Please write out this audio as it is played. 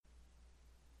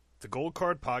The Gold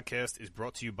Card Podcast is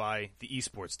brought to you by the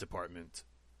Esports Department.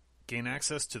 Gain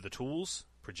access to the tools,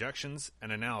 projections,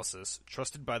 and analysis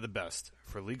trusted by the best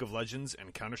for League of Legends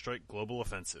and Counter-Strike Global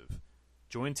Offensive.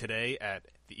 Join today at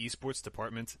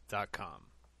theesportsdepartment.com.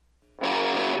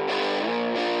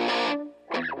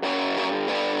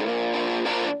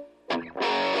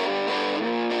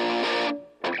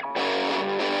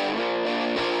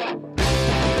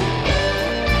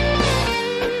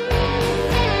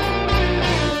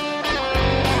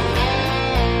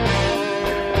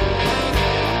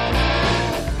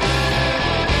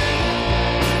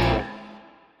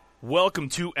 Welcome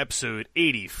to episode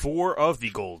 84 of the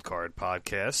Gold Card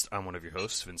Podcast. I'm one of your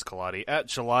hosts, Vince Colati, at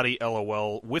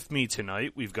GelatiLOL. With me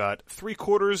tonight, we've got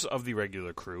 3/4 of the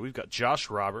regular crew. We've got Josh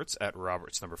Roberts at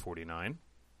Roberts number 49.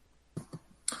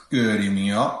 Good evening,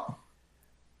 y'all.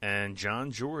 And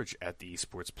John George at the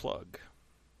Esports Plug.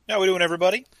 How we doing,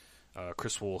 everybody?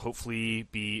 Chris will hopefully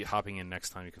be hopping in next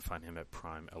time. You can find him at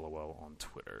PrimeLOL on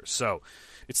Twitter. So,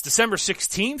 it's December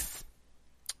 16th.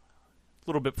 A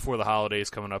little bit before the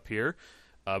holidays coming up here,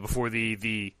 before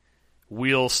the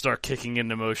wheels start kicking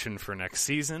into motion for next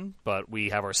season. But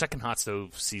we have our second Hot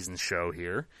Stove season show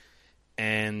here,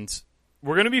 and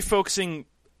we're going to be focusing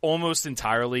almost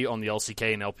entirely on the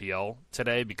LCK and LPL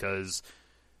today because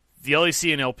the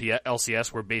LEC and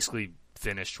LCS were basically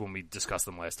finished when we discussed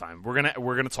them last time. We're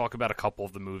gonna talk about a couple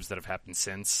of the moves that have happened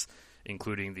since,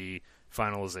 including the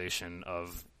finalization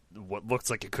of what looks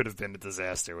like it could have been a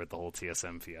disaster with the whole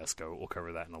TSM fiasco. We'll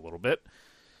cover that in a little bit.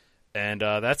 And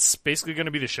that's basically going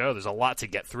to be the show. There's a lot to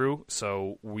get through,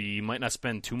 so we might not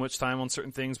spend too much time on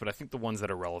certain things, but I think the ones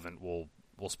that are relevant we'll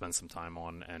spend some time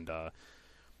on. And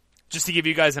just to give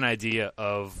you guys an idea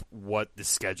of what the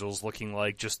schedule's looking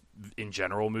like, just in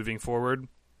general moving forward,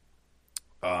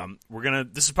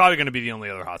 this is probably going to be the only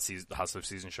other Hot Stove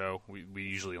season show. We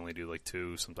usually only do like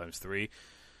 2, sometimes 3.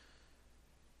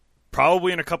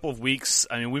 Probably in a couple of weeks.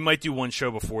 I mean, we might do one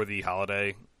show before the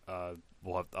holiday. I'll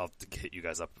have to hit you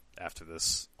guys up after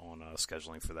this on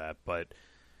scheduling for that. But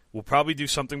we'll probably do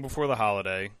something before the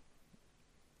holiday.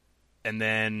 And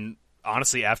then,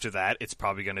 honestly, after that, it's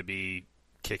probably going to be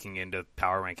kicking into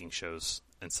power ranking shows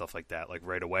and stuff like that, like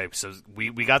right away. So we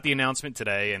got the announcement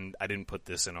today, and I didn't put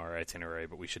this in our itinerary,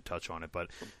 but we should touch on it. But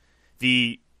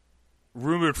the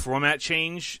rumored format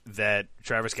change that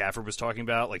Travis Gafford was talking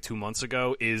about like 2 months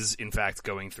ago is in fact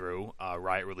going through.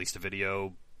 Riot released a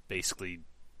video, basically.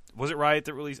 Was it Riot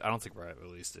that released? I don't think Riot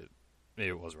released it. Maybe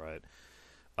it was Riot.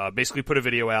 Basically put a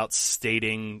video out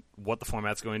stating what the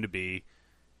format's going to be.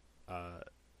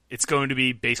 It's going to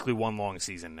be basically one long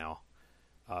season now,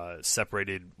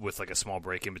 separated with like a small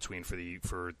break in between for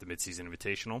the midseason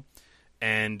invitational.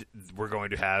 And we're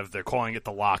going to have, they're calling it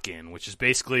the lock-in, which is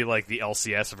basically like the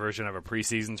LCS version of a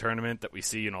preseason tournament that we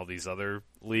see in all these other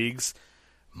leagues.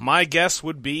 My guess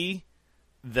would be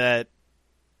that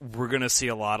we're going to see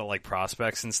a lot of like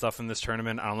prospects and stuff in this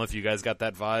tournament. I don't know if you guys got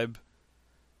that vibe.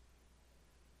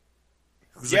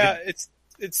 Yeah, it's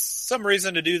some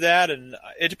reason to do that, and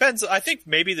it depends. I think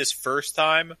maybe this first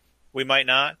time we might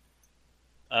not.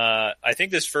 I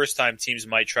think this first time teams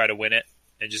might try to win it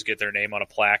and just get their name on a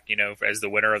plaque, as the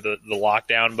winner of the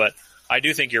lockdown. But I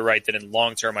do think you're right that in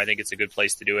long term, I think it's a good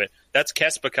place to do it. That's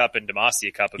Kespa Cup and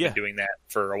Demacia Cup have been doing that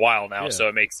for a while now, so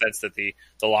it makes sense that the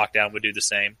lockdown would do the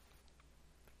same.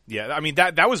 Yeah, I mean,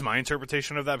 that was my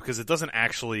interpretation of that because it doesn't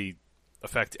actually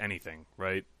affect anything,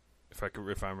 right? If I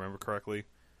remember correctly.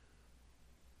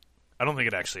 I don't think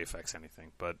it actually affects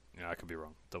anything, but I could be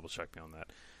wrong. Double check me on that.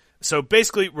 So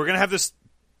basically, we're going to have this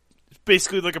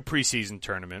basically like a preseason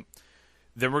tournament.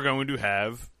 Then we're going to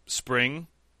have spring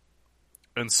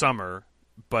and summer,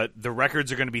 but the records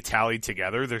are going to be tallied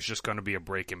together. There's just going to be a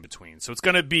break in between. So it's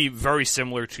going to be very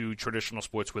similar to traditional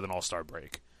sports with an all-star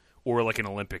break or like an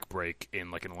Olympic break in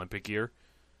like an Olympic year.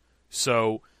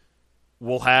 So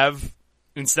we'll have,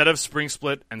 instead of spring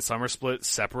split and summer split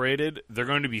separated, they're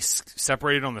going to be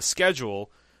separated on the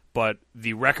schedule, but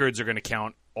the records are going to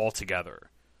count all together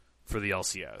for the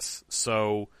LCS.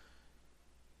 So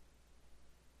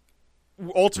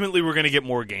ultimately, we're going to get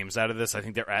more games out of this. I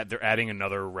think they're adding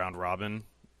another round robin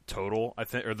total. I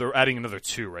think, or they're adding another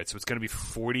 2, right? So it's going to be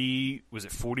 40. Was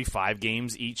it 45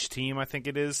 games each team? I think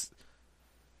it is.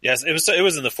 Yes, it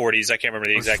was in the 40s. I can't remember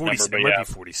the exact number, but it might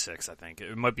be 46. I think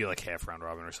it might be like half round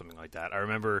robin or something like that. I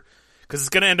remember because it's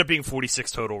going to end up being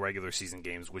 46 total regular season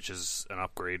games, which is an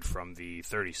upgrade from the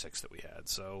 36 that we had.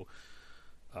 So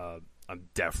I'm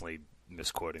definitely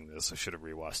misquoting this. I should have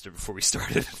rewatched it before we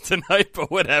started tonight, but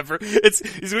whatever.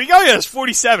 It's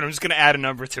 47. I'm just going to add a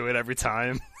number to it every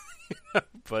time.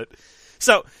 But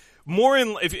so more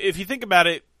in, if you think about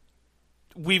it,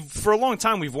 for a long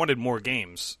time we've wanted more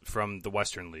games from the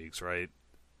Western leagues, right?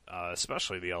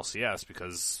 Especially the LCS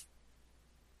because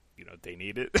they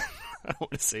need it. I don't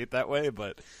want to say it that way,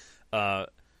 but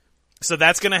so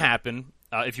that's going to happen.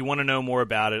 If you want to know more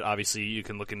about it, obviously you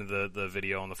can look into the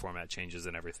video on the format changes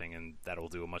and everything, and that'll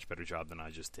do a much better job than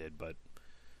I just did. But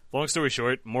long story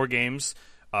short, more games.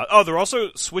 They're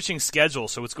also switching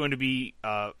schedules, so it's going to be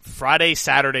Friday,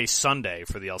 Saturday, Sunday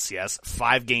for the LCS,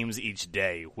 5 games each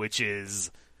day, which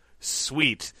is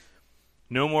sweet.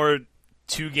 No more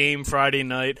 2-game Friday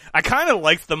night. I kind of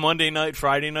liked the Monday night,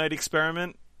 Friday night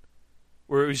experiment,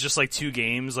 where it was just like 2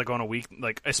 games, like on a week,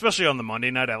 like especially on the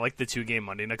Monday night. I like the 2-game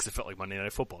Monday night because it felt like Monday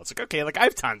Night Football. It's like, okay, like I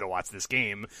have time to watch this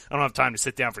game. I don't have time to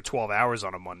sit down for 12 hours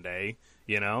on a Monday,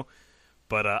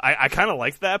 But I kind of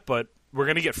like that, but we're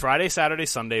going to get Friday, Saturday,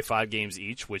 Sunday, 5 games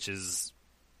each, which is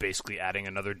basically adding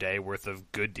another day worth of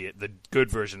the good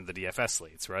version of the DFS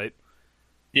slates, right?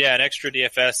 Yeah, an extra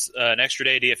DFS, an extra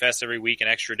day DFS every week, an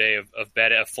extra day of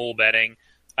full betting.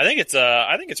 I think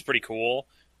it's pretty cool.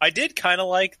 I did kind of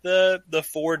like the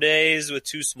 4 days with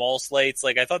 2 small slates.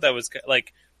 Like I thought that was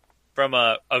like from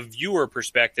a viewer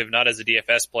perspective, not as a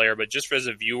DFS player, but just as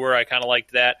a viewer, I kind of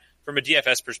liked that. From a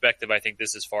DFS perspective, I think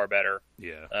this is far better.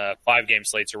 Yeah. 5-game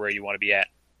slates are where you want to be at.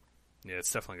 Yeah,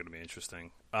 it's definitely going to be interesting.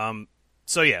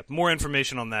 So yeah, more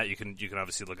information on that. You can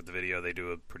obviously look at the video. They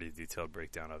do a pretty detailed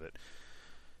breakdown of it.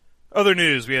 Other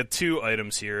news, we had 2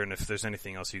 items here, and if there's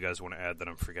anything else you guys want to add that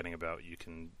I'm forgetting about, you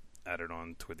can add it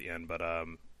on toward the end. But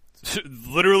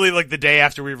literally like the day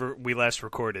after we last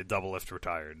recorded, Doublelift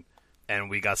retired, and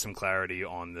we got some clarity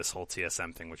on this whole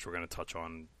TSM thing, which we're going to touch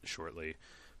on shortly.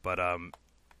 But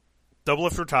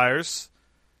Doublelift retires.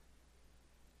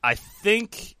 I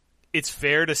think it's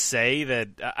fair to say that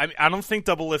I don't think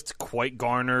Doublelift quite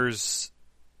garners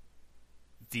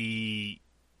the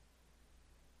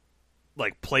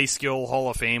like play skill Hall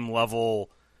of Fame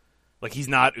level. Like he's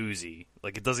not Uzi.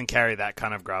 Like it doesn't carry that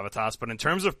kind of gravitas. But in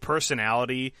terms of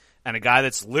personality and a guy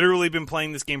that's literally been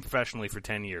playing this game professionally for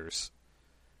 10 years,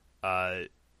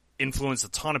 influenced a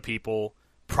ton of people.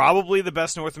 Probably the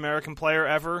best North American player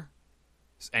ever.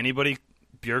 Anybody,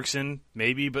 Bjergsen,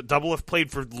 maybe, but Doublelift played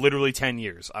for literally 10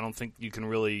 years. I don't think you can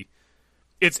really...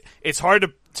 It's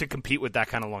hard to compete with that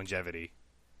kind of longevity.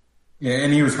 Yeah,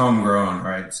 and he was homegrown,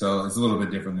 right? So it's a little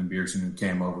bit different than Bjergsen, who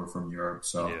came over from Europe.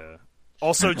 So yeah.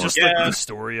 Also, just like the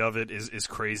story of it is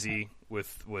crazy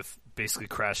with basically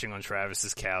crashing on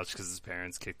Travis's couch because his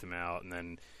parents kicked him out, and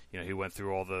then he went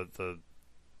through all the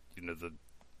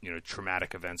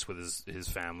traumatic events with his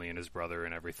family and his brother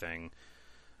and everything.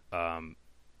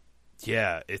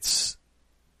 Yeah, it's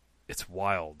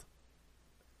wild.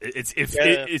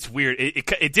 It's weird.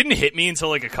 It didn't hit me until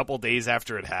like a couple days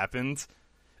after it happened,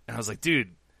 and I was like,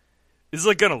 dude, this is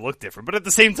like gonna look different. But at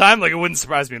the same time, like it wouldn't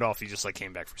surprise me at all if he just like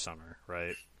came back for summer,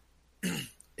 right?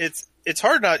 It's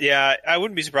hard not. Yeah, I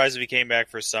wouldn't be surprised if he came back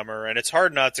for summer, and it's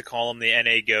hard not to call him the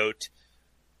NA GOAT.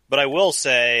 But I will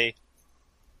say,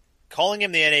 calling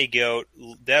him the NA GOAT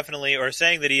definitely, or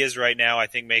saying that he is right now, I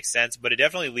think makes sense. But it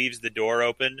definitely leaves the door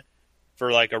open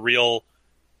for like a real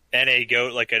NA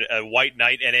GOAT, like a white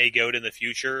knight NA GOAT in the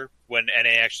future when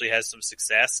NA actually has some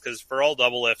success. Because for all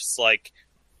Doublelift's like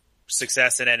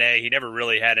success in NA, he never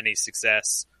really had any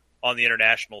success on the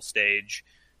international stage.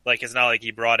 Like it's not like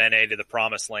he brought NA to the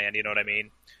promised land, you know what I mean?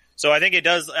 So I think it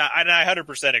does, and I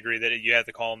 100% agree that you have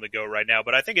to call him the GOAT right now.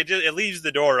 But I think it leaves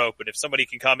the door open if somebody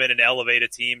can come in and elevate a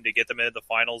team to get them into the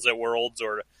finals at Worlds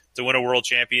or to win a world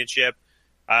championship.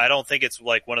 I don't think it's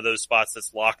like one of those spots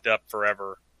that's locked up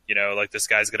forever. Like this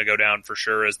guy's going to go down for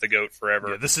sure as the GOAT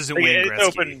forever. Yeah, this isn't Wayne Gretzky. It's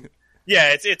open.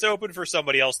 Yeah, it's open for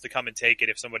somebody else to come and take it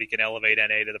if somebody can elevate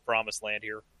NA to the promised land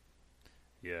here.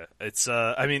 Yeah, it's.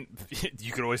 I mean,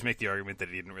 you could always make the argument that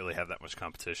he didn't really have that much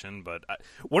competition, but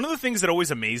one of the things that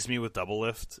always amazed me with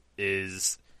Doublelift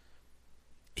is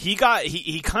he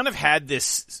kind of had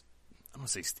this. I don't want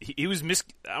to say he was I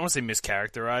don't want to say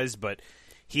mischaracterized, but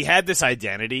he had this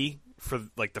identity for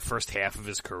like the first half of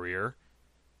his career.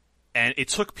 And it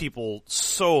took people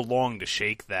so long to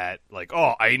shake that, like,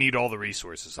 oh, I need all the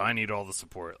resources. I need all the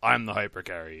support. I'm the hyper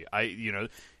carry.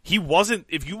 He wasn't,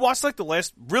 if you watch like the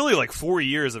last, really like 4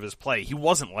 years of his play, he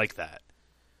wasn't like that.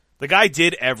 The guy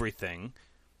did everything,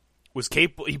 was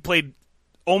capable, he played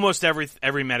almost every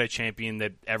meta champion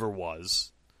that ever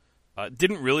was.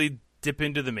 Didn't really dip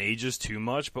into the mages too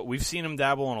much, but we've seen him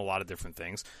dabble in a lot of different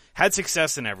things. Had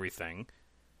success in everything.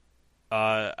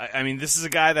 I mean, this is a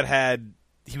guy that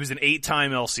he was an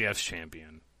 8-time LCS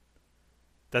champion.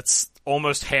 That's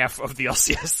almost half of the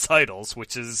LCS titles,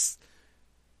 which is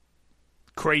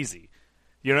crazy.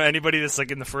 Anybody that's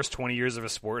like in the first 20 years of a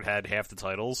sport had half the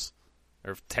titles.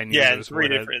 or 10 Yeah, years.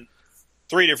 and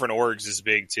three different orgs is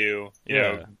big too. You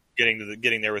Yeah. know,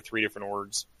 getting there with 3 different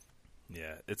orgs.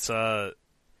 Yeah, it's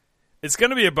going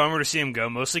to be a bummer to see him go,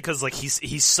 mostly because like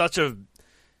he's such a,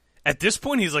 at this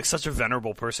point he's like such a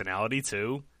venerable personality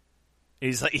too.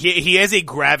 He's like he has a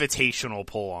gravitational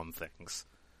pull on things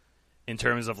in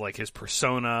terms of like his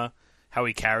persona, how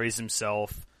he carries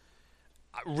himself.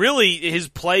 Really, his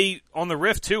play on the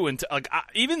Rift too, and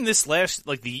even this last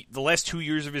the last 2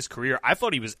 years of his career, I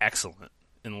thought he was excellent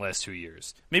in the last 2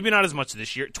 years. Maybe not as much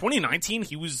this year. 2019,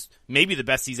 he was maybe the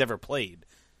best he's ever played.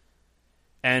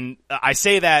 And I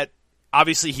say that,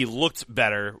 obviously he looked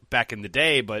better back in the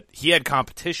day, but he had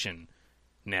competition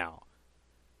now.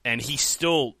 And he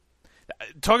still...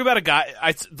 Talk about a guy...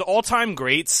 the all-time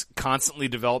greats constantly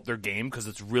develop their game because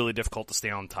it's really difficult to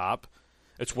stay on top.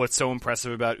 It's what's so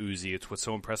impressive about Uzi. It's what's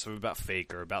so impressive about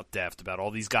Faker, about Deft, about all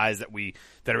these guys that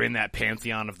are in that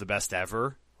pantheon of the best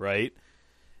ever, right?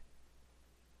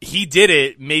 He did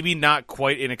it, maybe not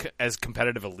quite in as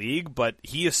competitive a league, but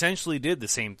he essentially did the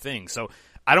same thing. So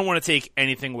I don't want to take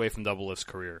anything away from Doublelift's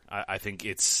career. I think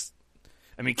it's...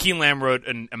 I mean, Keen Lamb wrote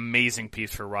an amazing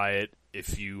piece for Riot.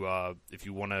 If you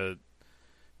want to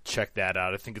check that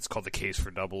out, I think it's called The Case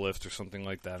for Doublelift or something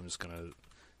like that. I'm just going to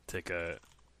take a...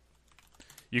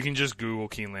 You can just Google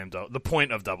Keen Lamb. The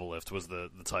Point of Doublelift was the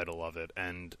title of it.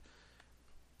 And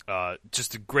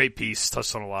just a great piece.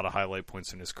 Touched on a lot of highlight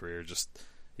points in his career. Just...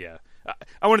 Yeah,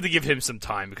 I wanted to give him some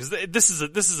time because this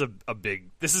is a big.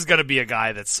 This is going to be a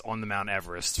guy that's on the Mount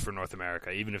Everest for North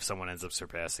America, even if someone ends up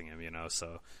surpassing him. You know,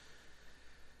 so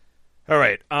all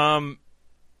right.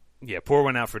 Yeah, poor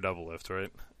one out for Doublelift,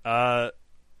 right?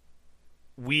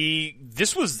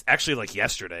 This was actually like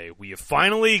yesterday. We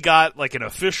finally got like an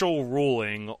official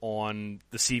ruling on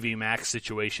the CV Max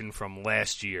situation from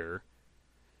last year,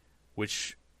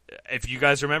 which, if you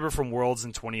guys remember from Worlds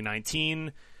in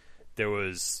 2019. There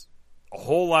was a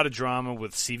whole lot of drama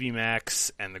with CV Max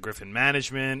and the Griffin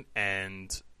management and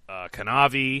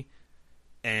Kanavi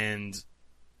and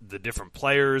the different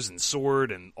players and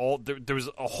Sword and all. There was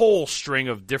a whole string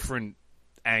of different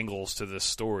angles to this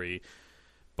story.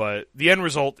 But the end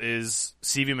result is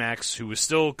CV Max, who was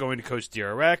still going to coach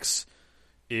DRX,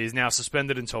 is now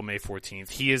suspended until May 14th.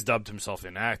 He has dubbed himself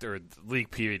inactive, or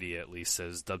League PD at least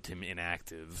has dubbed him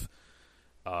inactive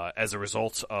as a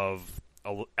result of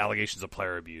allegations of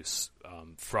player abuse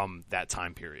from that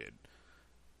time period.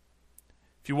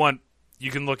 If you want, you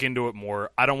can look into it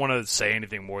more. I don't want to say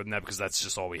anything more than that because that's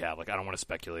just all we have. Like, I don't want to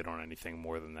speculate on anything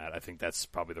more than that. I think that's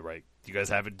probably the right. Do you guys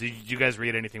have it? Did you guys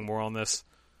read anything more on this?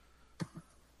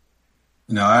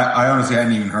 No, I honestly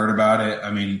hadn't even heard about it.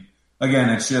 I mean, again,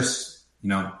 it's just, it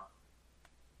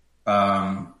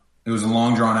was a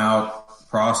long drawn out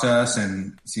process,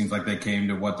 and it seems like they came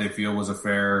to what they feel was a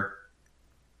fair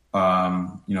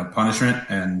punishment,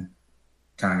 and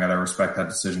kind of got to respect that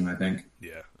decision, I think.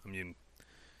 Yeah, I mean,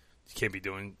 you can't be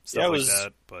doing stuff like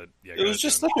that, but yeah, it was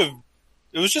just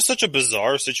such a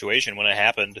bizarre situation when it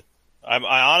happened. I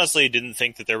honestly didn't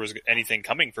think that there was anything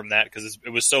coming from that because it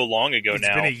was so long ago now. It's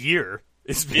been a year.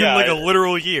 It's been like a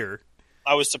literal year.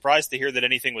 I was surprised to hear that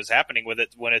anything was happening with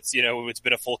it when it's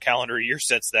been a full calendar year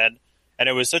since then, and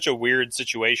it was such a weird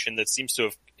situation that seems to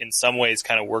have, in some ways,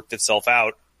 kind of worked itself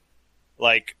out.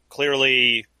 Like,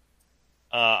 clearly,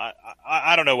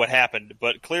 I don't know what happened,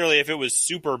 but clearly if it was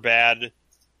super bad,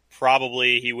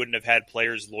 probably he wouldn't have had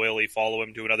players loyally follow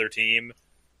him to another team.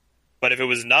 But if it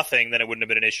was nothing, then it wouldn't have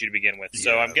been an issue to begin with. Yeah.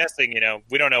 So I'm guessing,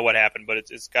 we don't know what happened, but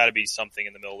it's got to be something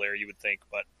in the middle there, you would think.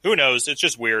 But who knows? It's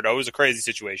just weird. It was a crazy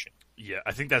situation. Yeah,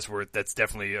 I think that's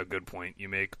definitely a good point you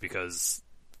make, because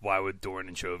why would Doran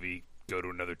and Chovy go to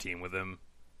another team with him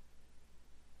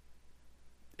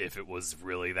if it was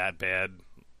really that bad?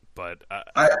 But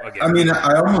and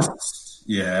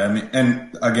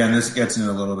again, this gets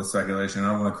into a little bit of speculation. I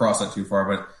don't want to cross that too far,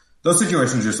 but those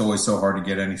situations are just always so hard to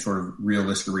get any sort of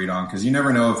realistic read on, because you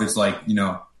never know if it's like,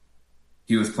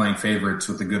 he was playing favorites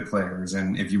with the good players,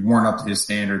 and if you weren't up to his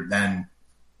standard, then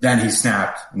he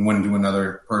snapped and went into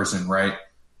another person, right?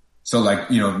 So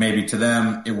like, maybe to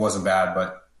them it wasn't bad,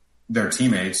 but their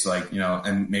teammates, like,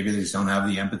 and maybe they just don't have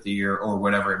the empathy or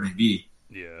whatever it may be.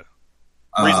 Yeah.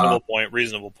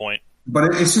 Reasonable point.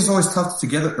 But it's just always tough to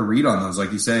get a read on those.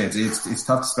 Like you say, it's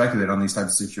tough to speculate on these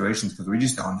types of situations because we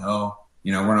just don't know.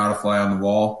 We're not a fly on the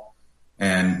wall,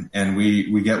 and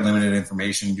we get limited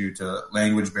information due to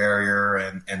language barrier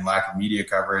and lack of media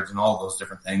coverage and all those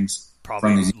different things. Probably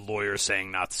from these lawyers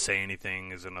saying not to say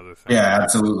anything is another thing. Yeah,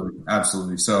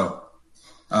 absolutely. So,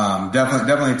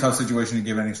 definitely a tough situation to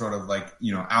give any sort of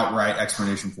outright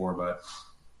explanation for. But,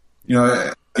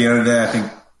 at the end of the day, I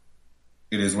think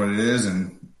it is what it is,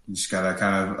 and you just gotta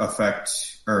kind of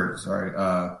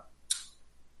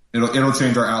it'll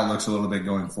change our outlooks a little bit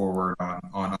going forward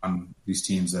on these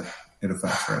teams that it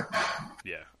affects, right?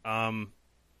 Yeah.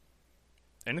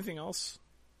 Anything else?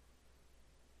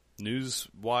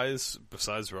 News-wise,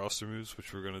 besides roster moves,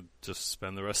 which we're going to just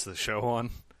spend the rest of the show on?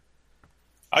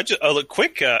 I just a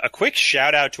quick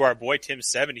shout out to our boy Tim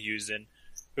Sevenhusen,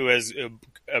 who has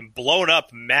blown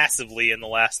up massively in the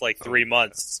last 3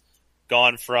 months.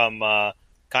 Gone from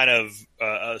kind of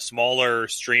a smaller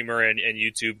streamer and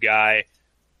YouTube guy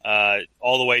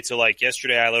all the way to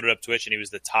yesterday. I loaded up Twitch and he was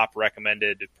the top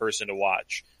recommended person to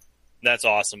watch. That's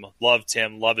awesome. Love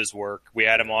Tim. Love his work. We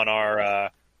had him on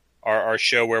our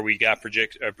show where we got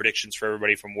predictions for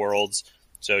everybody from Worlds.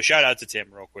 So shout out to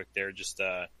Tim real quick there. Just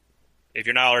if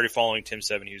you're not already following Tim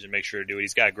Sevenhusen, make sure to do it.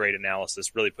 He's got great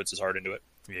analysis. Really puts his heart into it.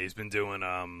 Yeah, he's been doing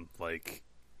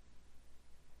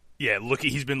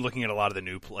he's been looking at a lot of the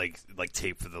new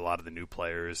tape for a lot of the new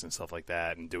players and stuff like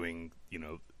that, and doing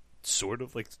sort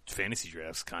of fantasy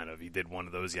drafts. Kind of. He did one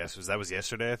of those yesterday. That was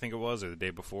yesterday, I think it was, or the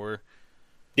day before.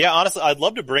 Yeah, honestly, I'd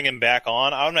love to bring him back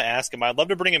on. I'm going to ask him. I'd love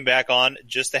to bring him back on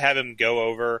just to have him go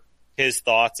over his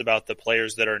thoughts about the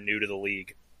players that are new to the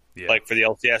league, for the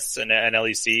LCS and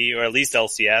LEC, or at least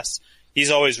LCS.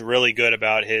 He's always really good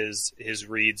about his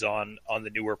reads on the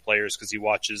newer players because he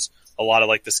watches a lot of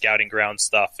the scouting ground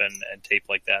stuff and tape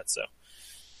like that. So,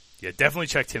 yeah, definitely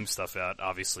check Tim's stuff out.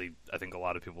 Obviously, I think a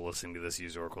lot of people listening to this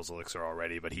use Oracle's Elixir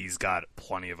already, but he's got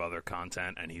plenty of other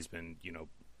content, and he's been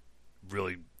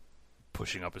really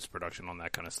pushing up his production on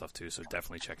that kind of stuff too. So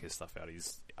definitely check his stuff out.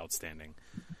 He's outstanding.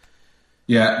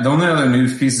 Yeah, the only other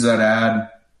news pieces I'd add,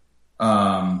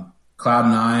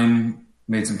 Cloud9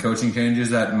 made some coaching changes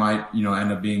that might,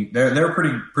 end up being they're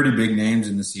pretty big names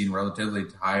in the scene, relatively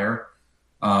higher,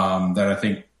 that I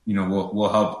think, will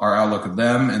help our outlook of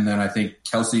them. And then I think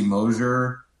Kelsey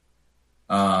Mosier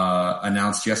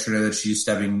announced yesterday that she's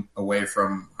stepping away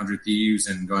from 100 Thieves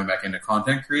and going back into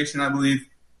content creation, I believe.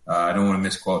 I don't want to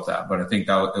misquote that, but I think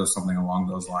that was something along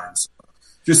those lines.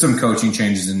 Just some coaching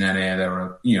changes in NA that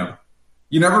were, you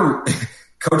never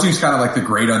coaching's kind of like the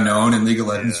great unknown in League of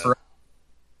Legends.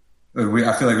 I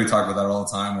feel like we talk about that all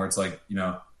the time, where it's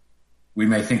we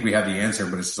may think we have the answer,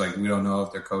 but it's just we don't know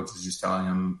if their coach is just telling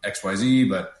them X, Y, Z.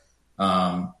 But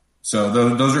so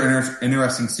those are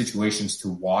interesting situations to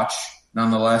watch,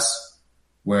 nonetheless,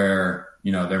 where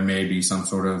there may be some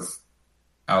sort of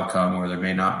outcome, or there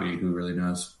may not be. Who really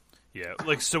knows? Yeah,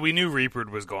 so we knew Reaper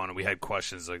was gone, and we had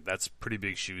questions. That's pretty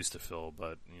big shoes to fill,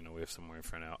 but we have some more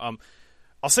for now.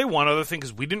 I'll say one other thing,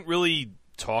 because we didn't really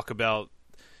talk about.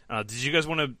 Did you guys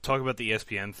want to talk about the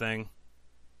ESPN thing?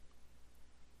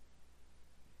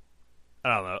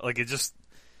 I don't know.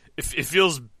 It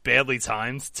feels badly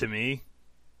timed to me.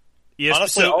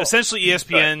 Honestly, so essentially,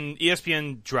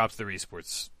 ESPN dropped the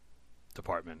esports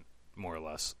department, more or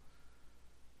less.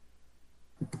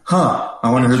 Huh.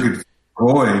 I wonder who could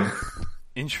avoid.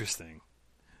 Interesting.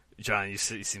 John, you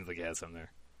seemed like you had something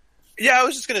there. Yeah, I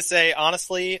was just going to say,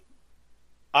 honestly,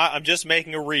 I'm just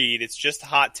making a read. It's just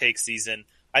hot take season.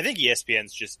 I think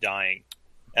ESPN's just dying.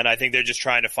 And I think they're just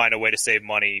trying to find a way to save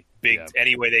money,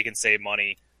 any way they can save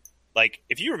money.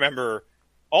 If you remember,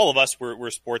 all of us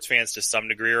were sports fans to some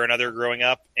degree or another growing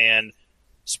up, and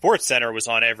SportsCenter was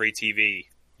on every TV.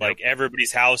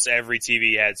 Everybody's house, every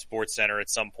TV had SportsCenter at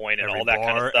some point, and every all that bar,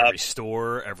 kind of stuff. Every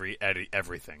store,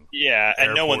 everything. Yeah, and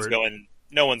Airport.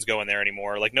 no one's going there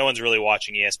anymore. No one's really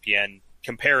watching ESPN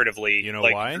comparatively. You know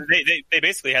why? They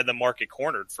basically had the market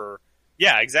cornered for.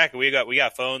 Yeah, exactly. We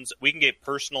got phones. We can get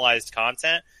personalized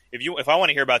content. If I want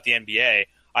to hear about the NBA,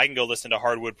 I can go listen to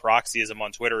Hardwood Paroxysm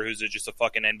on Twitter, who's just a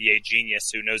fucking NBA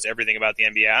genius who knows everything about the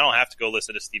NBA. I don't have to go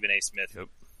listen to Stephen A. Smith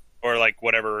or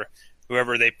whatever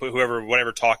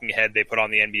talking head they put on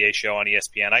the NBA show on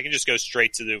ESPN. I can just go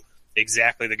straight to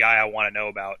exactly the guy I want to know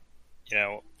about,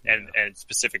 and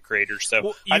specific creators.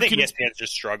 So I think ESPN's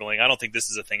just struggling. I don't think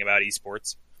this is a thing about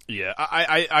esports. Yeah,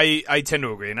 I tend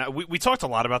to agree. And we talked a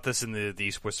lot about this in the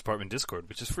esports department Discord,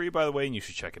 which is free, by the way, and you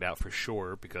should check it out for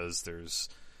sure, because there's,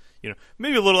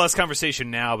 maybe a little less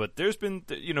conversation now, but there's been,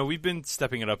 we've been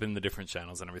stepping it up in the different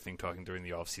channels and everything, talking during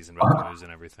the off-season about the news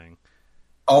and everything.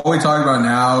 All we talk about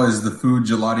now is the food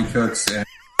Gelati cooks and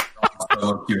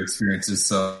solo queue experiences.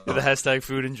 So the hashtag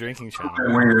food and drinking channel.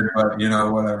 Weird, but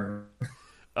whatever.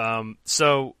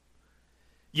 So.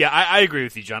 Yeah, I agree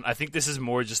with you, John. I think this is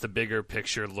more just a bigger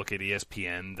picture look at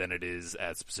ESPN than it is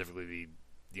at specifically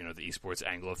the esports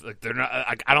angle. They're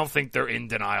not. I don't think they're in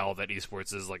denial that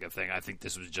esports is a thing. I think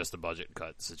this was just a budget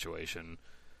cut situation.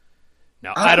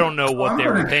 Now, I don't know what they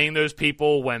were paying those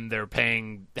people when they're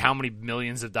paying how many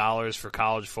millions of dollars for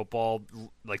college football,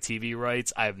 like TV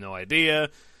rights. I have no idea.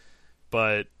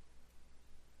 But,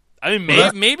 I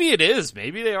mean, maybe it is.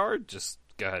 Maybe they are. Just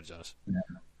go ahead, Josh. Yeah.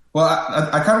 Well,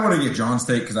 I kind of want to get John's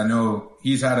take because I know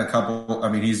he's had a couple.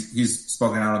 I mean, he's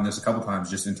spoken out on this a couple times,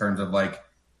 just in terms of like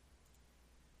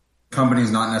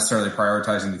companies not necessarily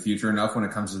prioritizing the future enough when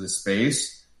it comes to this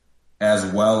space, as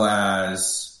well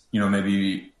as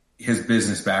maybe his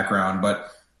business background. But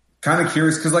kind of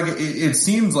curious because like it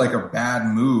seems like a bad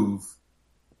move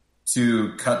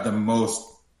to cut the most.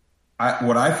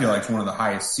 What I feel like is one of the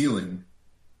highest ceiling.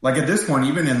 Like at this point,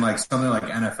 even in like something like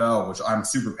NFL, which I'm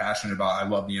super passionate about, I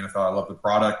love the NFL, I love the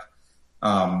product.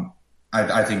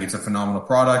 I think it's a phenomenal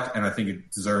product, and I think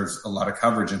it deserves a lot of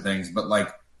coverage and things. But like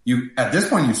at this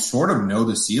point, you sort of know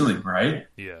the ceiling, right?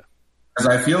 Yeah.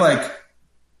 Because I feel like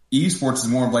esports is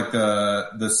more of like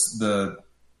the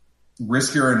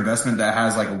riskier investment that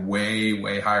has like a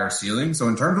way higher ceiling. So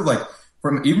in terms of like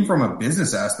from a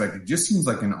business aspect, it just seems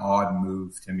like an odd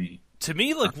move to me. To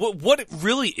me, like what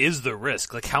really is the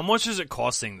risk? Like how much is it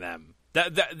costing them?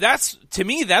 That's to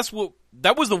me that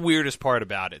was the weirdest part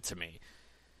about it to me.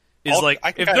 Is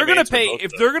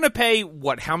if they're gonna pay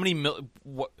what, how many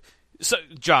what? So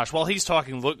Josh, while he's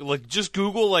talking, look just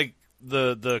Google like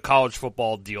the college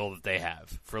football deal that they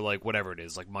have for like whatever it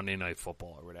is, like Monday Night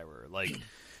Football or whatever. Like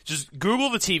just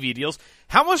Google the TV deals.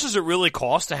 How much does it really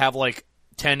cost to have like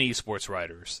 10 esports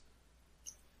writers?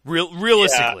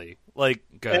 Realistically. Yeah. Like,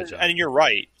 go ahead, John. And you're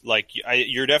right. Like,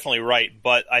 you're definitely right.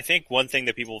 But I think one thing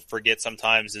that people forget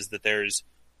sometimes is that there's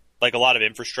like a lot of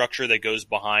infrastructure that goes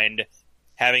behind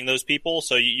having those people.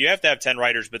 So you have to have 10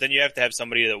 writers, but then you have to have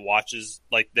somebody that watches,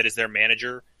 like that is their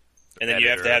manager, and then you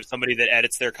have to have somebody that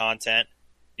edits their content.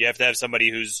 You have to have somebody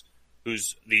who's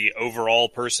the overall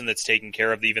person that's taking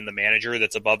care of even the manager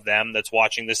that's above them that's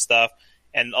watching this stuff.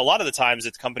 And a lot of the times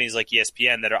it's companies like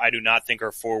ESPN that I do not think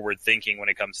are forward thinking when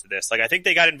it comes to this. Like I think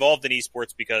they got involved in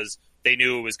esports because they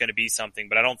knew it was going to be something,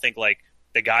 but I don't think like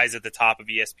the guys at the top of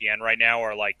ESPN right now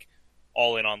are like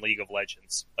all in on League of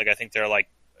Legends. Like I think they're like,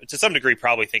 to some degree,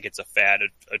 probably think it's a fad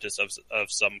just of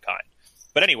some kind.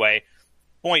 But anyway,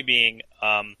 point being,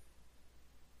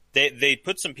 they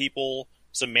put some people,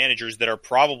 some managers that are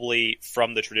probably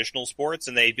from the traditional sports,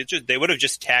 and they would have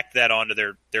just tacked that onto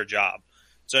their job.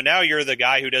 So now you're the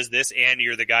guy who does this, and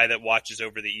you're the guy that watches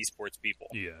over the esports people.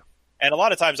 Yeah. And a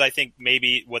lot of times I think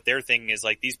maybe what they're thinking is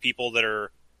like these people that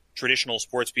are traditional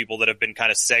sports people that have been kind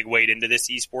of segued into this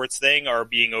esports thing are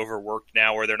being overworked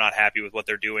now, or they're not happy with what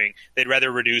they're doing. They'd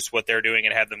rather reduce what they're doing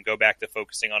and have them go back to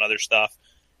focusing on other stuff.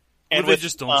 And they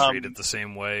just don't treat it the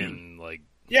same way, and like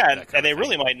and they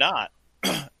really might not.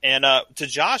 And to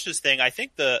Josh's thing, I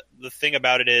think the thing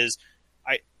about it is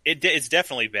it's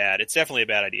definitely bad. It's definitely a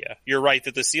bad idea. You're right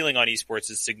that the ceiling on esports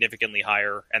is significantly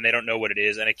higher, and they don't know what it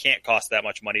is, and it can't cost that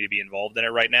much money to be involved in it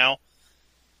right now.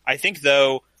 I think,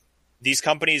 though, these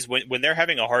companies, when they're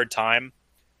having a hard time,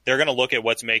 they're going to look at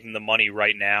what's making the money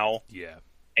right now. Yeah.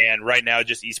 And right now,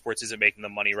 just esports isn't making the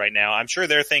money right now. I'm sure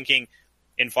they're thinking,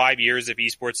 in 5 years, if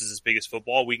esports is as big as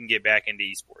football, we can get back into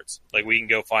esports. Like, we can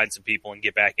go find some people and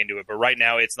get back into it. But right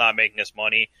now, it's not making us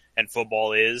money, and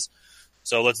football is.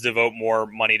 So let's devote more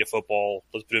money to football.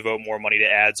 Let's devote more money to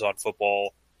ads on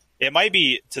football. It might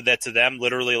be to them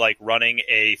literally like running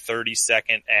a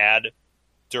 30-second ad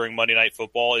during Monday Night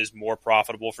Football is more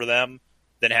profitable for them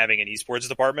than having an esports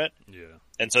department. Yeah.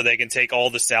 And so they can take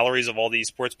all the salaries of all the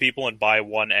esports people and buy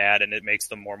one ad, and it makes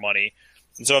them more money.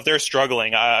 And so if they're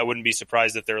struggling, I wouldn't be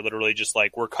surprised if they're literally just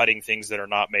like, we're cutting things that are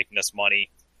not making us money.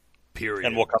 Period.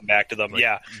 And we'll come back to them. Like,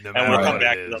 yeah. No and we'll come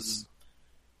back to them.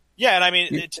 Yeah, and I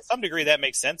mean, to some degree, that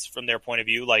makes sense from their point of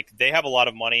view. Like, they have a lot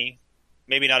of money,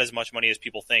 maybe not as much money as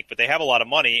people think, but they have a lot of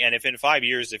money. And if in 5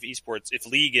 years, if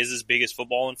League is as big as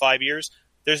football in 5 years,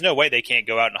 there's no way they can't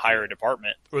go out and hire a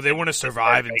department. Or they want to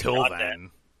survive until then.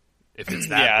 If it's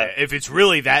that, if it's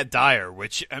really that dire,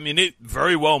 which I mean, it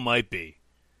very well might be.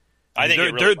 I think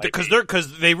it really might be.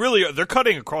 Because they're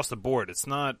cutting across the board. It's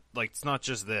not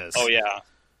just this. Oh yeah.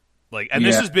 Like, and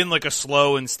this has been like a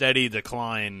slow and steady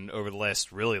decline over the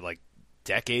last really like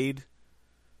decade,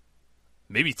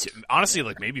 maybe honestly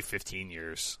like maybe 15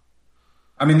 years.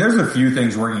 I mean, there's a few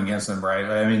things working against them, right?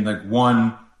 I mean, like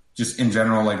one, just in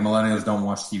general, like millennials don't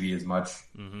watch TV as much.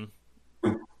 Mm-hmm.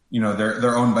 You know,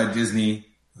 they're owned by Disney,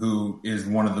 who is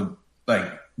one of the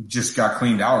like just got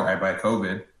cleaned out right by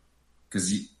COVID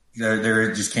because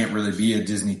there just can't really be a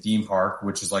Disney theme park,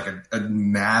 which is like a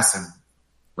massive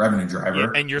revenue driver.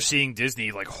 Yeah, and you're seeing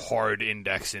Disney like hard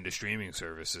index into streaming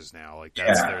services now. Like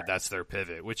that's their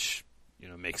pivot, which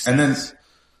makes sense.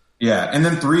 Yeah, and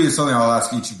then 3 is something I'll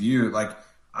ask each of you. Like,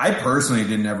 I personally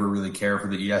didn't ever really care for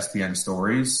the ESPN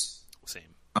stories. Same.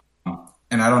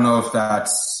 And I don't know if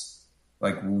that's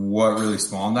like what really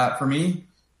spawned that for me,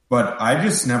 but I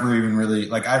just never even really,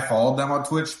 like, I followed them on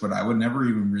Twitch, but I would never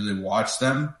even really watch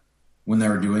them when they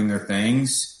were doing their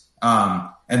things.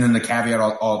 And then the caveat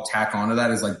I'll tack onto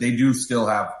that is, like, they do still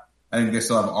have, I think they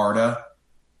still have Arda.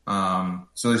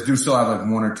 So they do still have like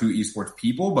 1 or 2 esports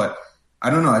people, but I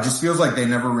don't know. It just feels like they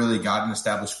never really got an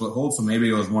established foothold. So maybe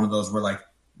it was one of those where, like,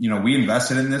 you know, we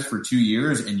invested in this for 2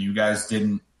 years and you guys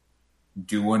didn't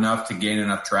do enough to gain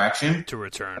enough traction to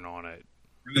return on it.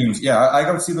 Yeah, I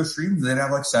go see those streams. They'd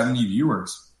have like 70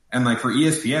 viewers. And like for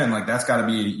ESPN, like that's got to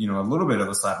be, you know, a little bit of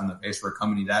a slap in the face for a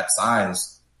company that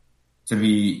size to be,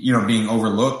 you know, being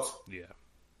overlooked. Yeah.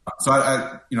 So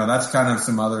I you know, that's kind of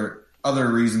some other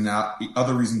reasons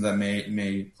that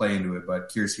may play into it. But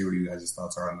curious to hear what you guys'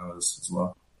 thoughts are on those as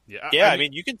well. Yeah. I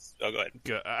mean, you can. Oh, go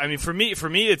ahead. I mean, for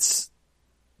me, it's.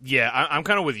 Yeah, I'm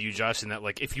kind of with you, Josh, in that,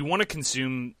 like, if you want to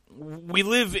consume, we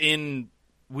live in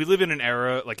an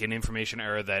era, like an information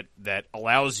era that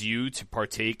allows you to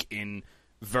partake in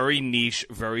very niche,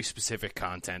 very specific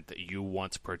content that you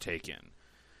want to partake in.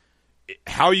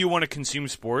 How you want to consume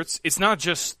sports, it's not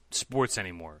just sports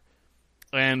anymore.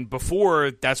 And before,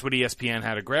 that's what ESPN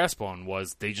had a grasp on,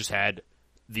 was they just had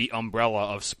the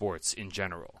umbrella of sports in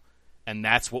general. And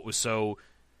that's what was so...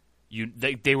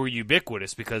 They were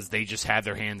ubiquitous because they just had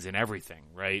their hands in everything,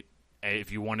 right?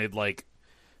 If you wanted, like,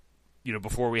 you know,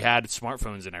 before we had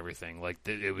smartphones and everything, like,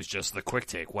 it was just the quick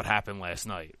take, what happened last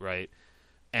night, right?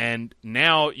 And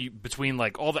now, between,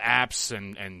 like, all the apps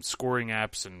and scoring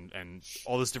apps and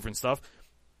all this different stuff,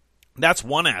 that's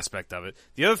one aspect of it.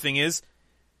 The other thing is,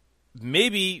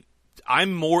 maybe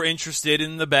I'm more interested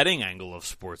in the betting angle of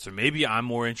sports, or maybe I'm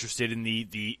more interested in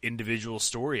the individual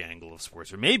story angle of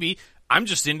sports, or maybe I'm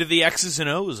just into the X's and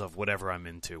O's of whatever I'm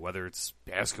into, whether it's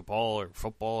basketball or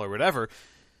football or whatever.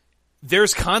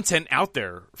 There's content out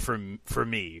there for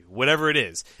me, whatever it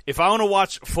is. If I want to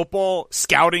watch football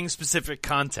scouting specific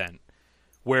content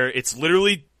where it's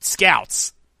literally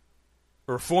scouts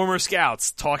or former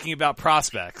scouts talking about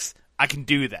prospects, I can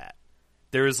do that.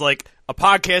 There's like a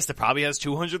podcast that probably has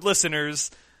 200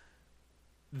 listeners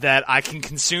that I can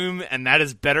consume, and that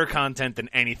is better content than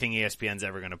anything ESPN's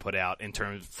ever going to put out in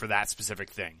terms for that specific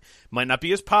thing. Might not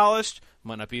be as polished,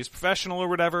 might not be as professional or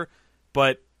whatever,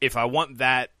 but if I want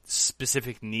that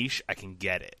specific niche, I can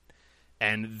get it.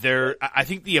 And I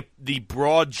think the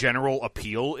broad general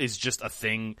appeal is just a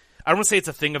thing. I don't want to say it's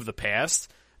a thing of the past,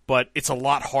 but it's a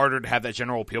lot harder to have that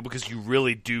general appeal because you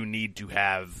really do need to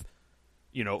have,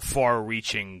 you know,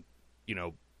 far-reaching, you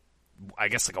know, I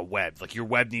guess like a web. Like your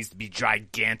web needs to be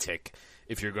gigantic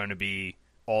if you're going to be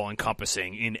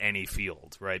all-encompassing in any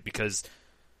field, right? Because,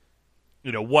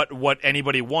 you know, what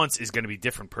anybody wants is going to be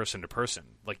different person to person.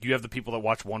 Like you have the people that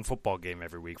watch one football game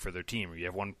every week for their team, or you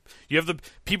have the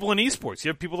people in esports. You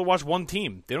have people that watch one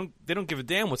team. They don't give a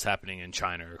damn what's happening in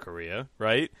China or Korea,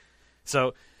 right?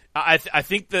 So I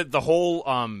think that the whole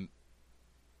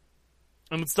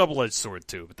and it's a double-edged sword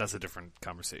too, but that's a different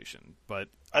conversation. But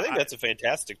I think that's a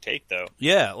fantastic take, though.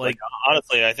 Yeah, like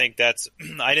honestly, I think that's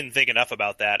I didn't think enough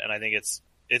about that, and I think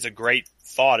it's a great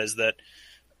thought. Is that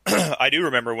I do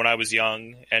remember when I was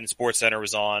young and SportsCenter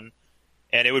was on,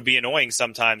 and it would be annoying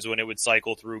sometimes when it would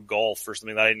cycle through golf or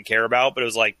something that I didn't care about, but it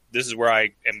was like, this is where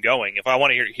I am going. If I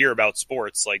want to hear about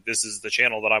sports, like this is the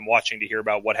channel that I'm watching to hear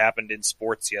about what happened in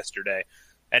sports yesterday.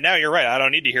 And now you're right. I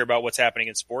don't need to hear about what's happening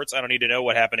in sports. I don't need to know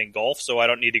what happened in golf, so I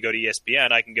don't need to go to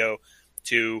ESPN. I can go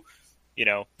to, you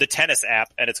know, the tennis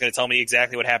app, and it's going to tell me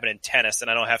exactly what happened in tennis, and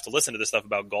I don't have to listen to the stuff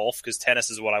about golf because tennis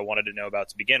is what I wanted to know about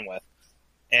to begin with.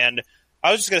 And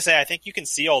I was just going to say, I think you can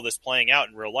see all this playing out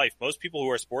in real life. Most people who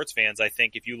are sports fans, I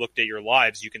think if you looked at your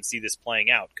lives, you can see this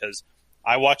playing out because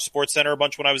I watched SportsCenter a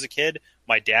bunch when I was a kid.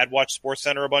 My dad watched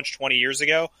SportsCenter a bunch 20 years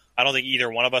ago. I don't think either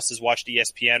one of us has watched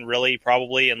ESPN really,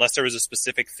 probably, unless there was a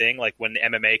specific thing, like when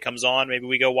MMA comes on, maybe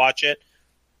we go watch it.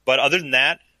 But other than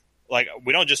that, like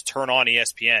we don't just turn on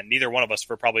ESPN, neither one of us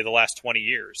for probably the last 20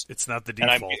 years. It's not the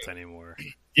default anymore.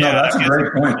 Yeah, no, that's a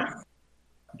great point.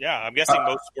 Yeah, I'm guessing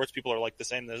most sports people are like the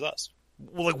same as us.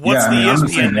 Well, like, what's the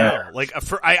ESPN now? Like,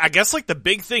 I guess, like, the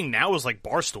big thing now is, like,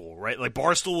 Barstool, right? Like,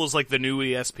 Barstool was, like, the new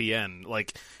ESPN.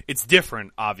 Like, it's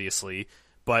different, obviously,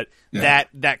 but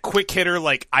that quick hitter,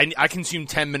 like, I consume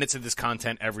 10 minutes of this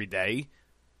content every day,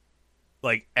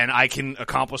 like, and I can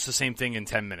accomplish the same thing in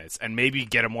 10 minutes, and maybe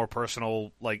get a more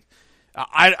personal, like,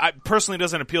 I personally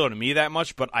doesn't appeal to me that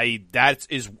much, but that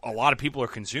is, a lot of people are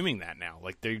consuming that now.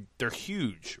 Like, they're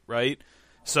huge, right?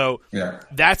 So,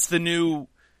 that's the new...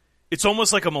 it's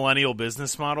almost like a millennial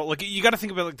business model. Like, you got to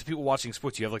think about like the people watching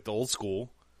sports. You have like the old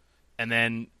school, and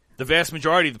then the vast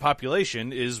majority of the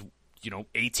population is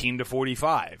 18 to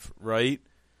 45, right?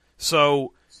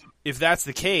 So if that's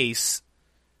the case,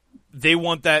 they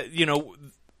want that.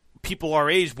 People our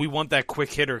age, we want that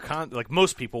quick hitter content. Like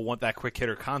most people want that quick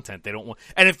hitter content. They don't want,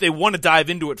 and if they want to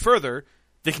dive into it further,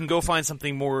 they can go find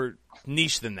something more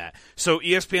niche than that. So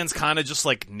ESPN's kind of just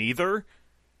like neither,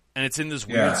 and it's in this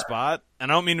weird spot.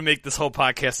 And I don't mean to make this whole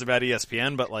podcast about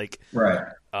ESPN, but like, right.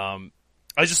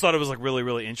 I just thought it was like really,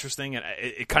 really interesting, and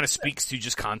it kind of speaks to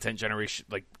just content generation,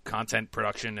 like content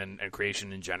production and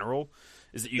creation in general.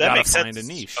 Is that you got to find a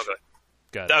niche.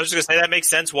 Okay. I was just going to say that makes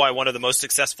sense why one of the most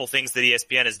successful things that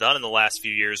ESPN has done in the last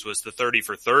few years was the 30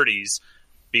 for 30s,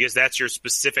 because that's your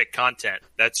specific content.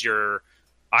 That's your,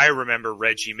 I remember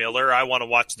Reggie Miller. I want to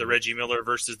watch the Reggie Miller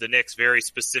versus the Knicks, very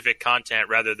specific content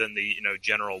rather than the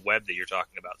general web that you're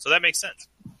talking about. So that makes sense.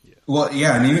 Yeah. Well,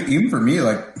 yeah, and even for me,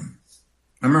 like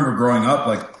I remember growing up,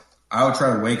 like I would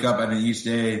try to wake up each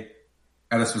day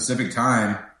at a specific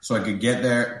time so I could get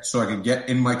there, so I could get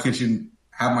in my kitchen,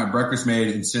 have my breakfast made,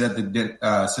 and sit at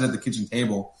the kitchen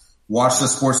table, watch the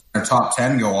SportsCenter top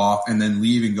 10 go off, and then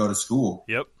leave and go to school.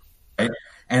 Yep. Right?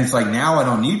 And it's like now I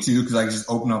don't need to because I can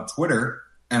just open up Twitter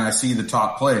and I see the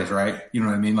top plays, right? You know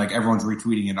what I mean? Like everyone's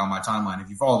retweeting it on my timeline. If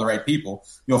you follow the right people,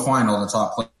 you'll find all the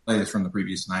top plays from the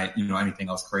previous night. Anything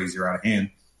else crazy or out of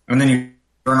hand, and then you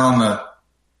turn on the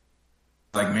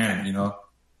like, man,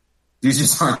 these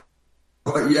just aren't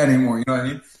anymore. You know what I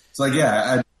mean? It's like,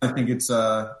 yeah, I think it's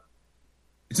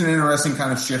an interesting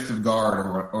kind of shift of guard,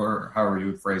 or however you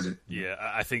would phrase it. Yeah,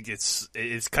 I think it's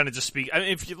kind of just I mean,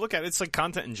 if you look at it, it's like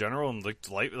content in general, and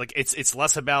like it's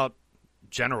less about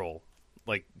general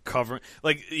like covering.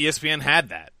 Like ESPN had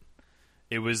that.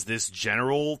 It was this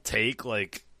general take,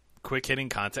 like quick hitting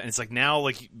content. And it's like now,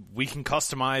 like we can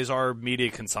customize our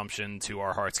media consumption to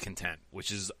our heart's content,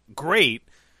 which is great.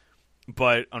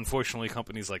 But unfortunately,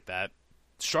 companies like that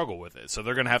struggle with it, so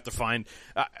they're going to have to find.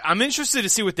 I'm interested to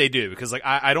see what they do, because like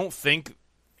I don't think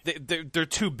they're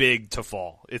too big to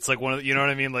fall. It's like one of you know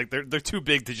what I mean. Like they're too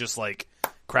big to just like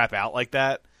crap out like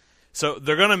that. So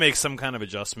they're going to make some kind of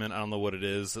adjustment. I don't know what it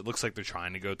is. It looks like they're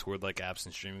trying to go toward like apps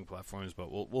and streaming platforms, but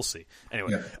we'll see.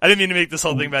 Anyway, yeah. I didn't mean to make this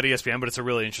whole thing about ESPN, but it's a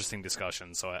really interesting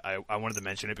discussion. So I wanted to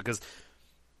mention it because,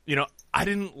 I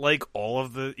didn't like all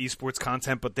of the esports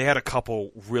content, but they had a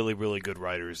couple really, really good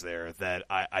writers there that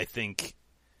I think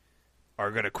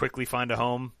are going to quickly find a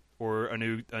home or a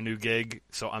new gig.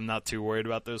 So I'm not too worried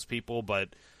about those people. But,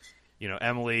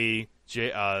 Emily,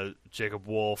 Jacob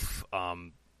Wolf,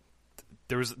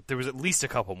 There was at least a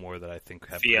couple more that I think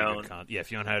have pretty good content. Yeah,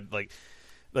 Fionn had like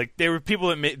they were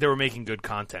people that they were making good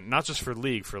content, not just for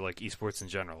League, for like esports in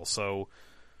general. So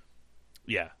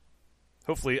yeah,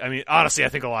 hopefully, I mean, honestly, I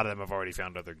think a lot of them have already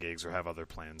found other gigs or have other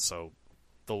plans. So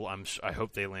I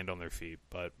hope they land on their feet,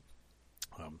 but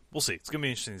we'll see. It's gonna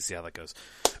be interesting to see how that goes.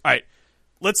 All right.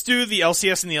 Let's do the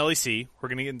LCS and the LEC. We're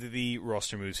going to get into the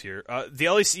roster moves here. The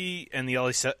LEC and the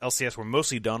LCS were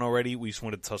mostly done already. We just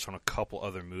wanted to touch on a couple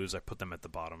other moves. I put them at the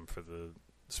bottom for the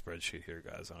spreadsheet here,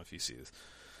 guys. I don't know if you see this.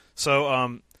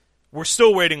 So we're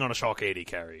still waiting on a Schalke 80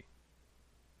 carry.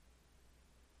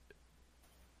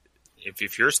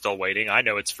 If you're still waiting, I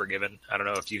know it's forgiven. I don't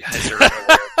know if you guys are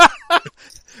aware.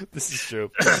 This is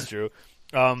true.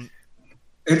 Josh,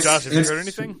 have you heard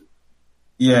anything?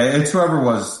 Yeah, it's whoever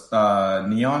was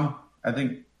Neon, I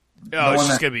think. Oh, is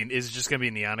it just gonna be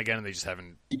Neon again, and they just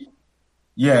haven't?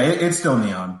 Yeah, it's still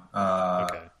Neon.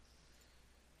 Okay.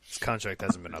 His contract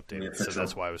hasn't been updated, so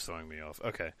that's why it was throwing me off.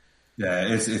 Okay.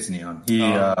 Yeah, it's Neon. He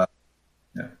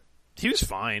was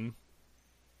fine.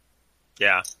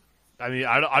 Yeah. I mean,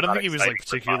 I don't think he was like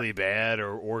particularly bad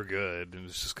or good. It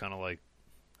was just kind of like,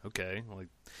 okay, like.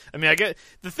 I mean, I get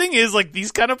the thing is like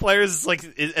these kind of players. It's like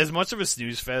as much of a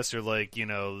snooze fest or like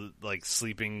like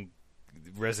sleeping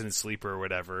resident sleeper or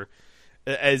whatever.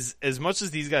 As much as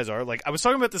these guys are, like I was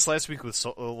talking about this last week with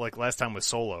last time with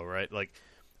Solo, right? Like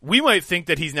we might think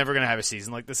that he's never going to have a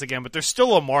season like this again, but there's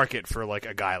still a market for like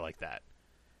a guy like that.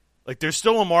 Like there's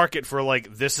still a market for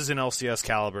like this is an LCS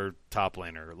caliber top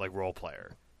laner, like role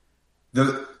player.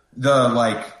 The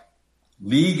like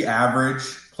league average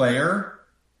player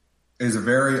is a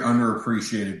very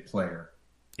underappreciated player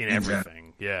in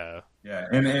everything. General. Yeah,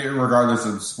 and regardless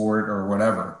of sport or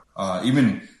whatever,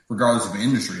 even regardless of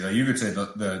industry, like you could say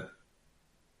the.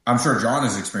 I'm sure John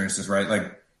has experienced this, right?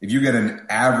 Like if you get an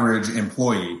average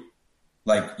employee,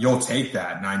 like you'll take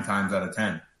that 9 times out of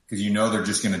 10 because they're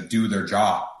just going to do their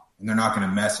job and they're not going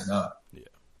to mess it up. Yeah,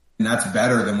 and that's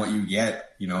better than what you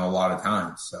get, a lot of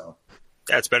times. So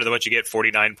that's better than what you get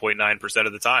 49.9%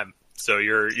 of the time. So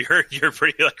you're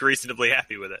pretty like reasonably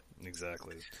happy with it.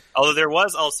 Exactly. Although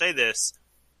I'll say this,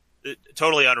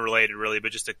 totally unrelated really,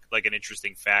 but just an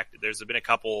interesting fact. There's been a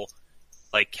couple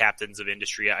like captains of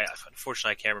industry.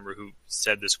 Unfortunately, I can't remember who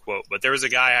said this quote, but there was a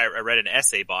guy I read an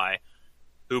essay by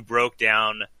who broke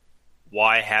down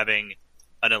why having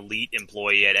an elite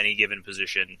employee at any given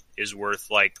position is worth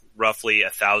like roughly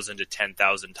 1,000 to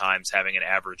 10,000 times having an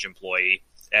average employee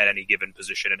at any given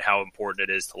position, and how important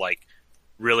it is to like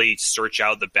really search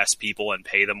out the best people and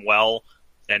pay them well.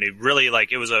 And it really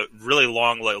it was a really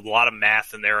long, a lot of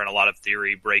math in there and a lot of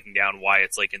theory breaking down why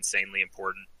it's like insanely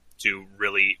important to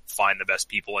really find the best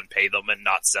people and pay them and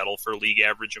not settle for league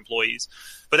average employees.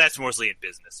 But that's mostly in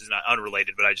business. It's not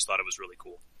unrelated, but I just thought it was really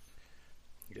cool.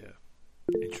 Yeah.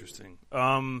 Interesting.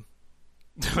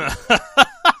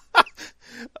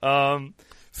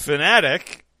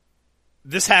 Fnatic,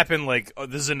 this happened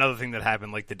this is another thing that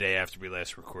happened like the day after we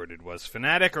last recorded, was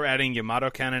Fnatic are adding Yamato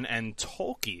Cannon and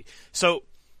Tolkki. So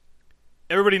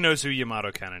everybody knows who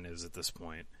Yamato Cannon is at this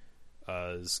point.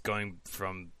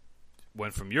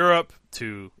 Went from Europe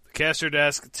to the caster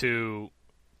desk to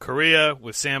Korea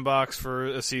with Sandbox for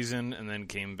a season, and then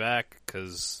came back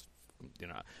because,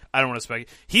 I don't want to speculate.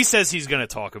 He says he's going to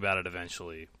talk about it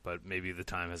eventually, but maybe the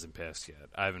time hasn't passed yet.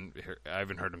 I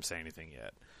haven't heard him say anything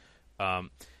yet.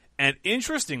 And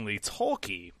interestingly,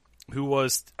 Tolkki, who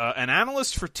was an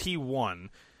analyst for T1,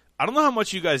 I don't know how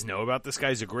much you guys know about this guy.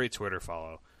 He's a great Twitter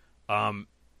follow.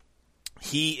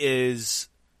 He is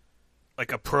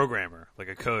like a programmer, like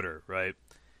a coder, right?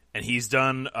 And he's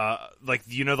done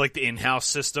the in-house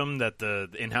system that the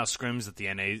in-house scrims that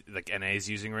the NA is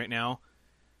using right now.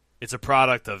 It's a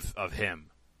product of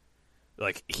him.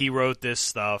 Like, he wrote this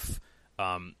stuff.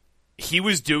 He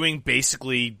was doing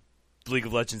basically League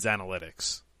of Legends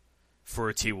analytics for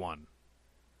a T1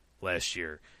 last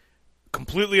year.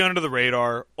 Completely under the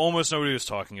radar. Almost nobody was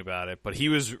talking about it. But he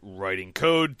was writing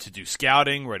code to do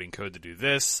scouting, writing code to do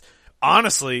this.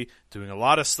 Honestly, doing a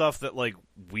lot of stuff that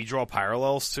we draw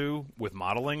parallels to with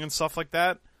modeling and stuff like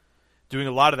that. Doing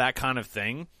a lot of that kind of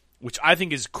thing, which I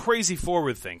think is crazy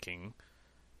forward thinking.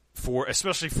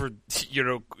 Especially for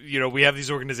we have these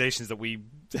organizations that we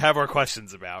have our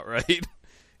questions about, right?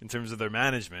 In terms of their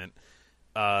management.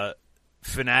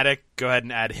 Fnatic, go ahead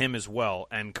and add him as well.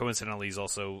 And coincidentally, he's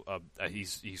also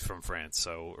he's from France,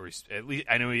 so at least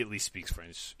I know he at least speaks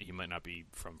French. He might not be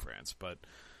from France, but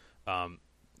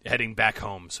heading back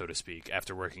home, so to speak,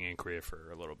 after working in Korea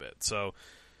for a little bit. So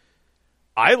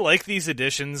I like these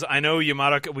additions. I know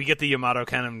we get the Yamato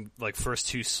Cannon first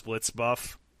two splits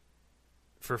buff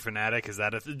for Fnatic. Is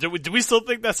that do we still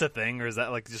think that's a thing, or is that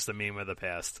just a meme of the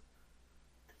past?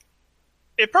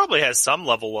 It probably has some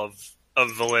level of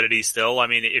validity still. I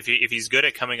mean, if he's good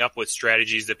at coming up with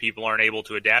strategies that people aren't able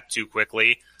to adapt to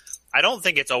quickly, I don't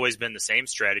think it's always been the same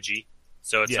strategy.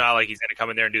 So it's not like he's going to come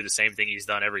in there and do the same thing he's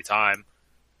done every time.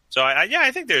 So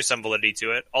I think there's some validity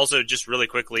to it. Also, just really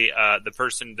quickly, the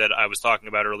person that I was talking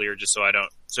about earlier, just so I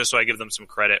give them some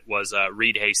credit, was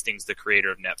Reed Hastings, the creator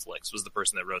of Netflix, was the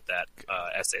person that wrote that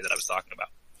essay that I was talking about.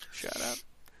 Shout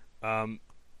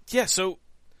out. So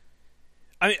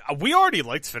I mean, we already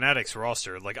liked Fnatic's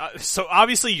roster. So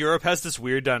obviously Europe has this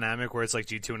weird dynamic where it's like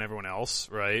G2 and everyone else,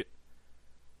 right?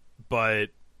 But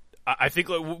I think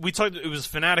we talked. It was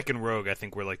Fnatic and Rogue. I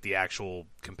think were the actual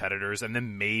competitors, and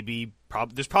then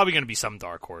there's probably going to be some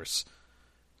dark horse,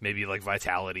 maybe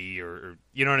Vitality or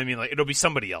you know what I mean. It'll be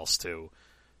somebody else too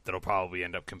that'll probably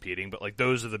end up competing. But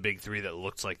those are the big three that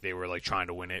looked like they were trying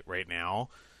to win it right now.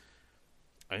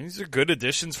 I think these are good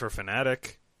additions for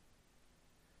Fnatic.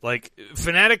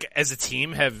 Fnatic as a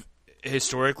team have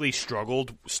historically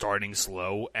struggled starting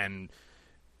slow and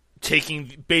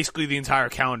taking basically the entire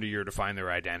calendar year to find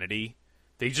their identity.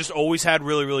 They just always had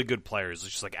really, really good players.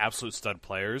 It's just absolute stud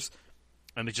players.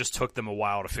 And it just took them a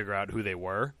while to figure out who they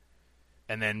were.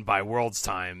 And then by Worlds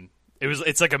time,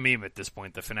 it's like a meme at this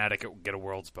point. The Fnatic get a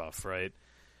Worlds buff, right?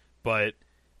 But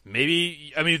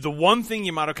the one thing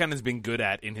Yamato Ken has been good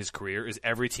at in his career is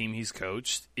every team he's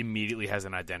coached immediately has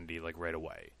an identity right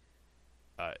away.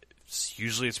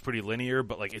 Usually it's pretty linear,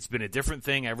 but it's been a different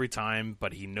thing every time.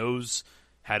 But he knows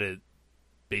how to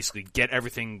basically get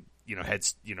everything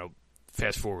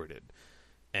fast forwarded,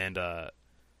 and I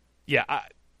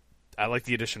like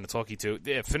the addition of Tolkki too.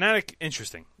 Yeah, Fnatic,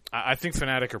 interesting. I think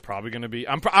Fnatic are probably going to be.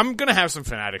 I'm going to have some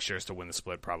Fnatic shares to win the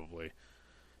split probably,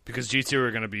 because G2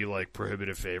 are going to be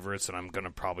prohibitive favorites, and I'm going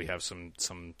to probably have some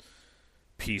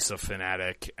piece of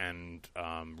Fnatic and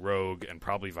Rogue and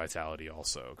probably Vitality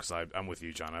also, because I'm with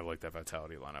you, John. I like that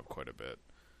Vitality lineup quite a bit,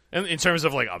 and in terms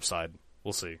of upside,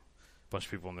 we'll see. Bunch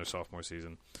of people in their sophomore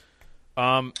season.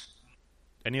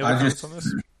 Any other thoughts on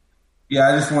this? Yeah,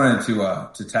 I just wanted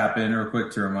to tap in real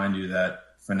quick to remind you that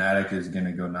Fnatic is going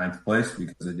to go 9th place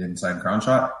because they didn't sign Crown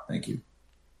Shot. Thank you.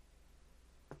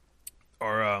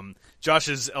 Or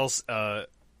Josh's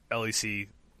LEC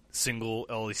single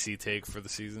LEC take for the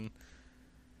season.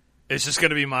 It's just going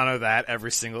to be mono that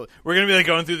every single. We're going to be like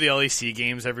going through the LEC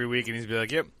games every week, and he's be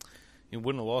like, "Yep, you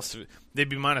wouldn't have lost. They'd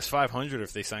be minus 500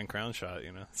 if they signed Crown Shot."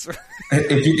 You know.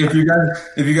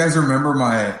 if you guys remember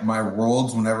my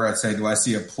worlds, whenever I say, "Do I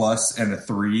see a plus and a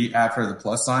 3 after the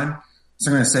plus sign?"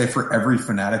 So I'm going to say for every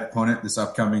Fnatic opponent this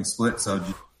upcoming split. So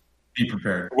just be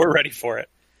prepared. We're ready for it.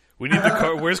 We need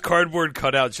the where's cardboard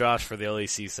cutout Josh for the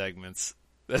LEC segments?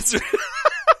 That's.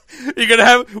 You're gonna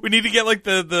have. We need to get like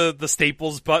the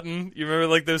Staples button. You remember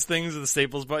like those things with the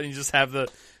Staples button? You just have the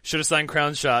should have signed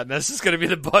Crown Shot, and that's just gonna be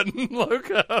the button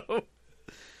logo. All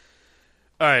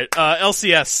right,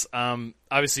 LCS.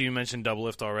 Obviously you mentioned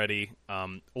Doublelift already.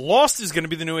 Lost is gonna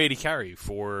be the new AD carry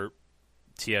for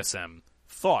TSM.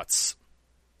 Thoughts?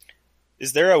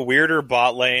 Is there a weirder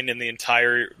bot lane in the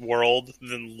entire world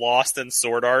than Lost and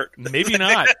Sword Art? Maybe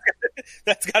not.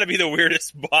 That's got to be the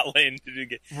weirdest bot lane to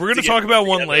get. We're going to talk about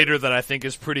one later that I think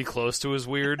is pretty close to as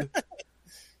weird.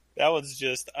 That was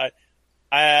just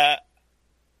I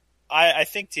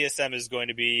think TSM is going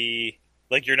to be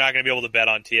like you're not going to be able to bet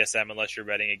on TSM unless you're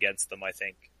betting against them. I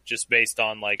think just based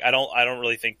on like I don't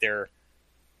really think their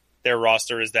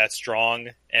roster is that strong,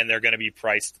 and they're going to be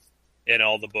priced in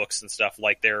all the books and stuff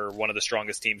like they're one of the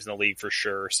strongest teams in the league for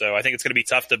sure. So I think it's going to be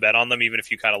tough to bet on them, even if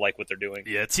you kind of like what they're doing.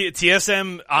 Yeah,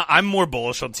 TSM, I'm more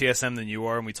bullish on TSM than you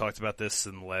are, and we talked about this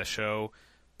in the last show,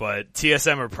 but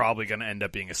TSM are probably going to end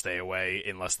up being a stay away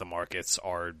unless the markets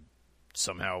are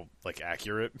somehow like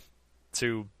accurate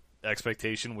to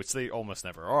expectation, which they almost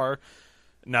never are.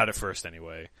 Not at first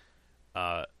anyway.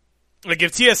 Like,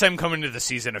 if TSM come into the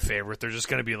season a favorite, they're just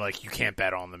going to be like, you can't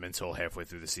bet on them until halfway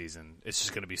through the season. It's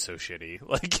just going to be so shitty.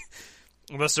 Like,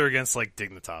 unless they're against, like,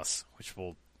 Dignitas, which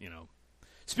will, you know.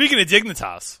 Speaking of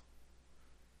Dignitas,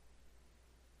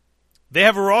 they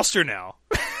have a roster now.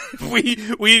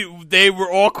 They were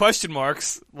all question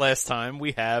marks last time.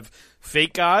 We have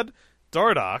Fake God,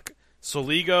 Dardoch,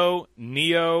 Soligo,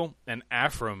 Neo, and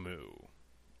Afromu.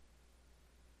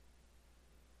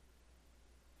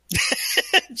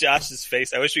 Josh's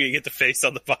face. I wish we could get the face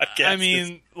on the podcast. I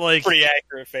mean, like, pretty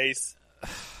accurate face.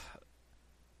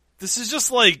 This is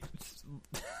just like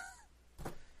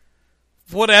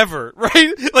whatever,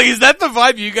 right? Like, is that the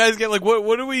vibe you guys get? Like,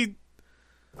 what do we?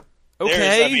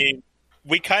 Okay, I mean,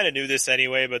 we kind of knew this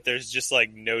anyway, but there's just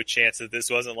like no chance that this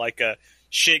wasn't like a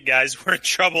shit. Guys, we're in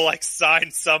trouble. Like,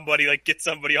 sign somebody. Like, get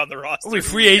somebody on the roster. Wait,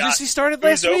 free agency started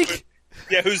last week.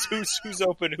 Yeah, who's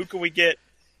open? Who can we get?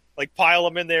 Like, pile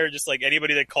them in there, just like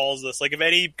anybody that calls us. Like, if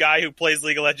any guy who plays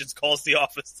League of Legends calls the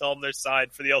office, tell them they're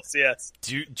signed for the LCS.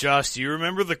 Josh, do you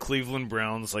remember the Cleveland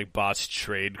Browns like botched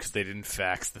trade because they didn't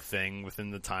fax the thing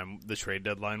within the trade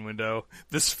deadline window?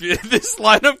 This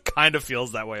lineup kind of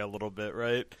feels that way a little bit,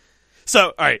 right? So,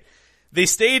 all right, they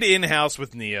stayed in house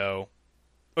with Neo.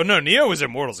 Oh no, Neo was at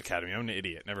Immortals Academy. I'm an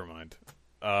idiot. Never mind.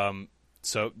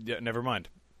 So yeah, never mind.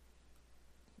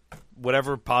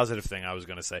 Whatever positive thing I was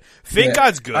going to say. Fake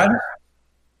God's good.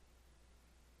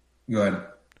 Go ahead.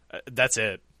 That's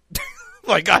it.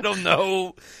 Like, I don't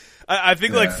know. I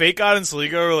think, like, Fake God and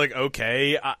Soligo are, like,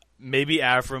 okay. Maybe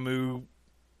Afromu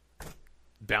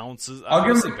bounces.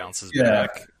 Bounces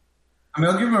back. I mean,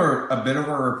 I'll give him a bit of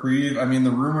a reprieve. I mean,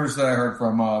 the rumors that I heard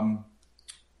from,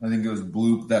 I think it was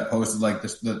Bloop that posted, like,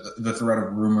 the thread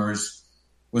of rumors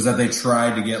was that they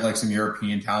tried to get, like, some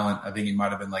European talent. I think it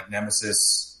might have been, like,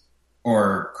 Nemesis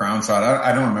or Crown Shot.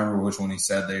 I don't remember which one he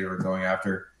said they were going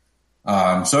after.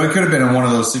 So it could have been in one of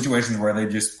those situations where they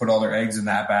just put all their eggs in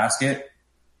that basket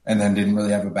and then didn't really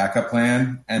have a backup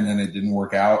plan, and then it didn't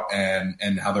work out, and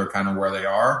now they're kind of where they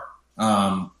are.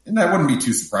 And that wouldn't be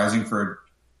too surprising for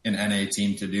an NA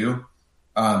team to do.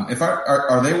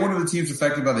 Are they one of the teams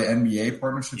affected by the NBA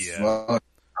partnerships as well?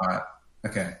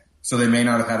 Okay. So they may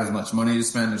not have had as much money to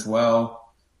spend as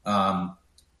well.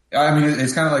 I mean,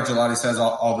 it's kind of like Gelati says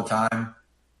all the time,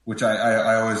 which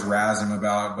I always razz him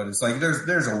about, but it's like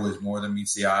there's always more than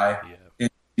meets the eye in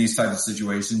these types of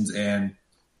situations. And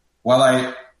while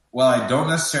I don't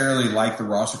necessarily like the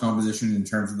roster composition in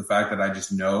terms of the fact that I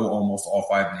just know almost all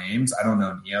 5 names, I don't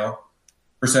know Neo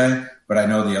per se, but I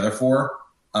know the other 4.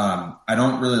 I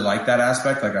don't really like that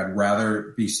aspect. Like, I'd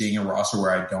rather be seeing a roster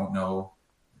where I don't know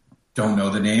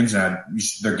the names and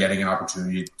they're getting an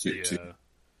opportunity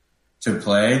to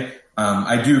play.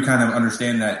 I do kind of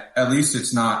understand that at least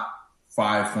it's not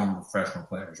 5 former professional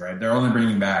players, right? They're only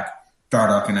bringing back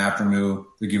Dardoch and Aftermoo.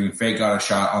 They're giving Fake God a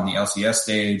shot on the LCS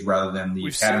stage rather than the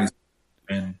Academy.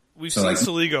 We've So, seen like,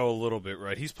 Saligo a little bit,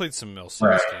 right? He's played some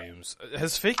LCS games.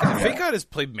 Has Fake God has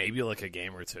played maybe like a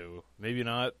game or two, maybe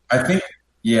not. I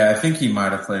think he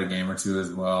might have played a game or two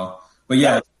as well. But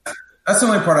yeah, that's the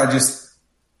only part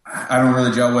I don't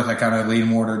really gel with. I kind of lean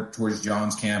more towards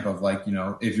John's camp of like, you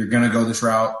know, if you're going to go this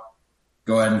route,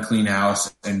 go ahead and clean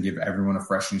house and give everyone a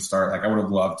fresh new start. Like I would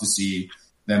have loved to see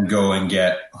them go and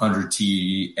get 100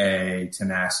 TA,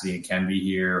 Tenacity, and Kenby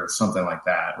here or something like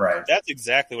that, right? That's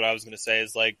exactly what I was going to say.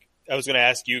 Is like I was going to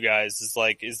ask you guys. Is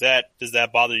like, does that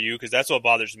bother you? Because that's what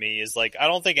bothers me. Is like I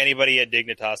don't think anybody at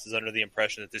Dignitas is under the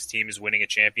impression that this team is winning a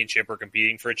championship or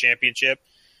competing for a championship.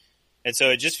 And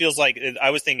so it just feels like I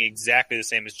was thinking exactly the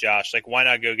same as Josh. Like, why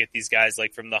not go get these guys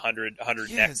like from the 100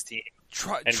 next team?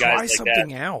 Try guys something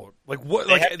like out. Like what?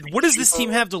 Like what does this team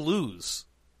have to lose?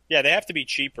 Yeah, they have to be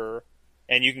cheaper,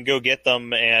 and you can go get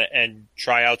them and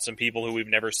try out some people who we've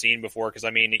never seen before. Because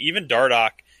I mean, even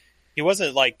Dardoch, he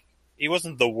wasn't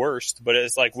the worst, but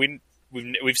it's like we've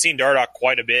seen Dardoch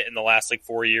quite a bit in the last like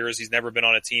 4 years. He's never been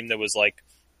on a team that was like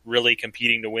really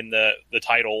competing to win the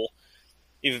title.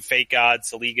 Even Fake God,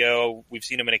 Saligo, we've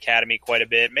seen him in Academy quite a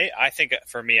bit. I think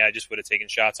for me, I just would have taken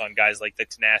shots on guys like the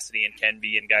Tenacity and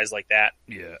Kenby and guys like that.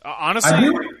 Yeah,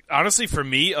 honestly, for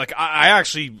me, like I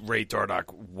actually rate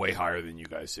Dardoch way higher than you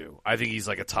guys do. I think he's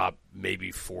like a top maybe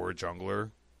 4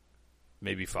 jungler,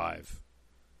 maybe 5.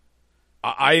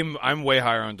 I'm way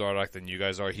higher on Dardoch than you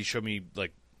guys are. He showed me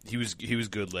like he was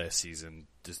good last season.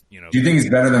 Just you know, do you think he's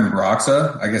better than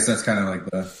Broxa? I guess that's kind of like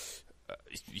the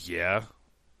yeah.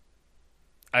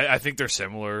 I think they're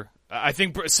similar. I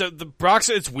think so. The Broxa,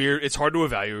 it's weird. It's hard to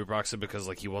evaluate Broxa because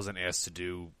like he wasn't asked to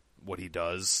do what he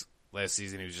does last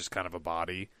season. He was just kind of a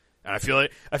body, and I feel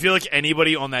like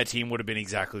anybody on that team would have been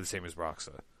exactly the same as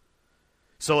Broxa.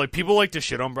 So like people like to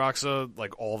shit on Broxa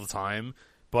like all the time,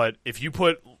 but if you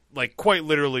put like quite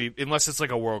literally, unless it's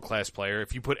like a world class player,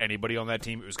 if you put anybody on that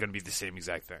team, it was going to be the same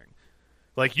exact thing.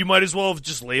 Like you might as well have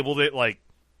just labeled it like,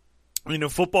 you know,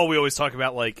 football. We always talk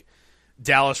about like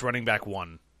Dallas running back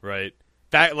 1, right?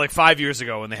 Back like 5 years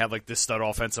ago when they had like this stud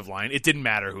offensive line, it didn't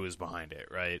matter who was behind it,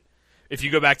 right? If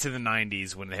you go back to the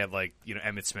 90s when they had like, you know,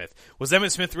 Emmitt Smith. Was Emmitt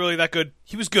Smith really that good?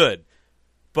 He was good.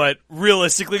 But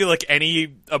realistically, like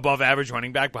any above average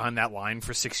running back behind that line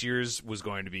for 6 years was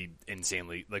going to be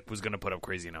insanely, like was going to put up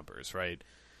crazy numbers, right?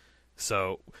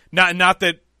 So not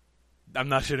that I'm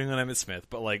not shitting on Emmitt Smith,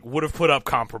 but like would have put up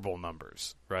comparable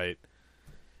numbers, right?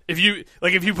 If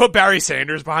you put Barry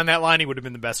Sanders behind that line, he would have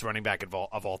been the best running back of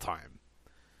all time.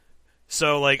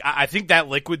 So, like, I think that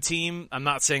Liquid team, I'm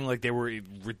not saying, like, they were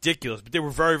ridiculous, but they were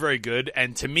very, very good.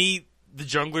 And to me, the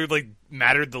jungler, like,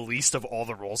 mattered the least of all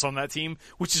the roles on that team,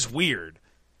 which is weird.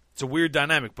 It's a weird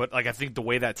dynamic, but, like, I think the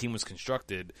way that team was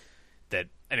constructed that...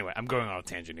 Anyway, I'm going on a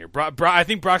tangent here. I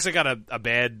think Broxa got a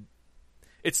bad...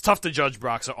 It's tough to judge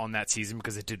Broxa on that season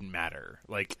because it didn't matter.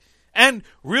 Like... And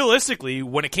realistically,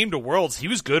 when it came to Worlds, he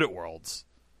was good at Worlds.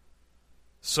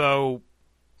 So,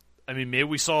 I mean, maybe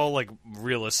we saw like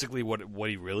realistically what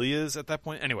he really is at that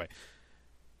point. Anyway,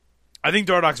 I think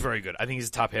Dardoch's very good. I think he's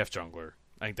a top half jungler.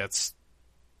 I think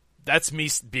that's me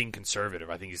being conservative.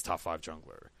 I think he's top 5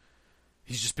 jungler.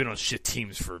 He's just been on shit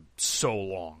teams for so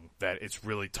long that it's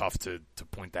really tough to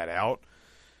point that out.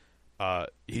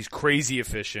 He's crazy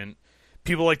efficient.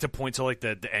 People like to point to like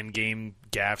the end game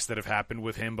gaffes that have happened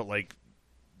with him, but like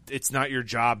it's not your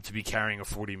job to be carrying a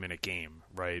 40-minute game,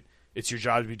 right? It's your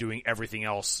job to be doing everything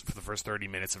else for the first 30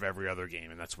 minutes of every other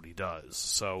game, and that's what he does.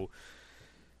 So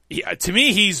to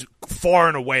me, he's far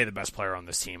and away the best player on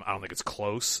this team. I don't think it's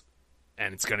close,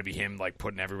 and it's going to be him like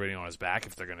putting everybody on his back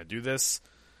if they're going to do this.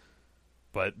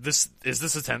 But this is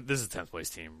a 10th place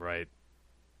team, right?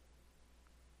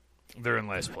 They're in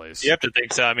last place. You have to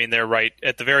think so. I mean, they're right.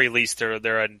 At the very least,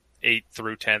 they're an 8th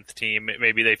through 10th team.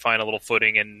 Maybe they find a little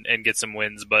footing and get some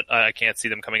wins, but I can't see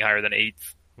them coming higher than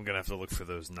 8th. I'm going to have to look for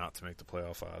those not to make the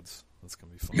playoff odds. That's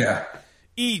going to be fun. Yeah.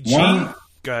 EG.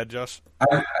 Go ahead, Josh.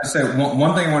 I say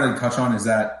one thing I wanted to touch on is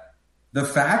that the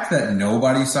fact that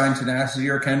nobody signed Tenacity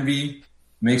or Kenby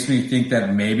makes me think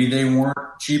that maybe they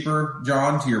weren't cheaper,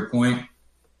 John, to your point.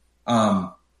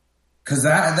 Because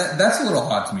that's a little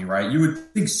odd to me, right? You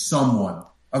would think someone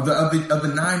of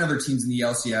the 9 other teams in the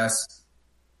LCS,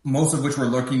 most of which were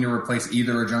looking to replace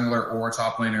either a jungler or a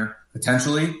top laner,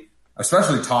 potentially,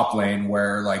 especially top lane,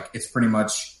 where like it's pretty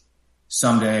much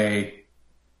someday,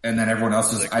 and then everyone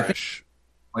else is, I think,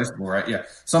 replaceable, right? Yeah,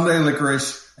 someday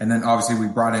Licorice, and then obviously we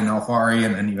brought in Alfari,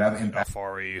 and then you have Impact.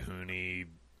 Alfari, Huni.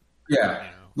 Yeah. You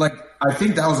know. Like, I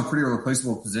think that was a pretty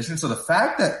replaceable position. So the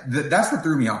fact that's what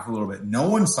threw me off a little bit. No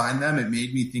one signed them. It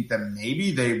made me think that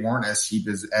maybe they weren't as cheap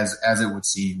as it would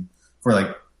seem for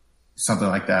like something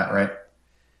like that, right?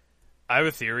 I have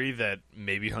a theory that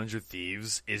maybe 100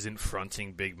 Thieves isn't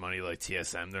fronting big money like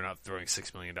TSM. They're not throwing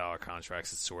 $6 million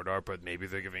contracts at Sword Art, but maybe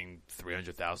they're giving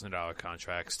 $300,000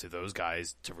 contracts to those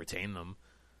guys to retain them.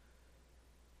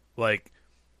 Like,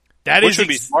 that Which would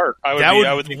be smart. I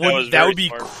would think that would be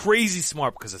smart. Crazy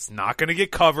smart because it's not going to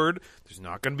get covered. There's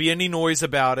not going to be any noise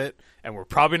about it, and we're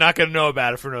probably not going to know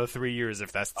about it for another 3 years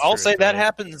if that's the I'll truth, say that right?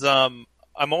 happens.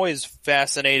 I'm always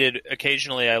fascinated.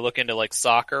 Occasionally, I look into like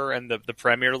soccer and the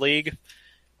Premier League,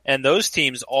 and those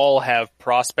teams all have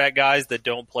prospect guys that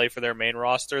don't play for their main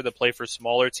roster, that play for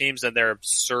smaller teams, and they're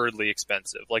absurdly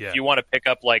expensive. Like, if you want to pick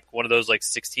up like one of those like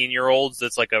 16-year-olds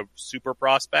that's like a super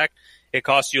prospect, it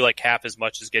costs you like half as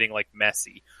much as getting like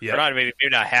Messi. Yeah. Or not maybe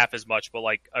not half as much, but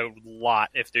like a lot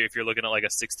if you're looking at like a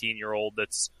 16-year-old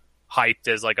that's hyped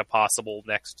as like a possible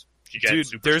next gen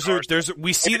superstar.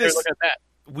 We see Maybe this. they're looking at that.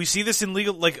 We see this in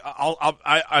legal. Like,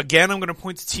 I'm going to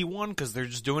point to T1 because they're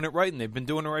just doing it right, and they've been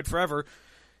doing it right forever.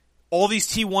 All these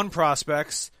T1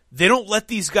 prospects, they don't let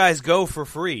these guys go for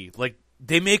free. Like,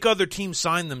 they make other teams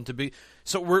sign them to be.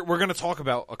 So we're going to talk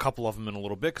about a couple of them in a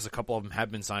little bit because a couple of them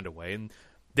have been signed away, and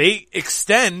they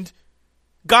extend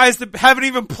guys that haven't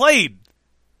even played.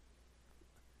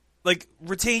 Like,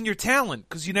 retain your talent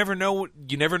because you never know.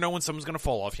 You never know when someone's going to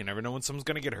fall off. You never know when someone's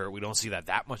going to get hurt. We don't see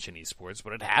that much in esports,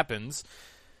 but it happens.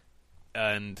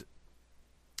 And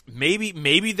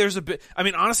maybe there's a bit. I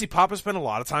mean, honestly, Papa spent a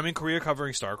lot of time in Korea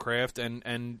covering StarCraft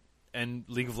and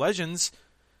League of Legends.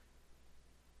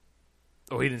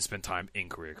 Oh, he didn't spend time in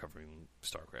Korea covering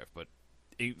StarCraft, but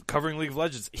covering League of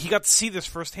Legends, he got to see this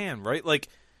firsthand, right? Like,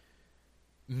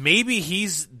 maybe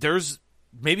he's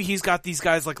got these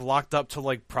guys like locked up to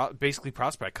like basically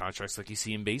prospect contracts like you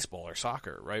see in baseball or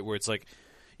soccer, right? Where it's like,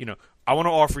 I want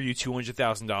to offer you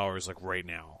 $200,000 like right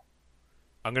now.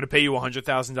 I'm going to pay you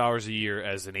 $100,000 a year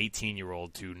as an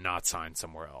 18-year-old to not sign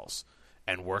somewhere else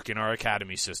and work in our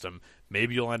academy system.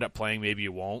 Maybe you'll end up playing, maybe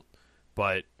you won't.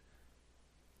 But,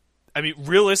 I mean,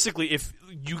 realistically, if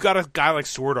you got a guy like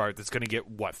Sword Art that's going to get,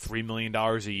 what, $3 million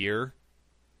a year?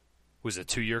 Was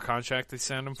it a 2-year contract they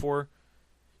signed him for?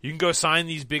 You can go sign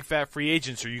these big fat free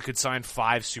agents, or you could sign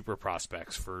 5 super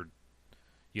prospects for,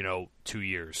 2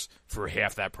 years for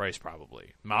half that price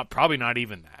probably. Probably not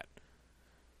even that.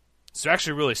 It's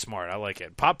actually really smart. I like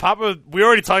it. Papa, we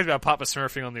already talked about Papa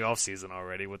smurfing on the offseason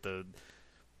already with the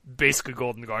basically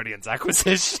Golden Guardians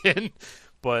acquisition.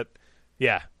 But,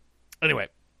 yeah. Anyway,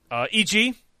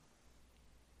 EG,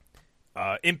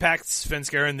 Impact,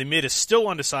 Svenskeren, and the mid is still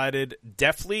undecided.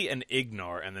 Deftly and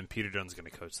Ignar, and then Peter Dunn's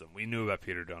going to coach them. We knew about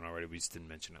Peter Dunn already. We just didn't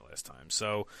mention it last time.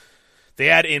 So, they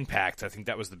had Impact. I think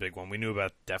that was the big one. We knew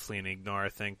about Deftly and Ignar, I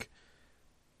think.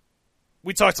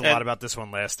 We talked a lot about this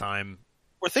one last time.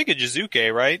 We're thinking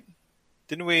Jizuke, right?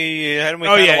 Didn't we? Hadn't we?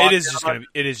 Oh yeah, it is just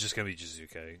gonna be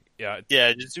Jizuke. Yeah,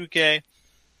 Jizuke.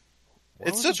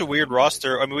 It's such a weird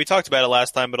roster. I mean, we talked about it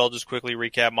last time, but I'll just quickly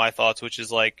recap my thoughts, which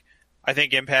is like, I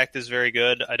think Impact is very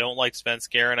good. I don't like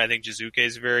Svenskeren. I think Jizuke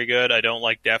is very good. I don't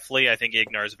like Deftly. I think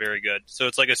Ignar is very good. So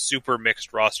it's like a super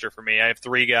mixed roster for me. I have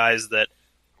 3 guys that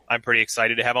I'm pretty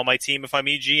excited to have on my team if I'm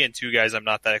EG, and 2 guys I'm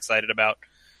not that excited about.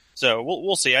 So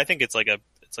we'll see. I think it's like a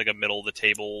middle of the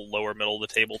table, lower middle of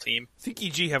the table team. I think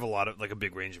EG have a lot of like a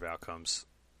big range of outcomes.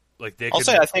 Like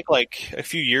I think like a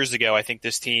few years ago, I think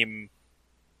this team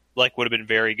like would have been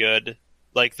very good.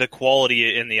 Like the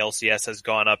quality in the LCS has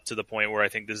gone up to the point where I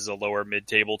think this is a lower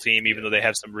mid-table team, even though they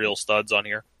have some real studs on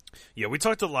here. Yeah, we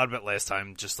talked a lot about last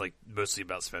time, just like mostly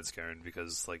about Svenskeren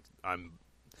because like I'm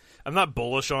not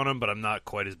bullish on him, but I'm not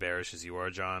quite as bearish as you are,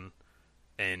 John.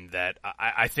 And that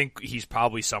I think he's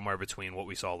probably somewhere between what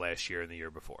we saw last year and the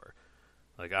year before.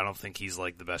 Like, I don't think he's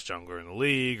like the best jungler in the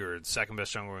league or second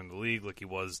best jungler in the league like he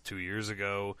was 2 years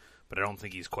ago, but I don't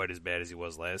think he's quite as bad as he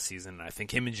was last season. And I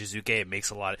think him and Jizuke, it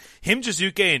makes a lot of... Him,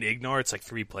 Jizuke, and Ignar, it's like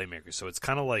 3 playmakers, so it's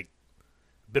kind of like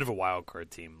a bit of a wild card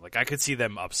team. Like, I could see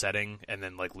them upsetting and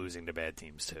then like losing to bad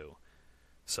teams too.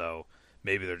 So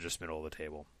maybe they're just middle of the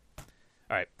table. All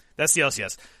right, that's the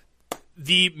LCS.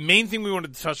 The main thing we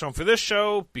wanted to touch on for this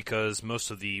show, because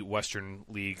most of the Western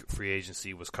League free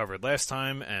agency was covered last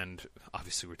time, and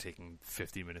obviously we're taking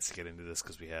 50 minutes to get into this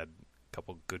because we had a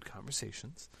couple good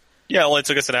conversations. Yeah, it only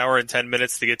took us an hour and 10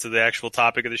 minutes to get to the actual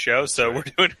topic of the show, so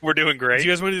we're doing great. Do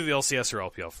you guys want to do the LCS or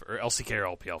LPL or LCK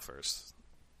or LPL first?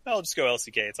 I'll just go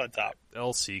LCK. It's on top.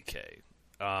 LCK.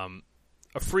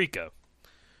 Afrika.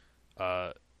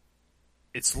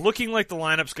 It's looking like the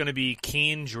lineup's going to be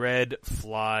Keen, Dread,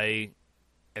 Fly,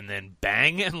 and then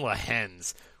Bang and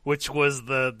Lahens, which was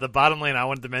the bottom lane I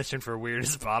wanted to mention for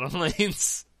weirdest bottom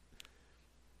lanes.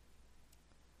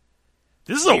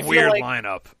 This is a weird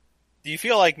lineup. Do you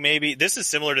feel like maybe this is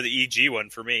similar to the EG one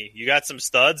for me? You got some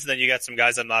studs, then you got some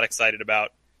guys I'm not excited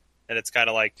about, and it's kind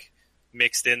of like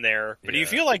mixed in there. But do you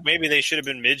feel like maybe they should have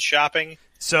been mid shopping?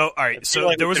 So, all right. So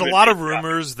like there was a lot of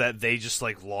rumors that they just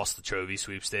like lost the Chovy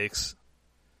sweepstakes.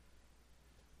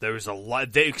 There was a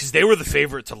lot because they were the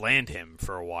favorite to land him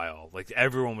for a while. Like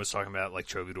everyone was talking about like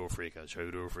Chovy to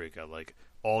Africa. Like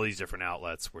all these different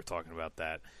outlets were talking about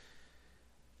that.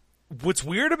 What's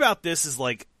weird about this is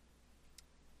like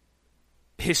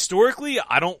historically,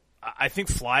 I think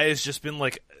Fly has just been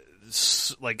like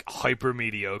hyper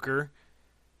mediocre,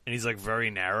 and he's like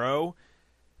very narrow.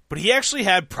 But he actually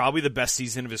had probably the best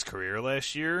season of his career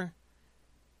last year.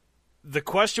 The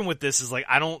question with this is like,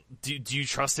 do you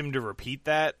trust him to repeat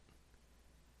that?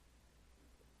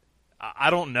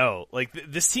 I don't know. Like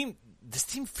this team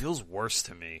feels worse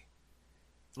to me.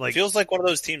 Like, it feels like one of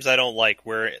those teams I don't like,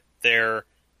 where they're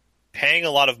paying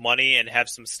a lot of money and have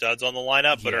some studs on the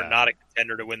lineup, but are not a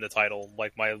contender to win the title.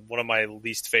 Like one of my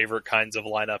least favorite kinds of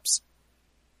lineups.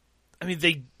 I mean,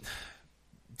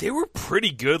 they were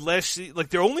pretty good last season. Like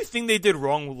the only thing they did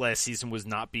wrong last season was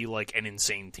not be like an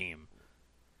insane team.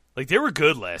 Like, they were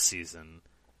good last season.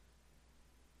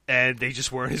 And they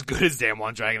just weren't as good as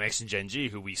Damwon, Dragon X, and Gen G,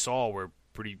 who we saw were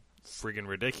pretty friggin'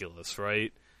 ridiculous,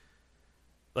 right?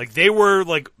 Like, they were,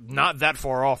 like, not that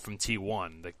far off from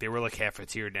T1. Like, they were, like, half a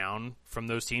tier down from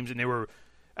those teams, and they were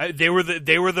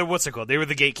the what's it called? They were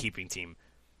the gatekeeping team.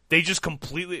 They just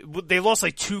they lost,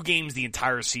 like, 2 games the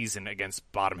entire season against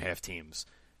bottom half teams.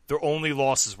 Their only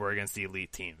losses were against the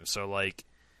elite teams. So, like,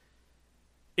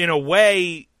 in a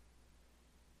way,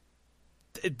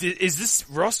 is this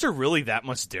roster really that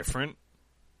much different?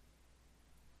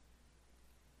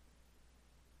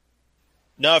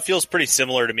 No, it feels pretty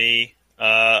similar to me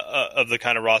of the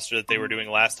kind of roster that they were doing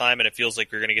last time, and it feels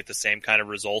like we're going to get the same kind of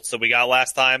results that we got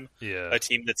last time. Yeah. A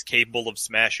team that's capable of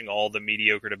smashing all the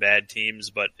mediocre to bad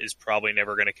teams, but is probably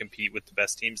never going to compete with the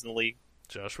best teams in the league.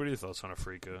 Josh, what are your thoughts on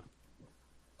Afrika?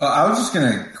 I was just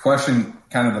going to question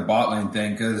kind of the bot lane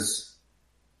thing, because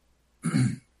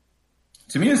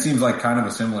to me, it seems like kind of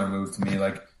a similar move to me.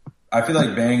 Like, I feel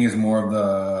like Bang is more of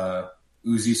the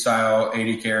Uzi style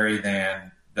AD carry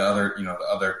than the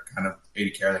other kind of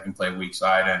AD carry that can play weak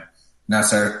side and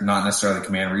not necessarily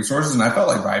command resources. And I felt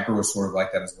like Viper was sort of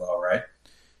like that as well, right?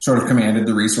 Sort of commanded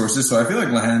the resources. So I feel like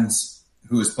Lehens,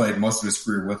 who has played most of his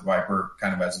career with Viper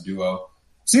kind of as a duo,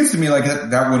 seems to me like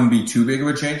that wouldn't be too big of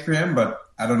a change for him, but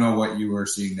I don't know what you were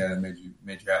seeing that made you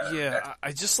have that. Yeah,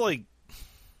 I just like,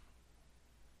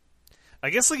 I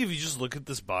guess like if you just look at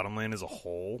this bottom lane as a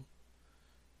whole,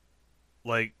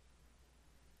 like,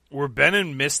 were Ben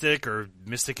and Mystic or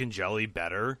Mystic and Jelly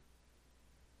better?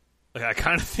 Like, I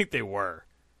kind of think they were.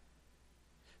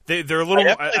 They're a little.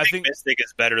 I think Mystic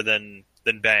is better than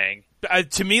Bang.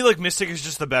 To me, like, Mystic is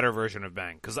just the better version of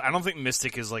Bang, because I don't think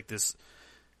Mystic is like this.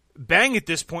 Bang at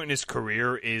this point in his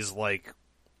career is like,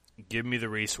 give me the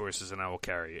resources and I will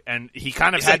carry it. And he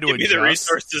kind of had to adjust. Give me the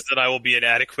resources and I will be an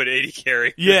adequate AD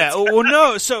carry. Yeah, well,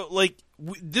 no. So, like,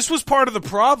 this was part of the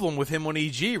problem with him on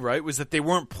EG, right? Was that they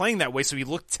weren't playing that way, so he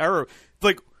looked terrible.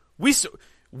 Like,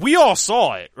 we all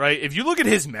saw it, right? If you look at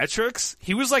his metrics,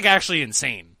 he was, like, actually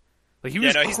insane. Like, he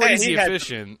was crazy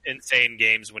efficient. Had insane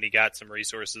games when he got some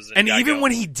resources. And even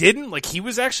when he didn't, like, he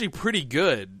was actually pretty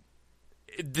good.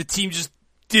 The team just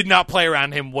did not play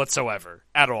around him whatsoever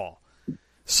at all.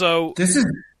 So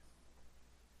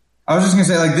I was just gonna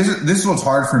say, like, this is what's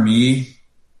hard for me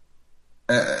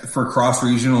for cross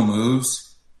regional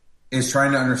moves, is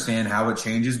trying to understand how it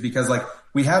changes, because like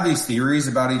we have these theories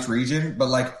about each region, but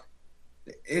like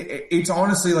it's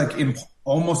honestly like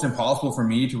almost impossible for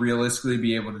me to realistically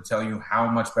be able to tell you how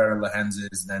much better Lehens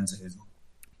is than Zhizel,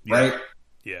 right?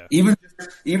 Yeah. Even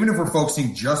if we're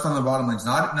focusing just on the bottom lanes,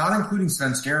 not including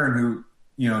Sven Skaren, who,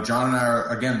 you know, John and I are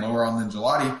again lower on than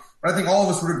Gelati. But I think all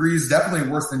of us would agree is definitely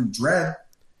worse than Dread,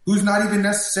 who's not even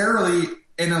necessarily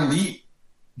an elite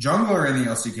jungler in the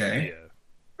LCK.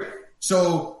 Yeah.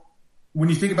 So when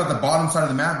you think about the bottom side of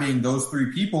the map being those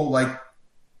 3 people, like,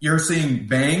 you're seeing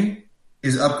Bang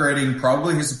is upgrading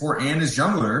probably his support and his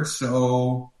jungler.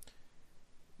 So,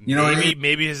 you know,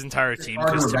 maybe his entire team.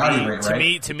 Because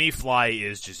to me, Fly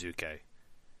is Jizuke.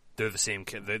 They're the same.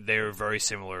 They're very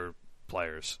similar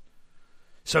players.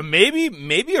 So maybe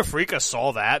Afrika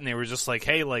saw that and they were just like,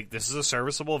 hey, like, this is a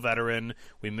serviceable veteran.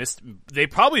 They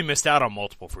probably missed out on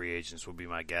multiple free agents, would be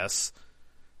my guess.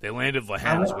 They landed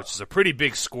Lehens, which is a pretty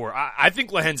big score. I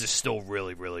think Lehens is still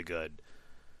really, really good.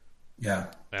 Yeah.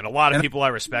 And a lot of people I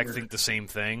respect think the same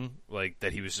thing, like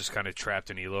that he was just kind of trapped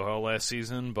in Elo Hell last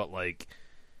season, but like...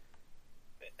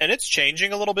 And it's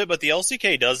changing a little bit, but the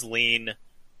LCK does lean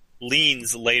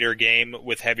leans later game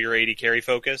with heavier 80 carry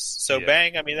focus. So Yeah.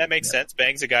 Bang, I mean, that makes sense.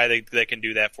 Bang's a guy that can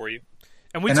do that for you.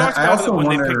 And we And talked I about it also when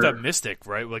they wonder- picked up Mystic,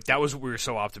 right? Like that was what we were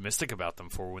so optimistic about them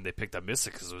for when they picked up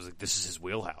Mystic, because it was like, this is his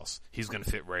wheelhouse. He's going to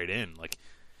fit right in. Like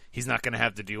he's not going to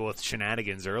have to deal with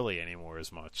shenanigans early anymore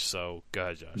as much. So go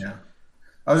ahead, Josh. Yeah.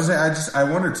 I was just saying,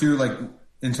 I wonder too, like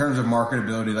in terms of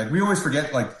marketability, like we always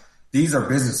forget, like these are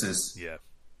businesses. Yeah.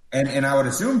 And I would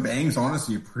assume Bang's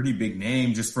honestly a pretty big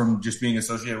name just from just being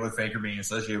associated with Faker, being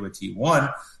associated with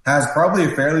T1, has probably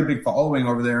a fairly big following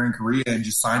over there in Korea, and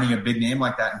just signing a big name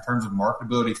like that in terms of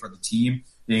marketability for the team,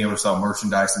 being able to sell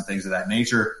merchandise and things of that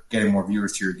nature, getting more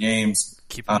viewers to your games.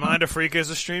 Keep in mind, Afrika is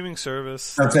a streaming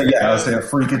service. I would say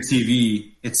Afrika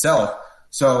TV itself.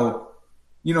 So,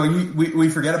 you know, we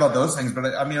forget about those things, but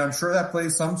I mean, I'm sure that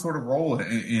plays some sort of role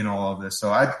in all of this. So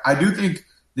I do think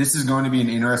this is going to be an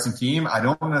interesting team. I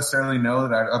don't necessarily know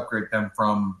that I'd upgrade them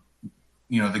from,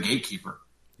 you know, the gatekeeper.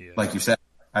 Yeah. Like you said,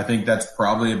 I think that's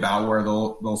probably about where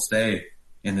they'll stay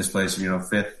in this place, you know,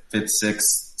 fifth,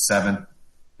 sixth, seventh,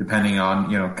 depending on,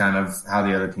 you know, kind of how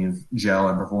the other teams gel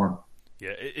and perform.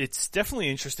 Yeah, it's definitely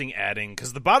interesting adding,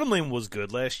 because the bottom lane was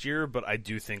good last year, but I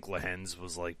do think Lehens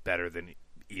was like better than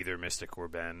either Mystic or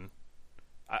Ben.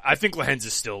 I think Lehens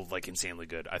is still like insanely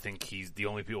good. I think he's the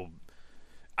only people.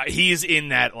 He's in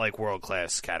that like world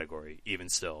class category, even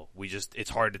still. It's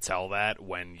hard to tell that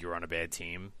when you're on a bad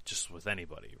team, just with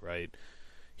anybody, right?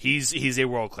 He's a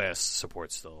world class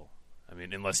support still. I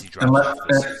mean, unless he drops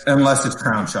unless it's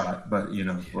crown shot, but you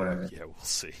know, whatever. Yeah, we'll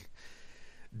see.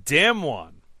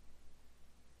 Damwon.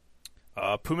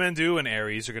 Pumandu and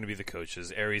Aries are going to be the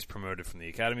coaches. Aries promoted from the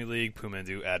Academy League.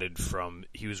 Pumandu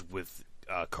he was with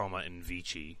Koma and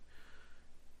Vici.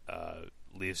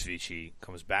 Leaves Vici,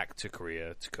 comes back to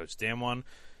Korea to coach Damwon.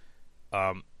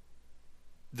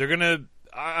 They're going to,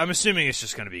 I'm assuming it's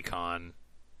just going to be Khan.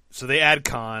 So they add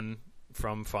Khan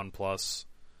from Fun Plus.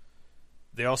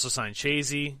 They also signed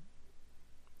Chazy,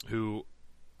 who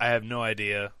I have no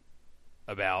idea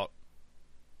about,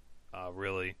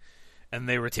 really. And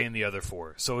they retain the other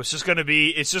four. So it's just going to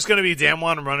be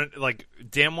Damwon running, like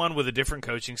Damwon with a different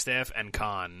coaching staff and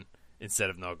Khan instead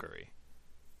of Noguri.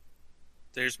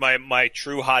 There's my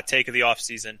true hot take of the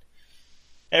offseason.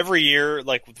 Every year,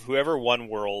 like whoever won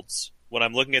Worlds, when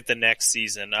I'm looking at the next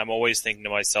season, I'm always thinking to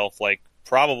myself, like,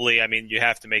 probably, I mean, you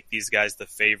have to make these guys the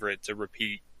favorite to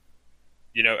repeat,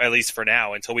 you know, at least for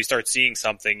now, until we start seeing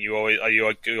something. You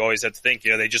always have to think,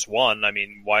 you know, they just won. I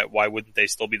mean, why wouldn't they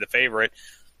still be the favorite?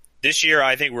 This year,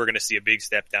 I think we're going to see a big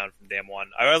step down from Damwon.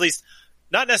 Or at least,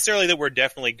 not necessarily that we're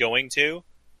definitely going to,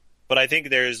 but I think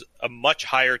there's a much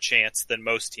higher chance than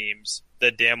most teams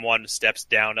that Damwon steps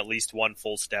down at least one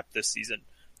full step this season.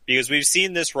 Because we've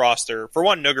seen this roster. For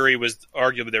one, Nuguri was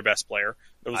arguably their best player.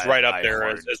 It was right up there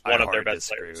as one of their best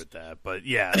players. With that, but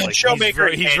yeah, like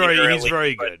Showmaker he's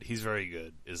very good. He's very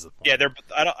good. Is the point? Yeah,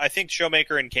 I think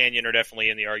Showmaker and Canyon are definitely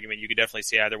in the argument. You could definitely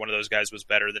see either one of those guys was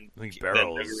better than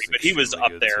Nuguri, but he was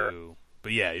up there. Too.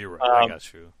 But yeah, you're right. I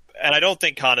got you. And I don't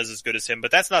think Khan is as good as him,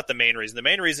 but that's not the main reason. The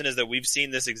main reason is that we've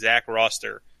seen this exact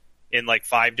roster in like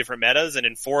 5 different metas, and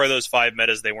in 4 of those 5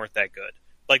 metas, they weren't that good.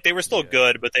 Like they were still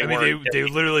good, but they weren't. They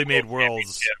literally made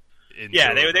Worlds.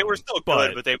 Yeah, they were still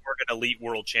good, but they weren't an elite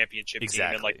World Championship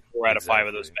team in like 4 out of 5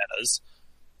 of those metas.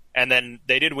 And then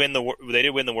they did win the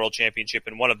World Championship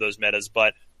in one of those metas,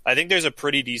 but I think there's a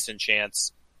pretty decent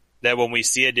chance that when we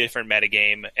see a different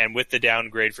metagame and with the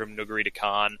downgrade from Nuguri to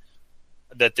Khan,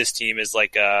 that this team is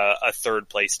like a third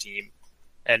place team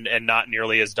and not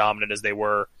nearly as dominant as they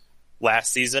were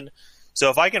last season. So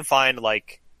if I can find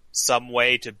like some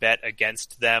way to bet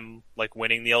against them, like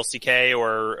winning the LCK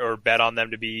or bet on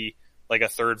them to be like a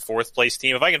third, fourth place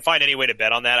team, if I can find any way to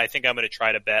bet on that, I think I'm going to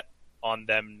try to bet on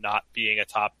them not being a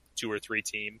top 2 or 3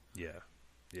 team.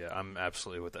 Yeah, I'm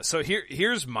absolutely with that. So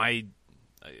here's my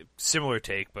similar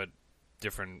take, but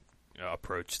different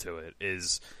approach to it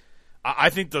is I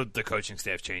think the coaching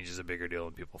staff change is a bigger deal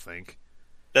than people think.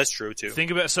 That's true too.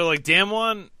 Think about so like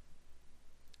Damwon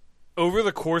over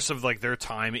the course of like their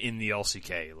time in the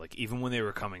LCK, like even when they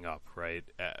were coming up, right,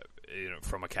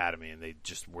 from Academy, and they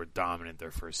just were dominant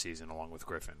their first season along with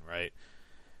Griffin, right?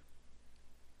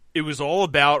 It was all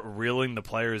about reeling the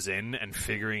players in and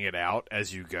figuring it out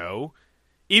as you go.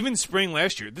 Even spring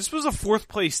last year, this was a 4th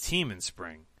place team in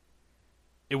spring.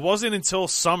 It wasn't until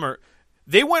summer.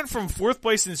 They went from 4th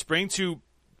place in spring to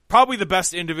probably the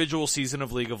best individual season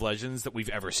of League of Legends that we've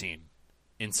ever seen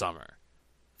in summer.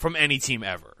 From any team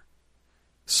ever.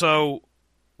 So,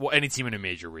 well, any team in a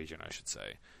major region, I should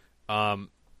say.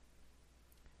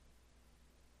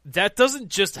 That doesn't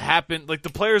just happen. Like, the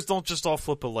players don't just all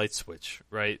flip a light switch,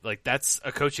 right? Like, that's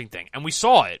a coaching thing. And we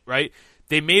saw it, right?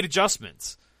 they made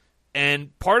adjustments.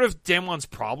 And part of Damon's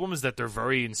problem is that they're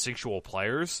very instinctual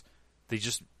players. They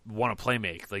just want to play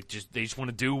make. They just want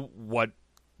to do what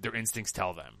their instincts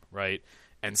tell them, right?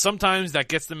 And sometimes that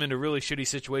gets them into really shitty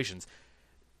situations.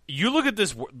 You look at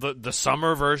this, the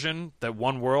summer version that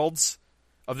won Worlds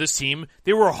of this team,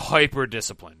 they were hyper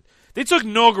disciplined. They took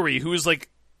Noguri, who is like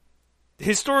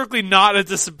historically not a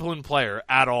disciplined player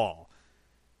at all,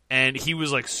 and he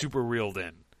was like super reeled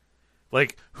in,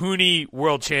 like Huni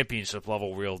World Championship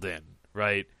level reeled in,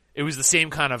 right? It was the same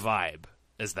kind of vibe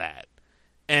as that,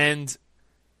 and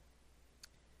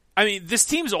I mean, this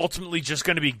team's ultimately just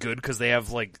going to be good because they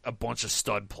have like a bunch of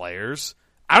stud players.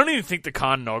 I don't even think the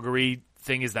Khan Noguri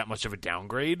thing is that much of a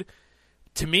downgrade.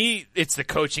 To me, it's the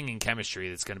coaching and chemistry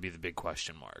that's going to be the big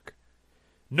question mark.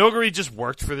 Noguri just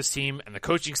worked for this team, and the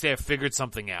coaching staff figured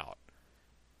something out.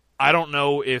 I don't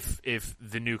know if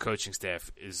the new coaching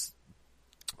staff is...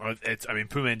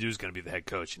 Pumandu is going to be the head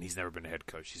coach, and he's never been a head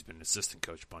coach. He's been an assistant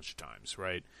coach a bunch of times,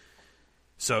 right?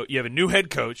 So you have a new head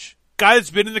coach, guy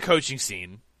that's been in the coaching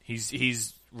scene.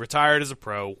 He's retired as a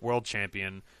pro, world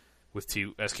champion with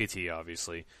SKT,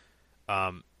 obviously.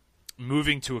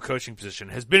 Moving to a coaching position,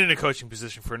 has been in a coaching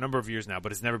position for a number of years now,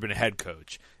 but has never been a head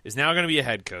coach. Is now going to be a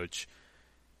head coach.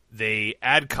 They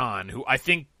add Khan, who I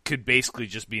think could basically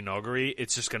just be Noguri.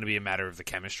 It's just going to be a matter of the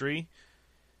chemistry.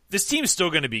 This team's still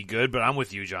going to be good, but I'm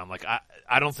with you, John. Like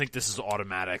I don't think this is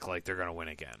automatic. Like they're going to win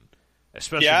again,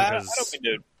 especially because I don't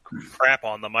mean to crap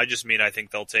on them. I just mean I think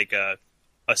they'll take a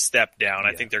step down. Yeah.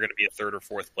 I think they're going to be a third or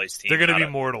fourth place team. They're going to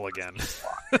be mortal again.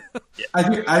 Yeah. I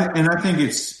think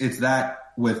it's that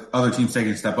with other teams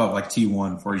taking a step up, like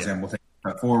T1, for example, taking a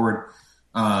step forward,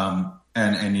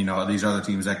 and you know these other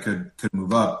teams that could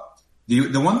move up.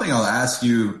 The one thing I'll ask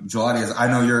you, Gelati, is I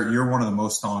know you're one of the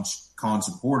most staunch Khan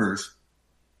supporters.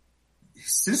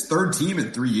 It's his third team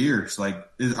in 3 years. Like,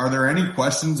 are there any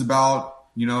questions about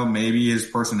maybe his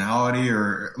personality,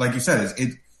 or like you said,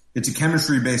 it's a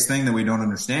chemistry based thing that we don't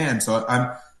understand. So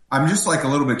I'm just like a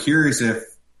little bit curious if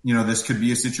this could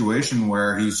be a situation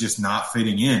where he's just not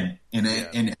fitting in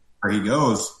where he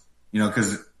goes.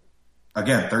 Because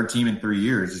again, third team in 3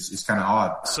 years is kind of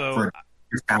odd for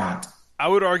his talent. I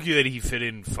would argue that he fit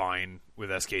in fine with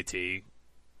SKT,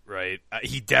 right?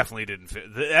 He definitely didn't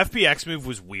fit. The FPX move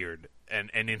was weird, and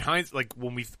in hindsight, like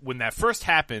when that first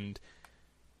happened,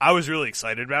 I was really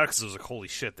excited about it because I was like, holy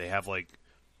shit, they have like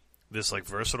this like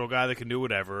versatile guy that can do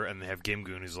whatever, and they have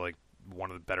Gimgoon, who's like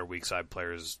one of the better weak side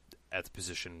players at the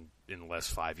position in the last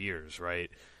 5 years,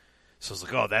 right? So I was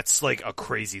like, oh, that's like a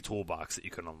crazy toolbox that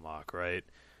you can unlock, right?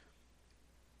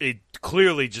 It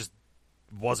clearly just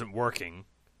wasn't working.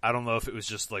 I don't know if it was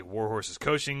just like Warhorse's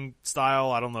coaching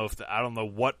style. I don't know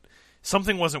what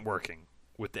something wasn't working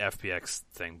with the FPX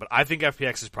thing. But I think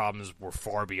FPX's problems were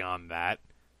far beyond that.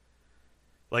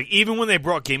 Like even when they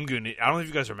brought Gimgoon in, I don't know if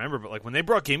you guys remember, but like when they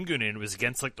brought Gimgoon in, it was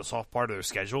against like the soft part of their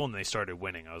schedule, and they started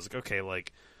winning. I was like, okay,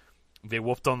 like they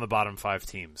whooped on the bottom 5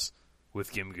 teams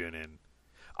with Gimgoon in.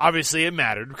 Obviously, it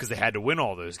mattered because they had to win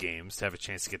all those games to have a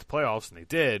chance to get to playoffs, and they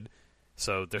did.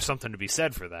 So there's something to be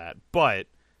said for that. But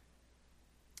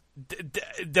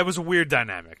that was a weird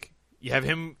dynamic. You have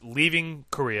him leaving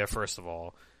Korea, first of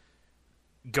all,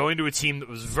 going to a team that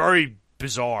was very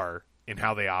bizarre in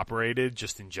how they operated,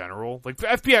 just in general. Like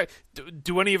FPX,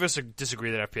 do any of us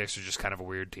disagree that FPX are just kind of a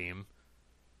weird team?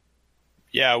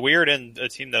 Yeah, weird, and a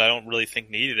team that I don't really think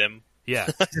needed him. Yeah,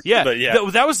 But yeah.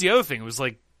 That was the other thing. It was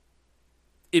like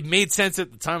it made sense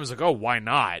at the time. It was like, oh, why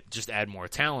not just add more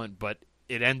talent? But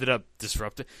it ended up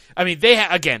disrupting. I mean, they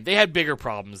had bigger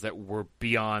problems that were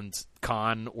beyond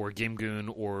Khan or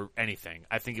Gimgoon or anything.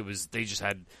 I think it was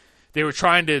they were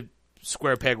trying to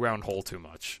square peg round hole too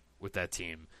much with that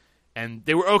team, and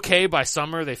they were okay by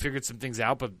summer. They figured some things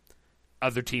out, but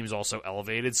other teams also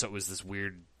elevated, so it was this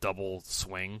weird double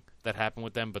swing that happened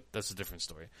with them. But that's a different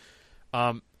story.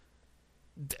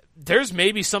 There's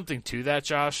maybe something to that,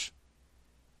 Josh.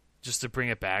 Just to bring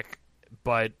it back,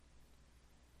 but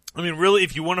I mean, really,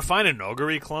 if you want to find a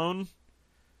Noguri clone,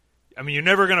 I mean, you're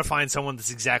never going to find someone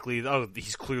that's exactly,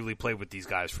 he's clearly played with these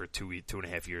guys for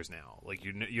 2.5 years now. Like,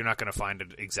 you're not going to find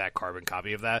an exact carbon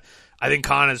copy of that. I think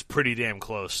Khan is pretty damn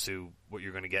close to what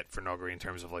you're going to get for Noguri in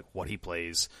terms of, like, what he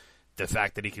plays, the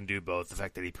fact that he can do both, the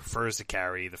fact that he prefers to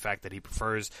carry, the fact that he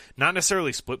prefers not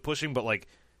necessarily split pushing, but, like,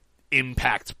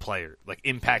 impact player, like,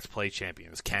 impact play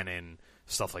champions, Kennen,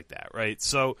 stuff like that, right?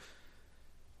 So,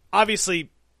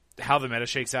 obviously, how the meta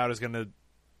shakes out is going to,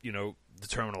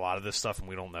 determine a lot of this stuff, and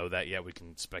we don't know that yet. We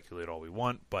can speculate all we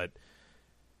want, but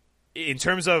in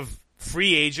terms of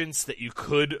free agents that you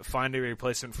could find a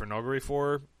replacement for Noguri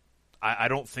for, I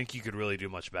don't think you could really do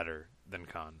much better than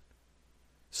Khan.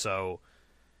 So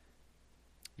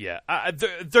Yeah,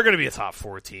 they're going to be a top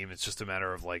 4 team. It's just a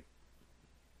matter of like.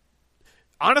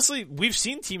 Honestly, we've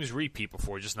seen teams repeat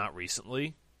before, just not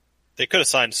recently. They could have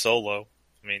signed Solo.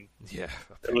 I mean, yeah,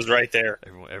 it was right there.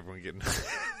 Everyone getting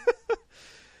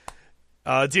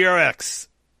DRX,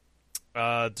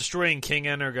 Destroy and King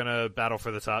are gonna battle for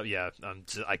the top. Yeah,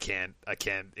 I can't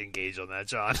engage on that,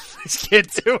 John. I just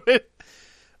can't do it.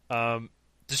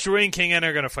 Destroy and King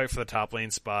are gonna fight for the top lane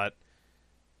spot.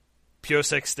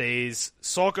 Pyosek stays.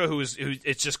 Salka, who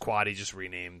it's just Quad, he just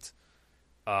renamed.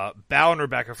 Bao and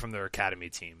Rebecca from their academy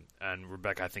team, and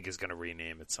Rebecca I think is gonna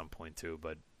rename at some point too.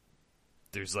 But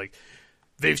there's like.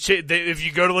 If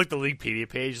you go to like the Leaguepedia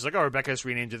page, it's like, oh, Rebecca has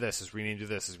renamed to this, has renamed to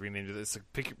this, has renamed to this.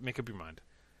 Like, make up your mind.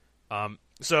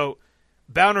 So,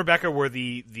 Bao and Rebecca were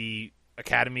the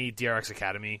Academy, DRX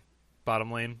Academy,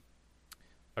 bottom lane.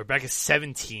 Rebecca's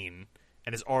 17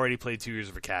 and has already played 2 years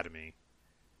of Academy,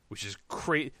 which is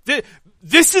crazy.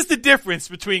 This is the difference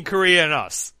between Korea and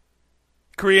us.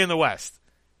 Korea and the West.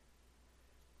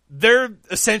 They're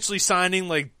essentially signing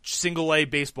like single A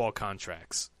baseball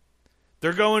contracts.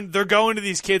 They're going to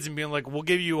these kids and being like, "We'll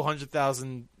give you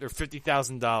 $100,000 or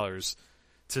 $50,000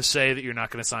 to say that you're not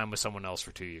going to sign with someone else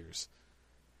for 2 years."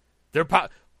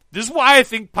 This is why I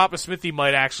think Papa Smithy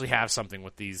might actually have something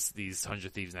with these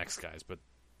 100 Thieves Next guys. But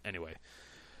anyway,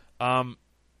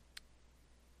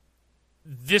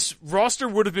 this roster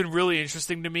would have been really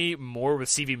interesting to me more with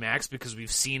CV Max because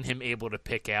we've seen him able to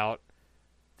pick out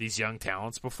these young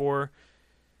talents before.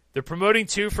 They're promoting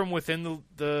 2 from within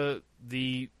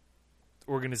the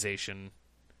organization,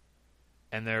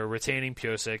 and they're retaining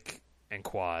Pyosik and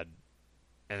Quad,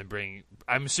 and then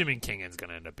I'm assuming Kingan's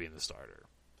going to end up being the starter.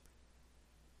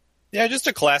 Yeah, just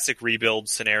a classic rebuild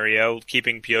scenario,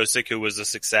 keeping Pyosik, who was a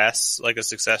success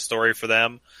story for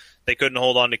them. They couldn't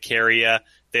hold on to Keria.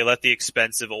 They let the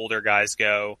expensive older guys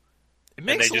go. It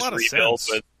makes a lot of sense.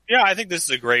 Yeah, I think this is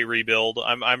a great rebuild.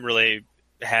 I'm really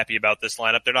happy about this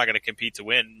lineup. They're not going to compete to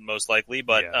win, most likely,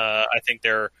 but I think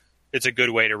it's a good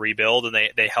way to rebuild, and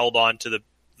they held on to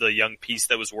the young piece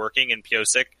that was working in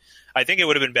Pyosik. I think it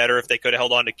would have been better if they could have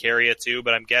held on to Keria too,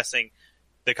 but I'm guessing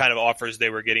the kind of offers they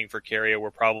were getting for Keria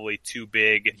were probably too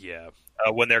big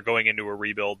when they're going into a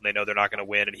rebuild and they know they're not going to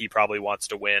win, and he probably wants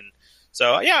to win.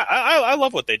 So, yeah, I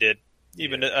love what they did.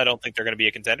 I don't think they're going to be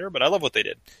a contender, but I love what they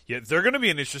did. Yeah, they're going to be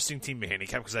an interesting team to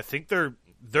handicap because I think they're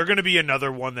going to be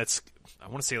another one that's, I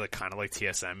want to say, like kind of like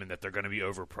TSM in that they're going to be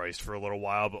overpriced for a little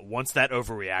while, but once that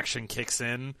overreaction kicks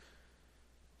in,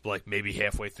 like maybe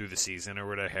halfway through the season or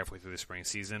whatever, halfway through the spring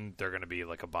season, they're going to be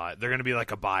like a buy. They're going to be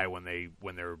like a buy when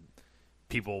they're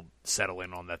people settle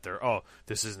in on that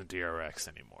this isn't DRX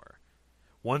anymore.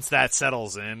 Once that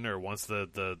settles in, or once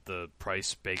the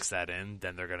price bakes that in,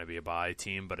 then they're going to be a buy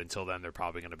team. But until then, they're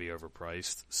probably going to be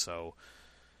overpriced. So,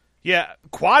 yeah,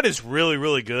 Quad is really,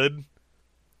 really good.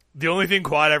 The only thing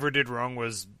Quad ever did wrong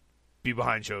was be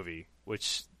behind Chovy,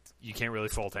 which you can't really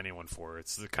fault anyone for.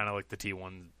 It's kind of like the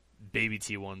T1, baby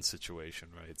T1 situation,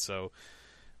 right? So,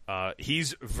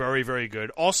 he's very, very good.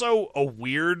 Also, a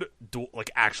weird,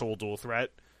 actual dual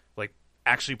threat.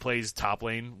 Actually plays top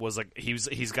lane, was like he's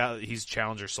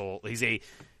challenger solo. He's an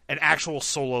actual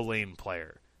solo lane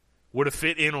player. Would have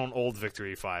fit in on old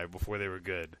Victory 5 before they were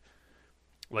good.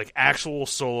 Like actual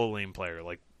solo lane player,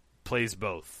 like plays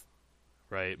both.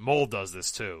 Right? Mold does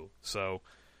this too. So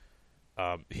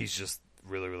he's just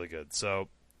really, really good. So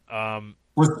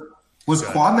was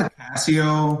Quad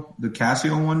the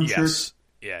Cassio one trick? Yes.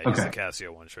 Yeah, he's the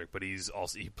Cassio one trick, but he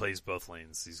plays both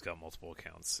lanes. He's got multiple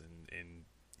accounts in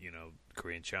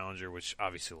Korean Challenger, which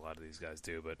obviously a lot of these guys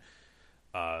do, but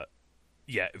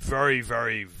very,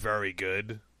 very, very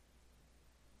good.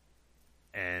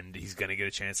 And he's going to get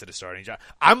a chance at a starting job.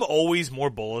 I'm always more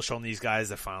bullish on these guys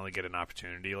that finally get an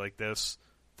opportunity like this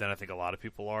than I think a lot of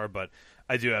people are, but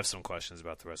I do have some questions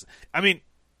about the rest. I mean,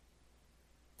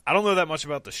 I don't know that much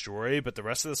about Destroy, but the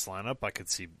rest of this lineup, I could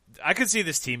see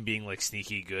this team being like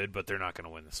sneaky good, but they're not going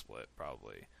to win the split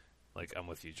probably. Like, I'm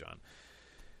with you, John.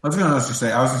 I was going to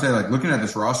say, like, looking at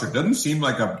this roster, it doesn't seem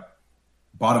like a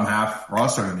bottom half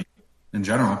roster in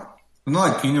general. It's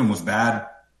not like Kingdom was bad.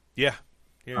 Yeah.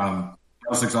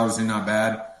 L6 obviously not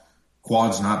bad.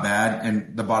 Quad's not bad.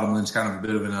 And the bottom lane's kind of a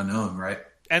bit of an unknown, right?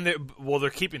 And they're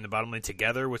keeping the bottom lane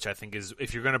together, which I think is,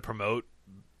 if you're going to promote,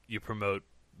 you promote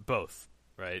both,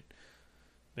 right?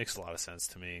 Makes a lot of sense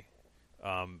to me.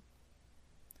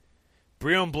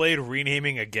 Brion Blade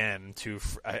renaming again to,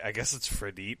 I guess it's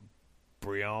Fredit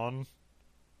Brion.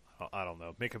 I don't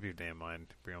know. Make up your damn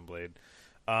mind, Brion Blade.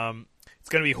 It's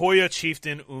going to be Hoya,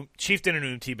 Chieftain, and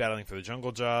Umti battling for the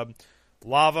jungle job.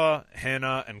 Lava,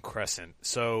 Hannah, and Crescent.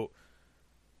 So,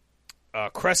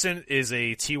 Crescent is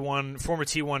a former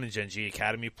T1 and Gen G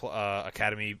academy,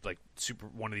 like super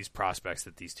one of these prospects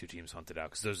that these two teams hunted out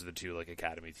because those are the two like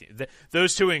academy teams.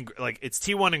 Those two like it's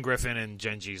T1 and Griffin and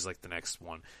Gen G is like the next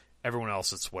one. Everyone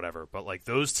else it's whatever, but like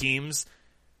those teams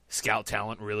scout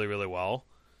talent really really well.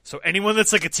 So anyone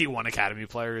that's like a T1 academy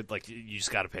player, like you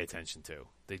just got to pay attention to.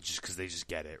 Because they just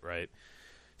get it right.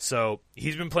 So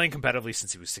he's been playing competitively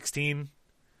since he was 16.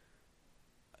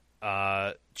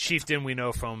 Chieftain we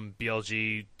know from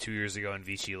BLG 2 years ago and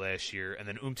Vichy last year, and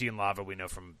then Umti and Lava we know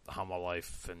from Hanwha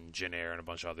Life and Jin Air and a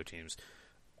bunch of other teams.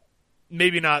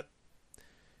 Maybe not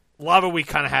Lava. We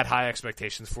kind of had high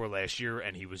expectations for last year,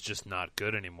 and he was just not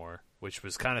good anymore, which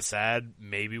was kind of sad.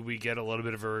 Maybe we get a little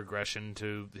bit of a regression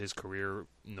to his career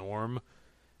norm,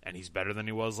 and he's better than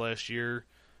he was last year.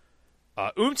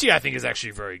 Umti I think is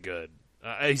actually very good.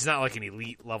 He's not like an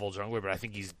elite level jungler, but I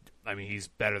think he's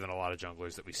better than a lot of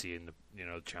junglers that we see in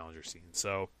the challenger scene.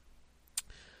 So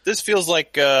this feels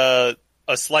like a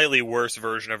slightly worse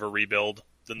version of a rebuild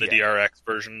than the DRX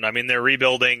version. I mean, they're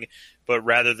rebuilding, but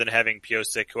rather than having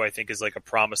Pyosik, who I think is like a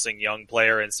promising young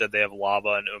player, instead they have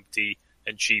Lava and Umti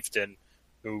and Chieftain,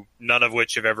 who none of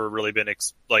which have ever really been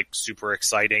like super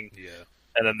exciting. Yeah.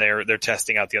 And then they're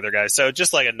testing out the other guys. So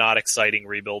just like a not exciting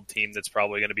rebuild team that's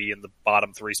probably going to be in the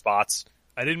bottom 3 spots.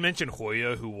 I didn't mention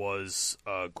Hoya, who was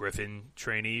a Griffin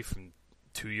trainee from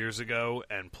 2 years ago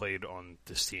and played on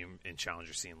this team in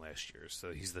Challenger Scene last year.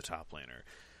 So he's the top laner.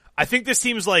 I think this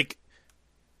team's like,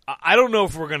 I don't know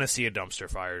if we're going to see a dumpster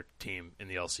fire team in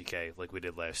the LCK like we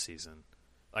did last season.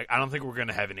 Like I don't think we're going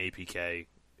to have an APK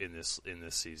in this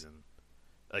season.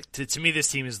 Like to me, this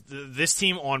team looks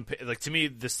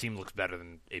better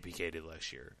than APK did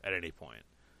last year at any point.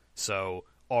 So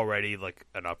already like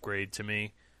an upgrade to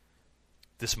me.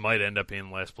 This might end up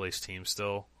being last place team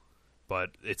still, but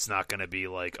it's not going to be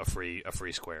like a free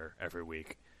square every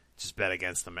week. Just bet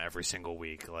against them every single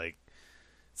week. Like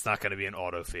it's not going to be an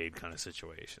auto fade kind of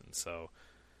situation. So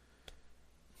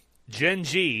Gen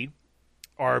G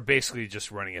are basically just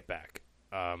running it back.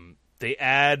 They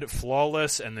add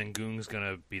Flawless, and then Goong's going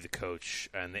to be the coach,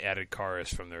 and they added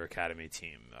Karis from their academy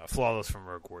team. Flawless from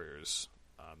Rogue Warriors.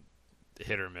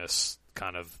 Hit or miss,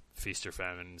 kind of feast or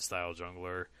famine style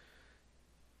jungler.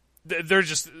 They're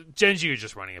just Gen G are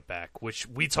just running it back, which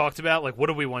we talked about. Like, what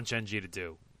do we want Gen G to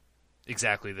do?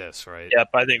 Exactly this, right? Yep,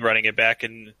 I think running it back,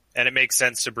 and it makes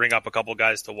sense to bring up a couple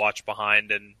guys to watch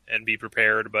behind and be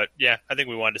prepared. But yeah, I think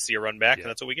we wanted to see a run back, and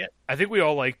that's what we get. I think we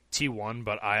all like T1,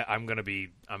 but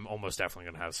I'm almost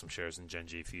definitely gonna have some shares in Gen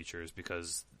G futures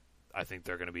because I think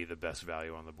they're gonna be the best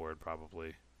value on the board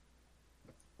probably.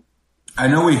 I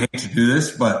know we hate to do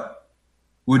this, but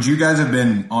would you guys have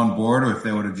been on board if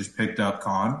they would have just picked up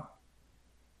Khan?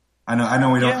 I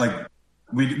know we don't like.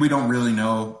 We don't really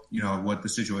know, what the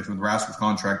situation with Rascal's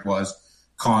contract was,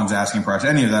 Khan's asking price,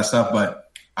 any of that stuff.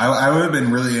 But I would have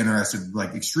been really interested,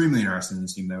 like extremely interested in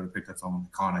this team that would have picked up someone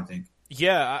like Khan, I think.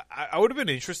 Yeah, I would have been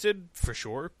interested for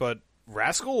sure. But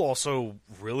Rascal also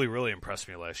really, really impressed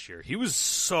me last year. He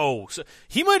was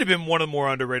he might have been one of the more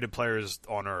underrated players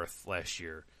on Earth last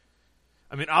year.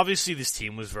 I mean, obviously this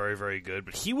team was very, very good,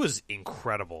 but he was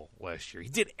incredible last year. He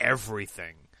did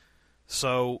everything.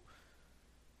 So...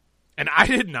 And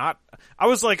I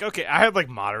was like, okay, I had like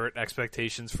moderate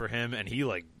expectations for him, and he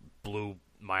like blew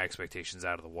my expectations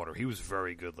out of the water. He was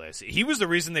very good last season. He was the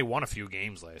reason they won a few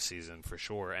games last season for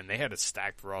sure, and they had a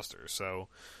stacked roster. So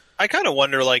I kind of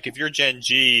wonder, like, if you're Gen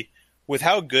G, with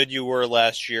how good you were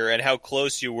last year and how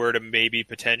close you were to maybe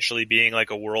potentially being like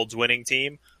a Worlds winning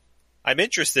team, I'm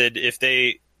interested if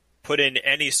they put in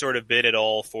any sort of bid at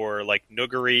all for like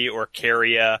Nuguri or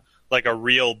Keria, like a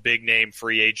real big name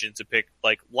free agent to pick.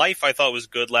 Like Life I thought was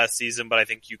good last season, but I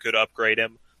think you could upgrade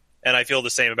him. And I feel the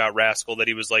same about Rascal, that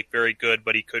he was like very good,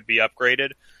 but he could be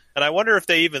upgraded. And I wonder if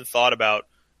they even thought about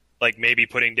like maybe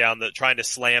trying to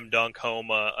slam dunk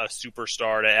home a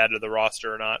superstar to add to the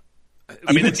roster or not.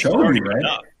 I mean, it's already good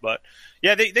enough, but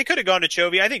yeah, they could have gone to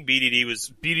Chovy. I think BDD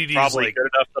was probably like, good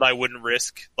enough that I wouldn't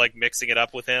risk like mixing it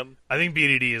up with him. I think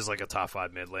BDD is like a top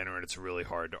 5 mid laner, and it's really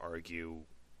hard to argue.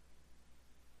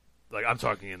 Like, I'm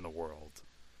talking in the world.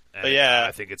 And but yeah,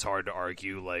 I think it's hard to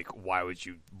argue, like, why would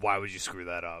you screw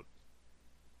that up?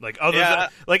 Like, than,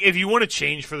 like, if you want to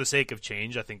change for the sake of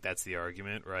change, I think that's the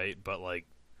argument, right? But, like,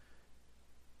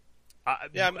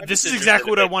 this is exactly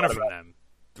what I wanted from them.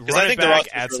 Run it back,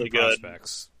 add some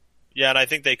prospects. Yeah, and I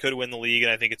think they could win the league,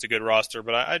 and I think it's a good roster,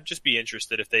 but I'd just be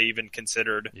interested if they even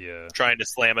considered trying to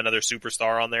slam another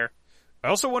superstar on there. I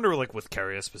also wonder, like, with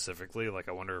Keria specifically, like,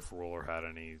 I wonder if Ruler had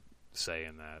any say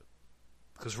in that.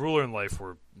 Because Ruler and Life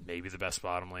were maybe the best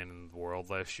bottom lane in the world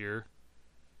last year.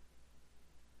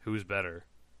 Who's better?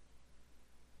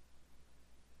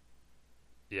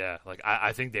 Yeah, like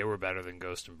I think they were better than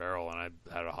Ghost and Barrel, and I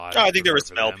had a high. I think there was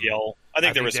some LPL. I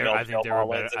think there was some LPL. I think they were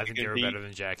better. I think they were better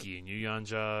than Jackie and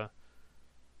Yuyanja.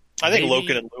 I think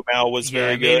Loken and Lumao was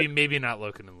very good. Maybe not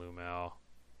Loken and Lumao.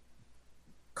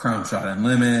 Crown Shot and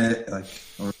Limit.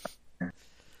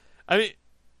 I mean,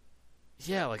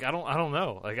 yeah, like I don't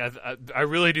know. Like I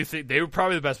really do think they were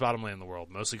probably the best bottom lane in the world,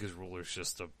 mostly because Ruler's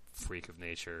just a freak of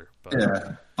nature. But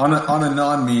yeah, on a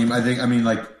non-meme,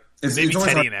 it's maybe always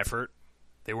Teddy hard. and Effort.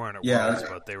 They weren't at Worlds,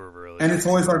 but they were really. And it's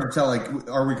always hard to tell. Like,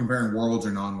 are we comparing Worlds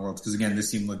or non-Worlds? Because again, this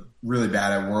team looked really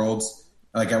bad at Worlds.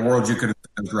 Like at Worlds, you could have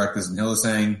done Directus and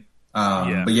Hylissang.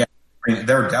 But yeah, I mean,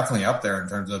 they're definitely up there in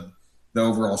terms of the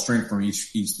overall strength from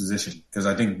each position. Because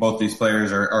I think both these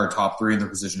players are top 3 in their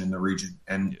position in the region,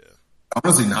 and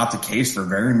honestly, not the case for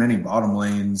very many bottom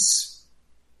lanes.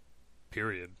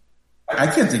 Period. I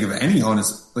can't think of any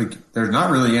honest. Like, there's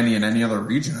not really any in any other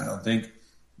region. I don't think.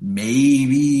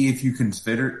 Maybe if you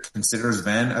consider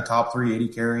Sven a top 3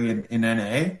 AD carry in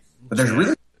NA, but there's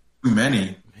really too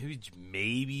many.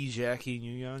 Maybe Jackie and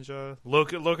Yuyanja.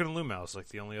 Loken and Lumao is like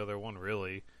the only other one,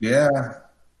 really. Yeah.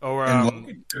 Or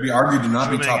Loken could be argued to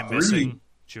not be top 3.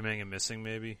 Jumeng and Missing,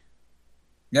 maybe.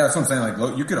 Yeah, that's what I'm saying.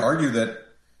 Like, you could argue that,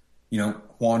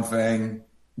 Huan Feng,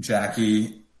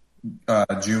 Jackie,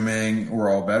 Jumeng were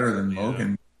all better than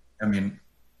Loken. I mean,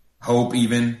 Hope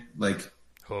even, like...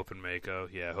 Hope and Mako.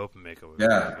 Yeah, Hope and Mako were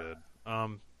really good.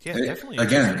 Definitely.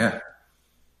 Again,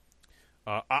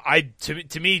 yeah.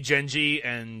 To me, Genji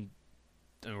and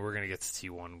we're gonna get to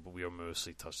T1, but we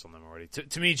mostly touched on them already.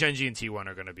 To me, Genji and T1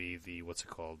 are gonna be the what's it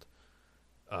called?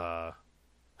 Yeah,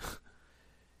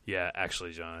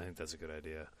 actually, John, I think that's a good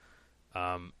idea.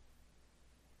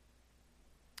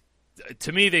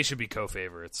 To me, they should be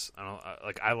co-favorites.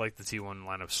 I like the T1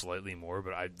 lineup slightly more,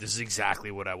 but this is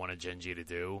exactly what I wanted Genji to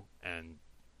do, and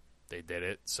they did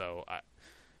it. So,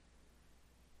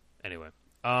 anyway.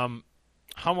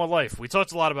 Hanwha Life. We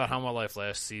talked a lot about Hanwha Life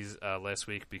last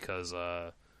week because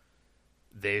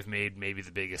they've made maybe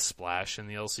the biggest splash in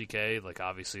the LCK. Like,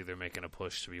 obviously, they're making a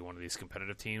push to be one of these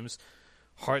competitive teams.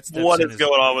 What is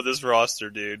going on with this roster,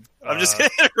 dude? I'm just going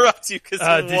to interrupt you because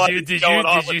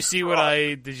did you see what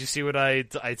I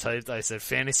typed? I said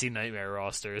Fantasy Nightmare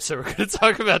roster. So we're going to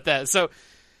talk about that. So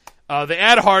they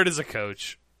add Hart as a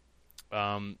coach.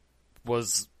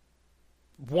 Was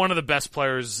one of the best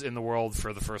players in the world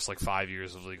for the first 5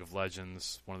 years of League of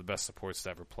Legends. One of the best supports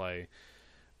to ever play.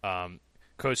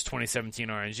 Coached 2017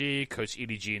 RNG. Coached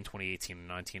EDG in 2018 and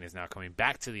 19. Is now coming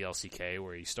back to the LCK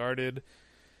where he started.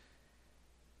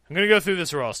 I'm going to go through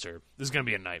this roster. This is going to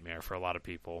be a nightmare for a lot of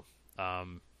people.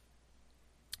 So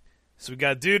we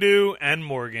got Dudu and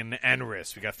Morgan and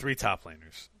Riss. We got 3 top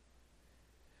laners.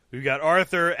 We've got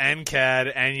Arthur and Cad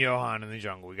and Johan in the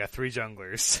jungle. We got 3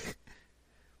 junglers.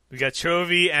 We got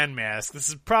Chovy and Mask. This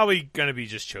is probably going to be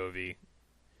just Chovy.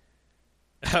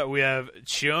 We have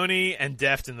Chioni and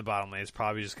Deft in the bottom lane. It's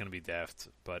probably just going to be Deft,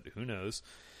 but who knows.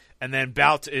 And then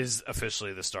Bout is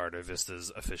officially the starter.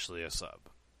 Vista's officially a sub.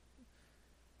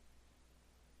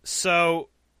 So,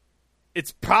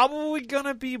 it's probably going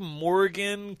to be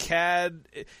Morgan, Cad.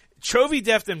 Chovy,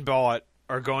 Deft, and Bout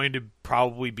are going to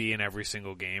probably be in every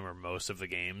single game or most of the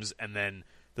games. And then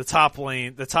the top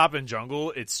lane, the top and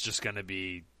jungle, it's just going to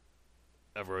be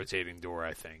a rotating door,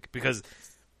 I think. Because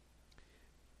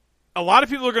a lot of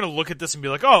people are going to look at this and be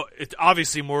like, oh,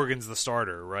 obviously Morgan's the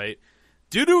starter, right?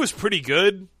 Dudu was pretty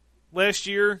good last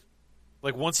year.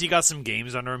 Like, once he got some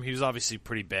games under him, he was obviously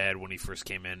pretty bad when he first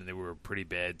came in, and they were a pretty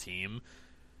bad team.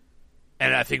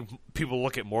 And I think people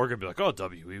look at Morgan and be like, oh,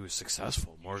 WE was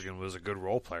successful. Morgan was a good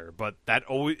role player. But that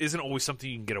isn't always something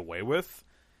you can get away with.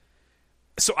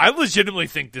 So I legitimately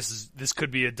think this could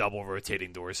be a double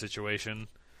rotating door situation,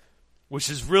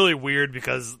 which is really weird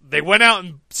because they went out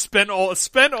and spent on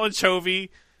Chovy,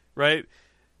 right?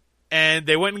 And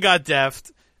they went and got Deft,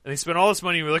 and they spent all this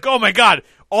money, and we're like, oh my god,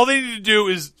 all they need to do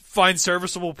is find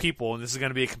serviceable people, and this is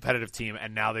going to be a competitive team,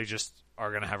 and now they just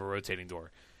are going to have a rotating door.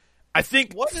 I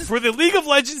think for the League of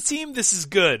Legends team, this is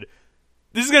good.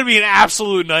 This is going to be an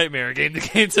absolute nightmare game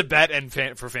to bet and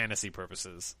for fantasy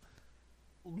purposes.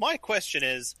 My question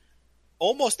is,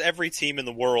 almost every team in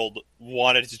the world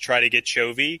wanted to try to get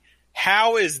Chovy.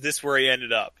 How is this where he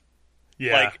ended up?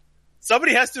 Yeah.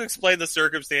 Somebody has to explain the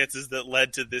circumstances that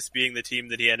led to this being the team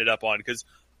that he ended up on, because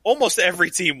almost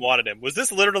every team wanted him. Was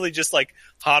this literally just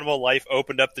Hanwha Life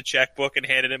opened up the checkbook and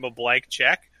handed him a blank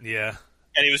check? Yeah.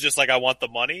 And he was just like, I want the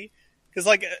money? Because,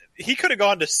 he could have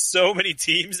gone to so many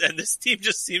teams, and this team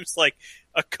just seems like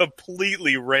a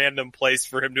completely random place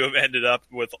for him to have ended up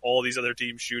with all these other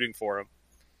teams shooting for him.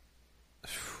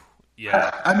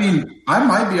 Yeah. I mean, I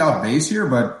might be off base here,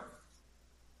 but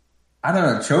I don't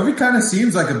know. Chovy kind of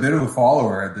seems like a bit of a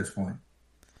follower at this point.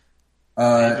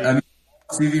 I mean,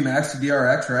 CV Max to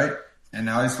DRX, right? And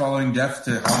now he's following Def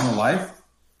to Hanwha Life.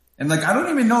 And like, I don't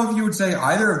even know if you would say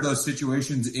either of those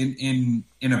situations in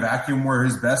a vacuum were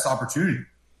his best opportunity,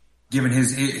 given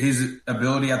his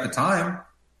ability at the time.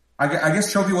 I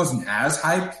guess Chovy wasn't as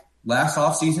hyped last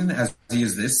offseason as he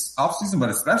is this offseason, but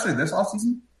especially this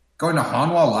offseason, going to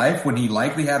Hanwha Life when he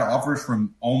likely had offers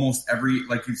from almost every,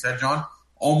 like you said, John,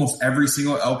 almost every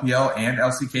single LPL and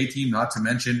LCK team, not to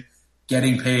mention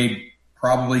getting paid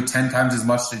probably 10 times as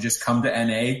much to just come to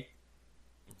NA.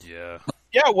 Yeah.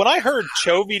 Yeah, when I heard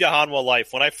Chovy to Hanwha Life,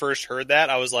 when I first heard that,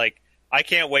 I was like, I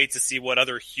can't wait to see what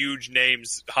other huge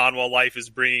names Hanwha Life is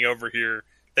bringing over here.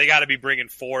 They got to be bringing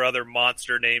 4 other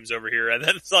monster names over here. And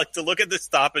then it's like, to look at this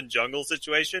top and jungle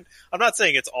situation, I'm not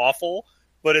saying it's awful,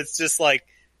 but it's just like,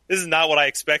 this is not what I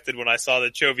expected when I saw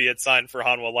that Chovy had signed for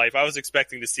Hanwha Life. I was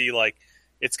expecting to see, like,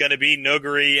 it's going to be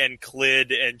Nuguri and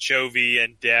Klid and Chovy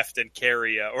and Deft and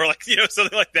Keria, or like,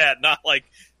 something like that, not like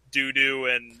Doo-Doo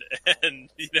and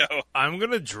I'm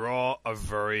going to draw a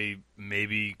very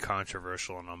maybe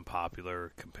controversial and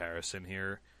unpopular comparison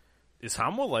here. Is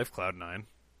Hanwha Life Cloud9?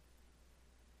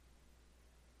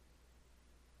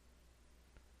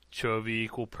 Chovy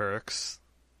equal perks?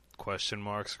 Question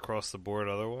marks across the board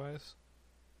otherwise?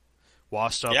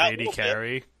 Washed up 80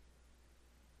 carry?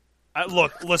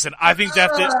 Look, listen, I think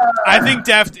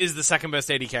Deft is the second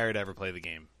best 80 carry to ever play the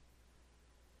game.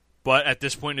 But at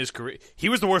this point in his career, he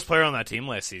was the worst player on that team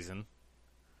last season.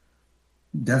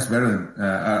 Deft's better than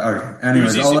okay.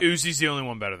 Anyways, Uzi's the only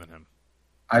one better than him.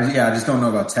 I just don't know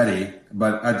about Teddy,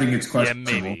 but I think it's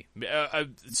questionable. Yeah,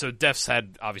 maybe. So Deft's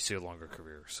had obviously a longer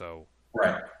career, so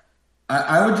right.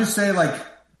 I would just say, like,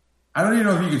 I don't even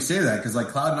know if you could say that because like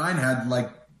Cloud9 had like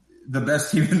the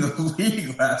best team in the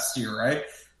league last year, right?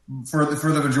 For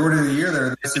the majority of the year,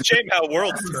 there. It's a shame how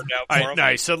Worlds turned out for him.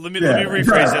 Nice. So let me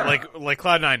rephrase it, like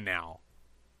Cloud9 now.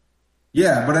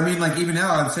 Yeah, but I mean, like even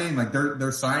now, I'm saying like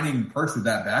they're signing perks with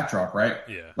that backdrop, right?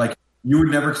 Yeah. Like you would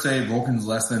never say Vulcan's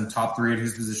less than top 3 at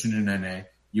his position in NA.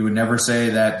 You would never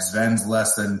say that Sven's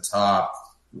less than top.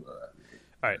 All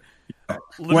right.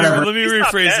 Let me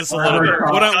rephrase this a little bit.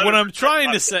 What I'm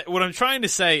trying to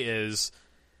say is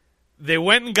they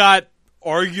went and got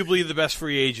arguably the best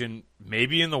free agent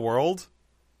maybe in the world.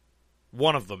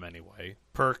 One of them anyway.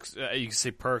 Perks, you can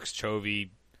say Perks, Chovy.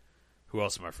 Who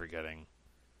else am I forgetting?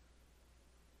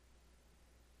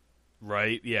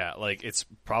 Right? Yeah, like it's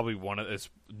probably it's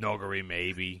Noguri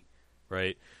maybe,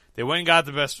 right? They went and got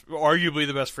arguably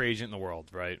the best free agent in the world,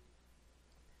 right?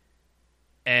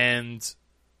 And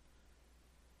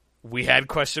we had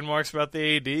question marks about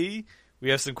the AD. We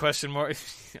have some question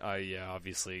marks. Yeah,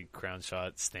 obviously, Crown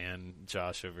Shot, Stan,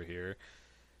 Josh over here.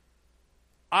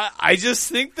 I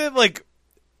just think that, like,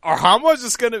 are Hanwha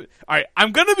just going to... All right,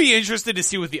 I'm going to be interested to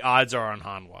see what the odds are on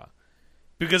Hanwha.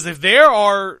 Because if they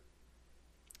are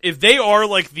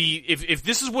like if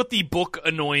this is what the books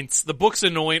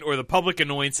anoint, or the public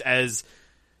anoints as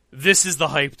this is the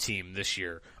hype team this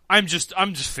year, I'm just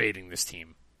fading this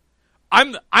team.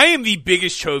 I am the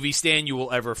biggest Chovy stan you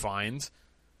will ever find,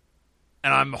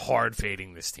 and I'm hard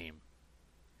fading this team.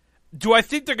 Do I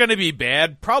think they're going to be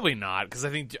bad? Probably not, because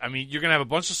you're going to have a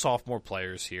bunch of sophomore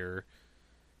players here.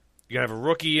 You're going to have a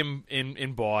rookie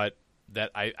in bot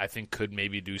that I think could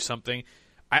maybe do something.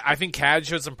 I think CAD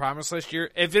showed some promise last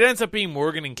year. If it ends up being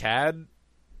Morgan and CAD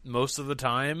most of the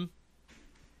time,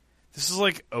 this is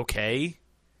like okay.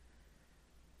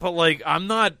 But like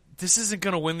this isn't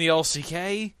going to win the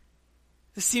LCK.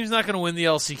 This team's not going to win the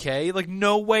LCK. Like,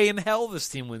 no way in hell this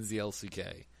team wins the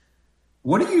LCK.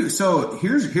 So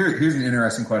here's an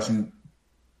interesting question,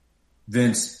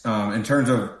 Vince. In terms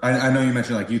of, I know you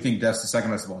mentioned like you think Deft's the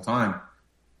second best of all time.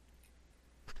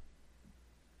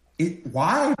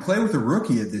 Why play with a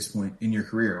rookie at this point in your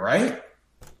career, right?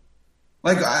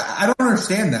 Like, I don't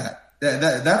understand that.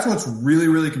 That's what's really,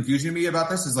 really confusing to me about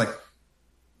this is like,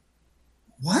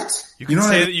 what?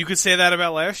 You could say that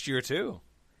about last year too.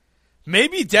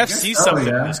 Maybe Deft sees something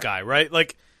in this guy, right?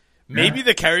 Like, maybe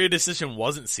the carrier decision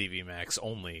wasn't CV Max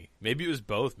only. Maybe it was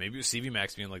both. Maybe it was CV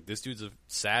Max being like, this dude's a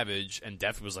savage, and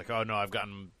Deft was like, oh no, I've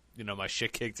gotten, my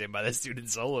shit kicked in by this dude in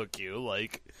solo queue.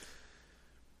 Like,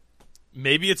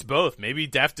 maybe it's both. Maybe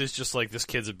Deft is just like, this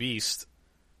kid's a beast.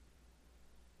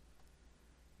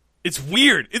 It's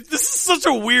weird. This is such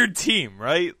a weird team,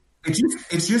 right? It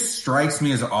just strikes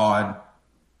me as odd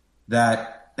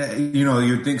that,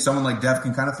 you'd think someone like Deft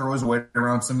can kind of throw his weight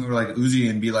around someone like Uzi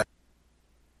and be like,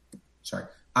 sorry,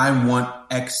 I want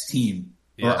X team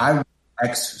or I want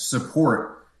X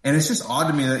support. And it's just odd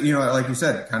to me that, like you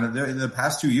said, kind of the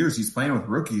past 2 years he's playing with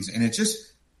rookies and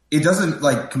it doesn't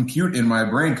like compute in my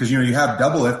brain because, you have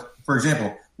Doublelift, for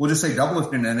example. We'll just say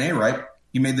Doublelift in NA, right?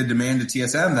 He made the demand to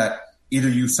TSM that either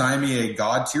you sign me a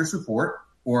God tier support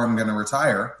or I'm going to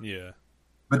retire. Yeah.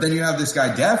 But then you have this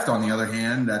guy Deft on the other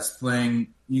hand that's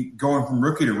going from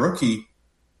rookie to rookie.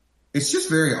 It's just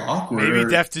very awkward. Maybe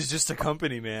Deft is just a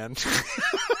company, man.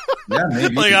 Yeah,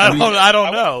 maybe. Like I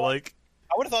don't know. Like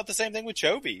I would have thought the same thing with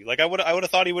Chovy. Like I would have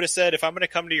thought he would have said, if I'm going to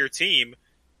come to your team,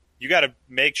 you got to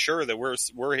make sure that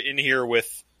we're in here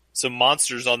with some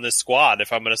monsters on this squad.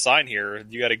 If I'm going to sign here,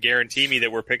 you got to guarantee me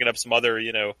that we're picking up some other,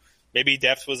 maybe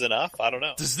depth was enough. I don't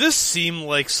know. Does this seem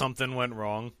like something went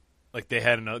wrong? Like they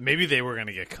had another, maybe they were going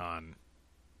to get Khan.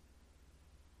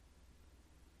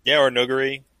 Yeah, or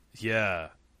Nuguri. Yeah.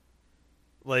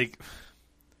 Like,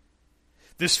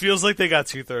 this feels like they got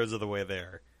 2/3 of the way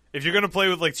there. If you're going to play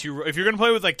with if you're going to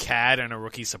play with like CAD and a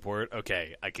rookie support,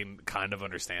 okay, I can kind of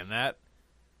understand that.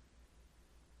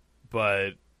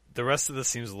 But the rest of this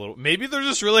seems a little, maybe they're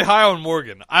just really high on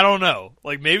Morgan. I don't know.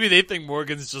 Like maybe they think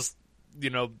Morgan's just,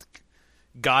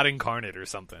 God incarnate or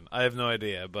something. I have no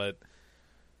idea, but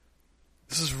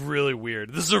this is really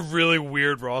weird. This is a really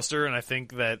weird roster, and I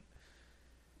think that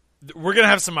we're going to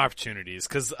have some opportunities,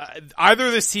 because either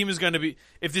this team is going to be,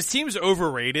 if this team's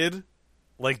overrated,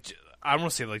 like, I don't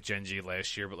want to say like Gen G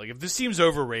last year, but like if this team's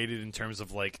overrated in terms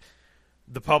of like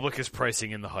the public is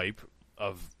pricing in the hype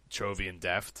of Chovy and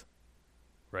Deft,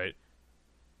 right?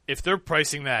 If they're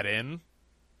pricing that in,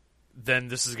 then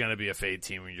this is going to be a fade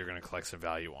team and you're going to collect some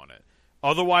value on it.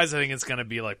 Otherwise, I think it's going to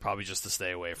be like probably just to stay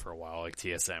away for a while, like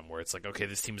TSM, where it's like, okay,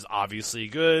 this team is obviously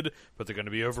good, but they're going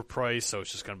to be overpriced, so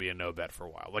it's just going to be a no bet for a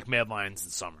while. Like Mad Lions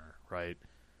in summer, right?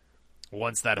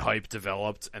 Once that hype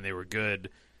developed and they were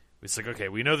good, it's like, okay,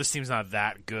 we know this team's not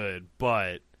that good,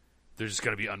 but they're just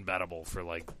going to be unbettable for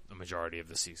like the majority of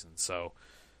the season. So,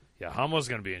 yeah, Hamo's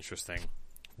going to be interesting.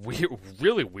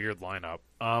 Really weird lineup.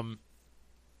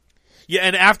 Yeah,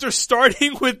 and after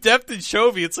starting with Deft and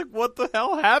Chovy, it's like, what the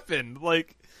hell happened?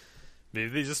 Like, maybe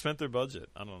they just spent their budget.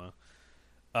 I don't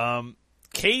know.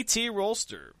 KT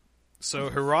Rolster. So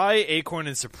Hirai, Acorn,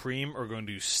 and Supreme are going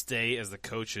to stay as the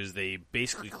coaches. They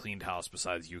basically cleaned house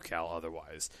besides UCal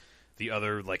otherwise. The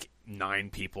other, 9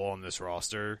 people on this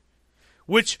roster.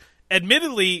 Which,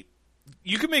 admittedly,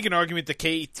 you could make an argument that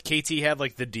KT had,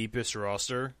 the deepest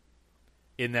roster.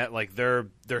 In that,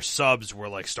 their subs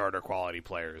were, starter quality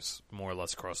players, more or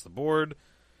less across the board.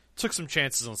 Took some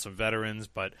chances on some veterans,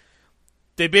 but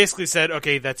they basically said,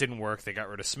 okay, that didn't work. They got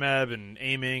rid of Smeb and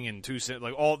Aiming and Tucson,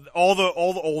 all the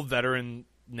old veteran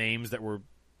names that were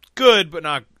good, but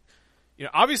not,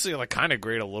 obviously, kind of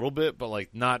great a little bit, but,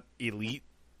 not elite.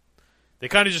 They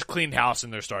kind of just cleaned house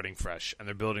and they're starting fresh, and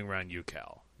they're building around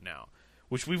UCal now,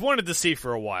 which we've wanted to see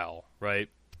for a while, right?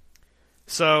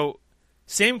 So,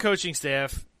 same coaching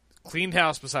staff, cleaned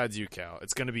house besides UCal.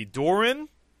 It's going to be Doran.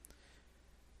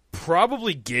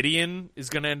 Probably Gideon is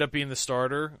going to end up being the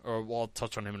starter, or I'll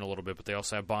touch on him in a little bit, but they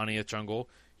also have Bonnie at jungle.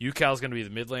 UCal is going to be the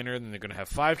mid laner, and then they're going to have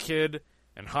 5Kid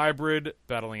and Hybrid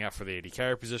battling out for the AD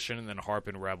carry position, and then Harp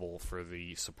and Rebel for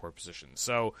the support position.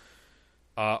 So,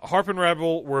 Harp and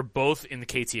Rebel were both in the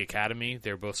KT Academy.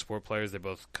 They're both support players. They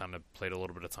both kind of played a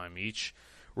little bit of time each.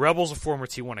 Rebel's a former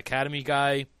T1 Academy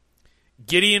guy.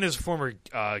 Gideon is a former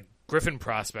Griffin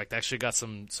prospect. Actually got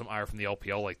some ire from the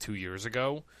LPL 2 years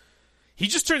ago. He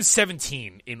just turned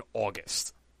 17 in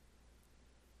August.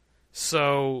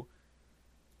 So,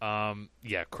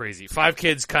 yeah, crazy.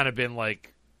 5Kid's kind of been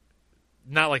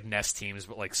not like Nest teams,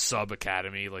 but sub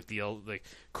academy.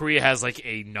 Korea has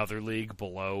another league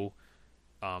below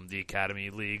the Academy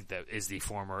League that is the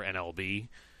former NLB.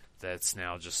 That's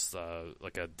now just a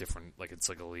different, it's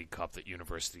a league cup that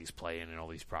universities play in and all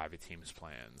these private teams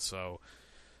play in. So,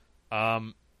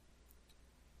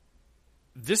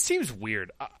 this team's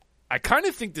weird. I kind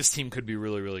of think this team could be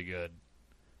really, really good.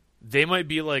 They might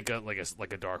be like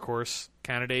a dark horse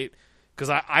candidate, because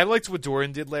I liked what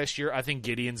Doran did last year. I think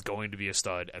Gideon's going to be a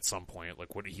stud at some point.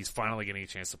 He's finally getting a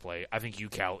chance to play. I think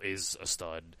UCal is a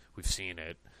stud. We've seen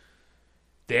it.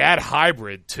 They had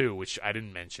Hybrid, too, which I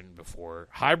didn't mention before.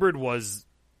 Hybrid was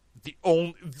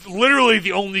literally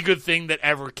the only good thing that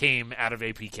ever came out of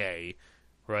APK,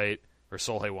 right? Or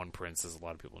Solheim One Prince, as a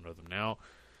lot of people know them now.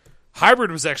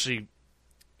 Hybrid was actually,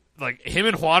 him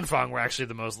and Huanfang were actually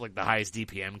the most, the highest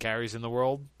DPM carries in the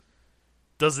world.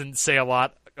 Doesn't say a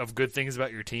lot of good things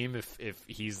about your team if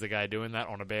he's the guy doing that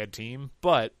on a bad team,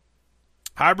 but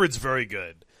Hybrid's very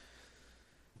good.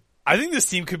 I think this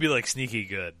team could be, sneaky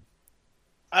good.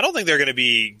 I don't think they're going to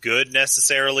be good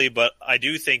necessarily, but I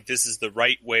do think this is the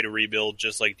right way to rebuild,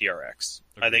 just like DRX.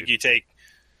 Agreed. I think you take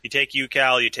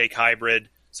UCal, you take Hybrid,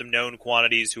 some known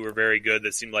quantities who are very good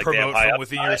that seem like they have Promote high from upside.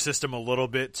 within your system a little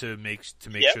bit to make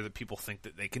Yep. sure that people think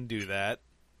that they can do that.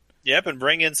 Yep, and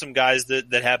bring in some guys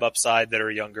that have upside that are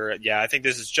younger. Yeah, I think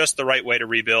this is just the right way to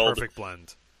rebuild. Perfect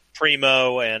blend.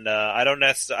 Primo, and I don't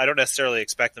necessarily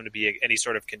expect them to be any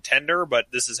sort of contender, but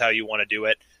this is how you want to do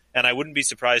it. And I wouldn't be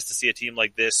surprised to see a team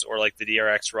like this or like the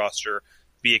DRX roster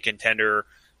be a contender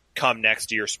come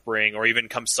next year spring, or even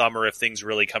come summer if things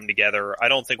really come together. I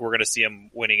don't think we're going to see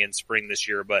them winning in spring this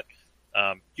year, but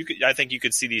I think you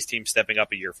could see these teams stepping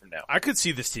up a year from now. I could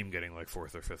see this team getting like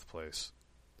 4th or 5th place.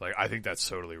 Like, I think that's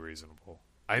totally reasonable.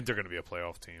 I think they're going to be a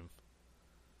playoff team.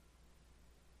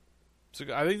 So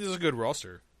I think this is a good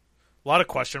roster. A lot of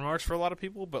question marks for a lot of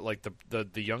people, but like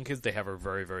the young kids they have are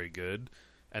very, very good,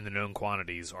 and the known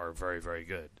quantities are very, very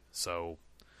good. So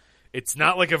it's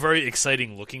not like a very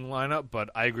exciting looking lineup, but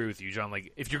I agree with you, John.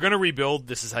 Like, if you're going to rebuild,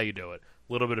 this is how you do it.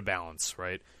 A little bit of balance,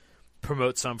 right?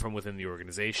 Promote some from within the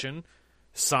organization.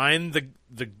 Sign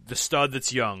the stud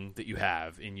that's young that you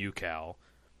have in UCal.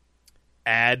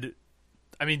 Add,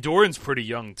 I mean, Doran's pretty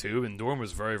young too, and Doran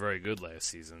was very, very good last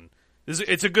season.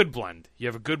 It's a good blend. You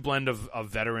have a good blend of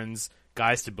veterans,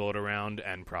 guys to build around,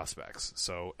 and prospects.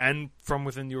 So, and from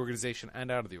within the organization and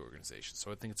out of the organization.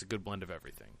 So I think it's a good blend of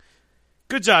everything.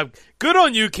 Good job. Good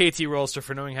on you, KT Rolster,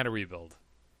 for knowing how to rebuild.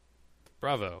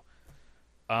 Bravo.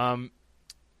 I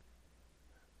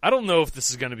don't know if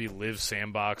this is going to be Live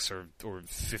Sandbox or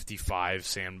 55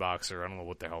 Sandbox, or I don't know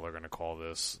what the hell they're going to call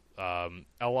this.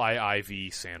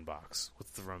 LIIV Sandbox.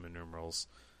 What's the Roman numerals?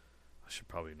 I should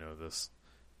probably know this.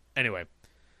 Anyway,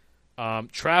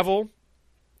 Travel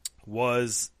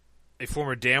was a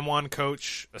former Damwon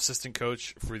coach, assistant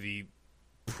coach for the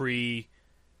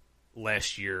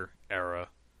pre-last year era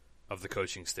of the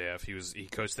coaching staff. He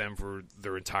coached them for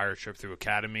their entire trip through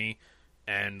academy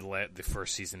and led the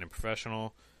first season in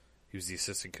professional. He was the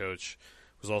assistant coach.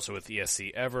 Was also with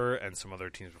ESC Ever and some other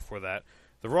teams before that.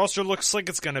 The roster looks like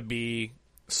it's going to be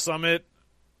Summit.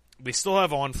 They still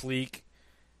have On Fleek.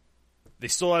 They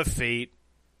still have Fate.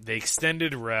 They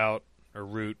extended Route.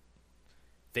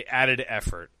 They added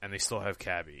Effort, and they still have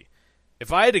Cabby.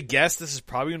 If I had to guess, this is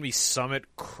probably going to be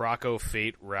Summit, Krakow,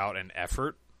 Fate, Route, and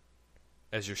Effort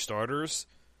as your starters,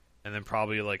 and then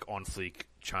probably like On Fleek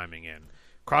chiming in.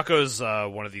 Krakow's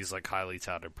one of these like highly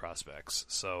touted prospects,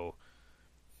 so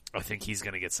I think he's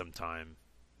going to get some time.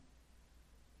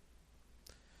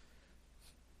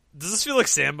 Does this feel like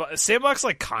Sandbox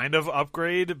like kind of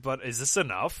upgrade, but is this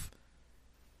enough?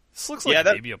 This looks like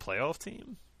maybe a playoff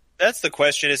team. That's the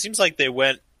question. It seems like they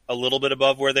went a little bit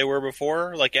above where they were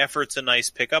before. Like, Effort's a nice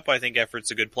pickup. I think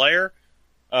Effort's a good player.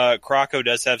 Krakow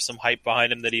does have some hype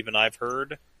behind him that even I've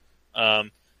heard.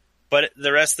 But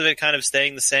the rest of it kind of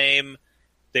staying the same.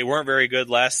 They weren't very good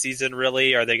last season,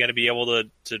 really. Are they going to be able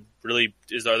to really...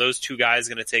 Are those two guys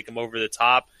going to take them over the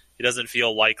top? It doesn't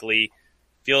feel likely.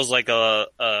 Feels like a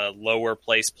lower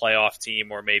place playoff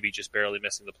team, or maybe just barely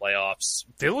missing the playoffs.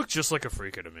 They look just like a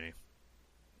Freaka to me.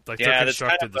 Like, they're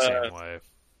constructed the same way.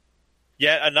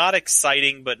 Yeah, not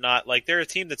exciting, but not like they're a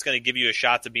team that's going to give you a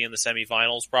shot to be in the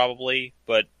semifinals, probably.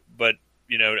 But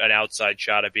you know, an outside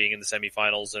shot at being in the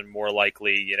semifinals, and more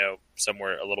likely, you know,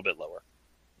 somewhere a little bit lower.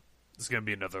 This is going to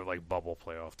be another like bubble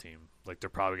playoff team. Like,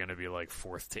 they're probably going to be like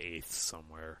 4th to 8th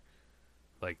somewhere.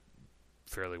 Like,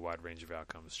 fairly wide range of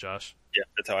outcomes. Josh? Yeah,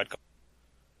 that's how I'd call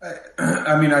it.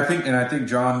 I mean, I think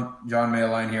John may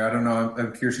align here. I don't know.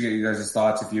 I'm curious to get you guys'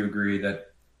 thoughts if you agree that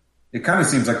it kind of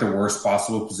seems like the worst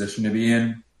possible position to be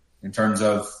in terms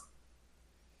of,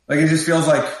 like, it just feels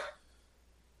like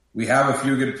we have a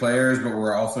few good players, but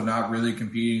we're also not really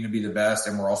competing to be the best,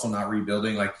 and we're also not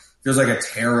rebuilding. Like, feels like a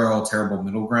terrible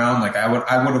middle ground. Like, I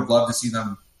would have loved to see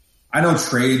them. I know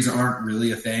trades aren't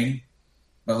really a thing,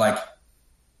 but like,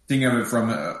 thinking of it from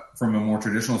a more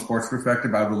traditional sports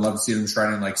perspective, I would love to see them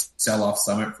try and like sell off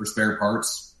Summit for spare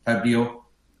parts type deal.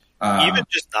 Even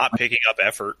just not picking up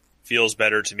Effort feels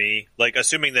better to me. Like,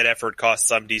 assuming that Effort costs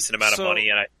some decent amount of money,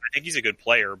 and I think he's a good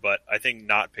player, but I think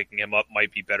not picking him up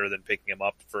might be better than picking him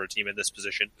up for a team in this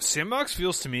position. Sandbox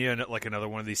feels to me like another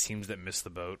one of these teams that missed the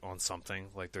boat on something.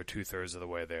 Like, they're 2/3 of the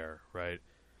way there, right?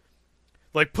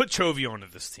 Like, put Chovy onto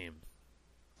this team.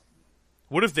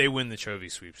 What if they win the Chovy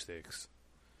sweepstakes?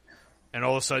 And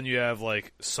all of a sudden you have,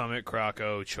 like, Summit,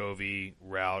 Krakow, Chovy,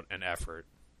 Route, and Effort.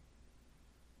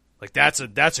 Like, that's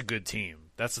a good team.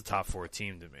 That's a top 4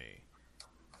 team to me.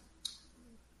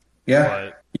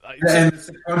 Yeah. And the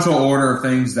sequential order of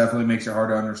things definitely makes it hard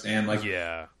to understand. Like,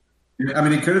 yeah. I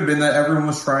mean, it could have been that everyone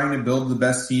was trying to build the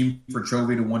best team for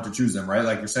Chovy to want to choose them, right?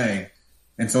 Like you're saying.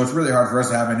 And so it's really hard for us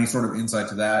to have any sort of insight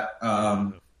to that.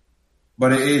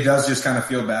 But it does just kind of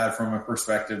feel bad from a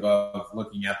perspective of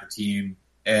looking at the team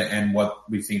and what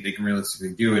we think they can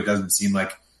realistically do, it doesn't seem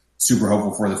like super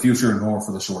hopeful for the future nor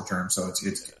for the short term. So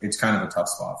it's kind of a tough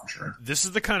spot for sure. This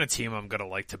is the kind of team I'm going to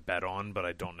like to bet on, but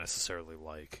I don't necessarily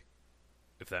like,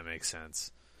 if that makes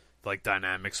sense. Like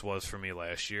Dynamics was for me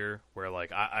last year, where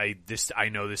like I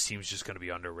know this team's just going to be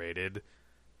underrated,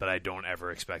 but I don't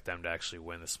ever expect them to actually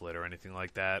win the split or anything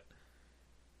like that.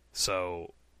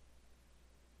 So,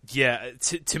 yeah,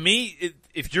 to me,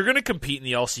 if you're going to compete in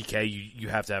the LCK, you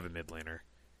have to have a mid laner.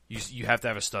 You have to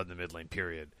have a stud in the mid lane,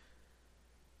 period.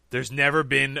 There's never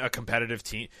been a competitive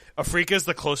team. Afrika is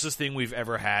the closest thing we've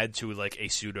ever had to like a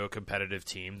pseudo-competitive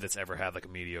team that's ever had like a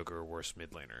mediocre or worse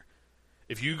mid laner.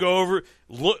 If you go over,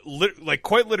 like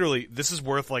quite literally, this is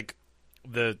worth like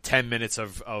the 10 minutes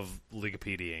of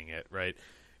Ligapediaing it, right?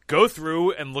 Go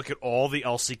through and look at all the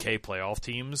LCK playoff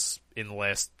teams in the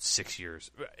last 6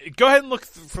 years. Go ahead and look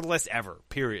for the last ever,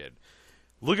 period.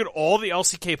 Look at all the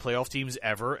LCK playoff teams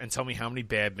ever and tell me how many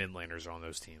bad mid laners are on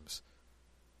those teams.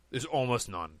 There's almost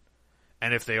none.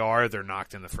 And if they are, they're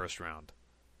knocked in the first round.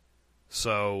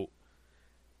 So,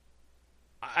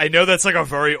 I know that's like a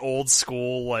very old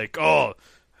school, like, oh,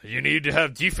 you need to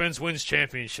have defense wins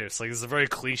championships. Like, it's a very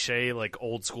cliche, like,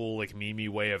 old school, like,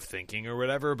 meme way of thinking or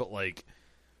whatever, but, like,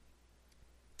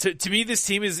 to me, this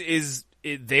team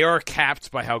they are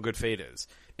capped by how good Fate is.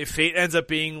 If Fate ends up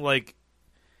being, like,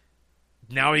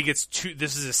 now he gets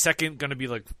this is his second, going to be,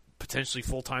 like, potentially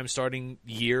full-time starting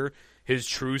year, his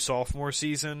true sophomore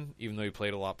season, even though he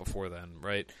played a lot before then,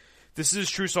 right? This is his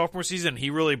true sophomore season. He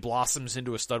really blossoms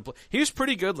into a stud player. He was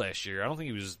pretty good last year. I don't think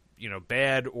he was,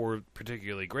 bad or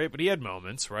particularly great, but he had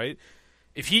moments, right?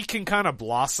 If he can kind of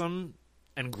blossom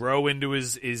and grow into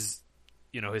his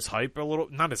hype a little,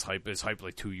 not his hype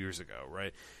like 2 years ago,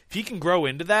 right? If he can grow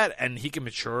into that and he can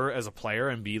mature as a player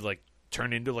and be like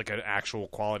turn into like an actual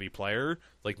quality player,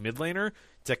 like mid laner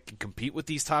that can compete with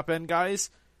these top end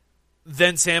guys,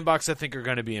 then Sandbox, I think, are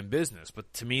going to be in business.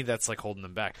 But to me, that's like holding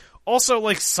them back. Also,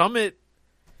 like Summit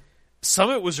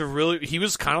was he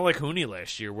was kind of like Huni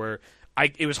last year, where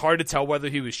it was hard to tell whether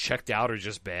he was checked out or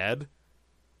just bad.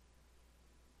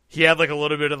 He had like a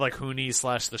little bit of like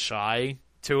Huni / the Shy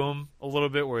to him a little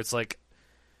bit, where it's like,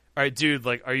 all right, dude,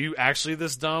 like, are you actually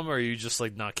this dumb, or are you just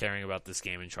like not caring about this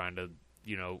game and trying to,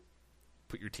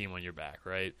 put your team on your back,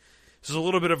 right? So there's a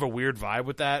little bit of a weird vibe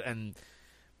with that, and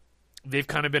they've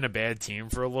kind of been a bad team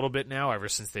for a little bit now, ever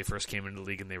since they first came into the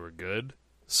league and they were good.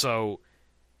 So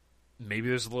maybe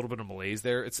there's a little bit of malaise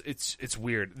there. It's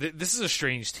weird. This is a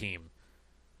strange team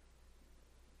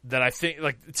that I think,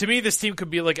 like, to me, this team could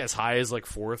be like as high as like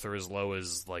 4th or as low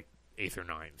as like 8th or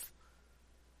 9th.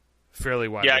 Fairly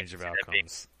wide range of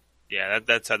outcomes. Yeah,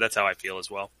 that's how I feel as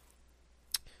well.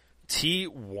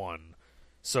 T1.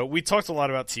 So we talked a lot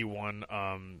about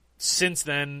T1. Since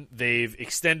then, they've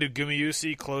extended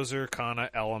Gumayusi, Closer,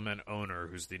 Kana, Elm, and Owner,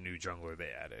 who's the new jungler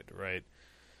they added, right?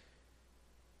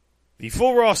 The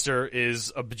full roster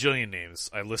is a bajillion names.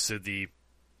 I listed the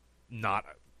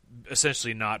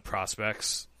essentially not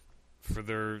prospects for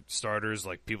their starters,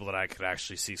 like people that I could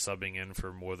actually see subbing in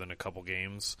for more than a couple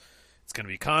games. It's going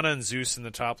to be Kana and Zeus in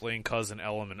the top lane, Cuz and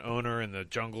Elm and Owner in the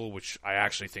jungle, which I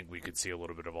actually think we could see a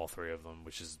little bit of all three of them,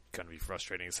 which is going to be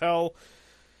frustrating as hell.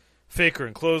 Faker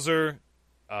and Closer.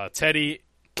 Teddy,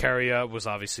 Keria was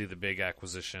obviously the big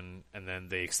acquisition, and then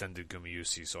they extended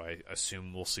Gumayusi, so I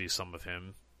assume we'll see some of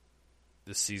him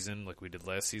this season like we did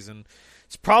last season.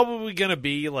 It's probably going to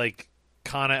be like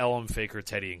Kana, Elm, Faker,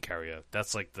 Teddy, and Keria.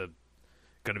 That's like going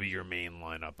to be your main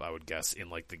lineup, I would guess, in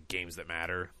like the games that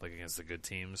matter, like against the good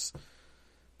teams.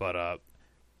 But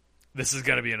this is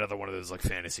going to be another one of those like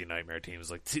fantasy nightmare teams.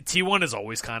 Like T1 is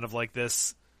always kind of like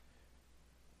this.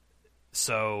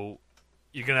 So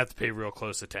you're going to have to pay real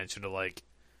close attention to like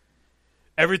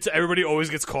everybody always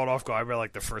gets caught off guard by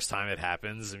like the first time it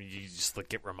happens, and you just like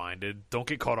get reminded. Don't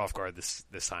get caught off guard this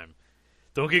time.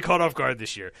 Don't get caught off guard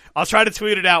this year. I'll try to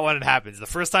tweet it out when it happens. The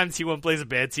first time T1 plays a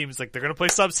bad team, it's like they're going to play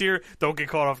subs here. Don't get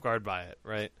caught off guard by it,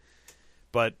 right?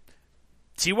 But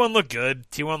T1 looked good.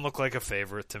 T1 looked like a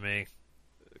favorite to me.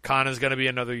 Kana's going to be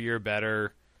another year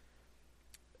better.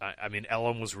 I mean,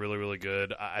 Elm was really, really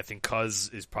good. I think Cuz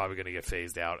is probably going to get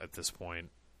phased out at this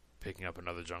point, picking up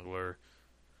another jungler.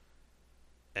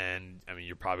 And, I mean,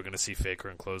 you're probably going to see Faker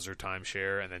and Closer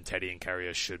timeshare, and then Teddy and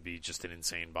Keria should be just an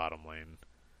insane bottom lane.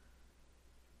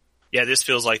 Yeah, this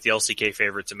feels like the LCK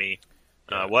favorite to me.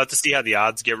 We'll have to see how the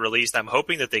odds get released. I'm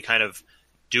hoping that they kind of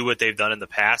do what they've done in the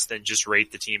past and just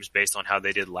rate the teams based on how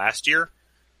they did last year.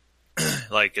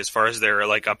 Like, as far as their,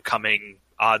 like, upcoming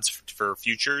odds for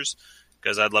futures,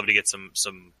 because I'd love to get some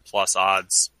plus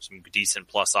odds, some decent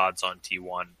plus odds on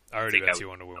T1. I already got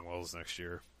T1 to win Worlds next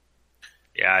year.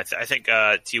 Yeah, I think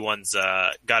T1's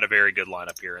got a very good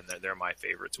lineup here, and they're my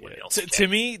favorites. To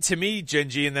me, Gen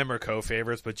G and them are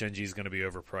co-favorites, but Gen G is going to be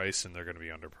overpriced, and they're going to be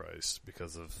underpriced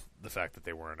because of the fact that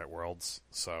they weren't at Worlds.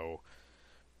 So,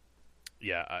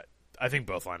 yeah, I think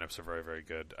both lineups are very, very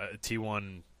good.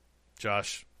 T1,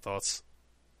 Josh, thoughts?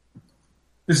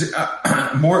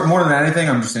 More than anything,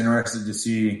 I'm just interested to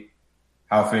see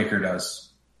how Faker does.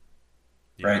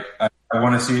 Yeah. Right, I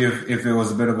want to see if it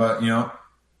was a bit of a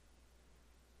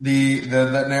the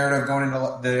narrative going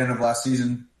into the end of last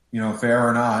season, fair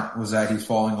or not, was that he's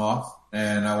falling off,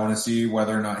 and I want to see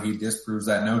whether or not he disproves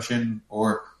that notion,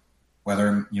 or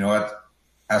whether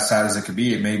as sad as it could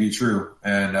be, it may be true.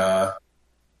 And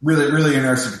really, really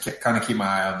interested to kind of keep my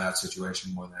eye on that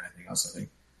situation more than anything else, I think.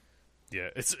 Yeah,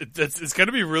 it's going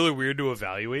to be really weird to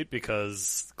evaluate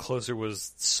because Closer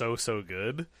was so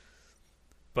good,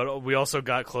 but we also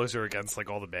got Closer against like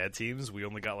all the bad teams. We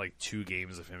only got like 2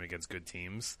 games of him against good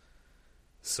teams,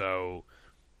 so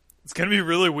it's going to be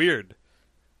really weird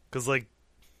because like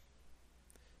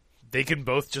they can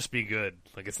both just be good.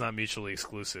 Like it's not mutually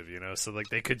exclusive, So like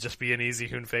they could just be an Easy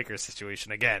Hoon Faker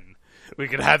situation again. We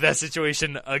could have that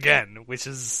situation again, which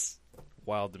is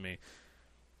wild to me.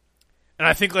 And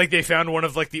I think like they found one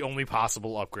of like the only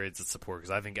possible upgrades at support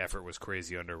because I think Effort was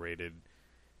crazy underrated.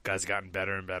 Guy's gotten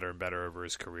better and better and better over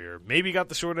his career. Maybe got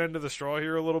the short end of the straw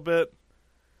here a little bit,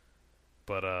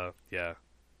 but yeah.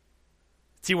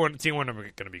 T1 are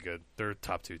going to be good. They're a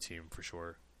top 2 team for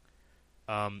sure.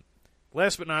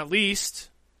 Last but not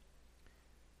least,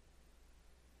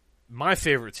 my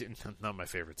favorite team, not my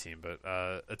favorite team, but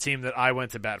a team that I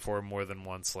went to bat for more than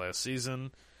once last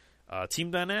season, Team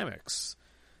Dynamics.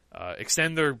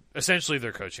 Extend essentially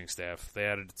their coaching staff. They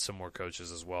added some more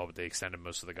coaches as well, but they extended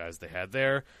most of the guys they had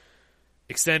there.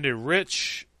 Extended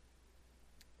Rich,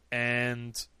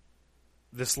 and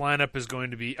this lineup is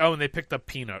going to be... Oh, and they picked up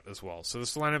Peanut as well. So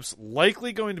this lineup's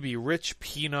likely going to be Rich,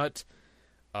 Peanut,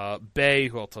 Bay,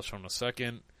 who I'll touch on in a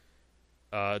second,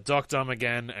 Doc Dumb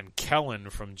again, and Kellen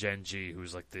from Gen G,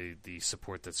 who's like the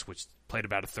support that played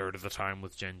about a third of the time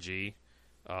with Gen G.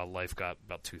 Life got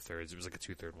about 2/3. It was like a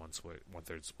 2/3,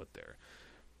 1/3 split there.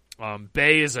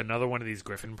 Bay is another one of these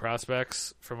Griffin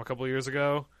prospects from a couple years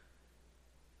ago.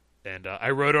 And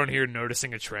I wrote on here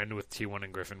noticing a trend with T1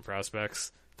 and Griffin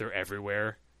prospects. They're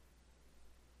everywhere.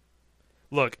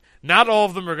 Look, not all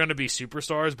of them are going to be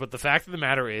superstars, but the fact of the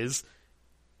matter is,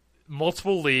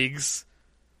 multiple leagues,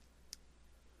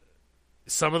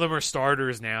 some of them are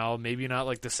starters now, maybe not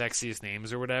like the sexiest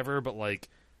names or whatever, but like,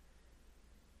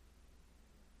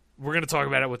 we're going to talk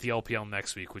about it with the LPL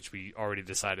next week, which we already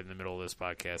decided in the middle of this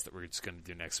podcast that we're just going to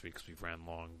do next week because we ran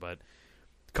long. But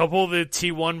a couple of the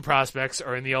T1 prospects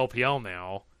are in the LPL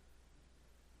now.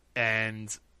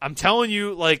 And I'm telling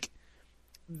you, like,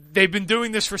 they've been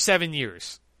doing this for 7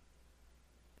 years.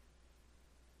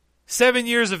 7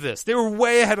 years of this. They were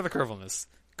way ahead of the curve on this.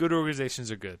 Good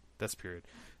organizations are good. That's period.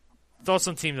 Thoughts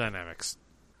on Team Dynamics?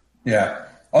 Yeah.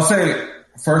 I'll say,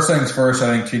 first things first,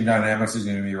 I think Team Dynamics is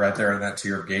going to be right there in that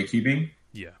tier of gatekeeping.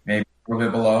 Yeah. Maybe a little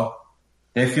bit below.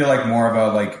 They feel like more of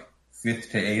a like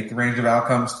 5th to 8th range of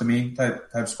outcomes to me type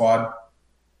squad.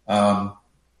 I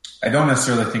don't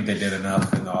necessarily think they did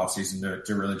enough in the offseason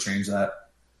to really change that.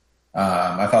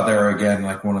 I thought they were, again,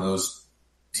 like one of those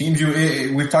teams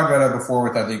we've talked about it before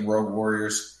with, I think, Rogue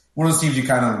Warriors. One of those teams you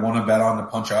kind of want to bet on to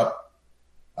punch up.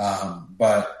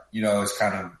 But, it's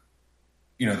kind of,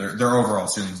 their overall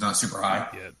ceiling's not super high.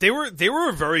 Yeah, they were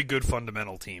a very good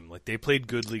fundamental team. Like they played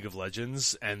good League of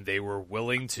Legends, and they were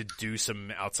willing to do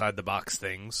some outside the box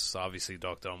things. So obviously,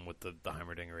 Doc Dumb with the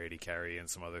Heimerdinger 80 carry and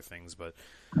some other things, but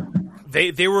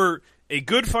they were a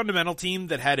good fundamental team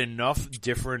that had enough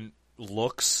different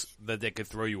looks that they could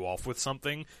throw you off with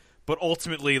something. But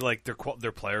ultimately, like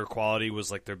their player quality was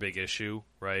like their big issue,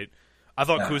 right? I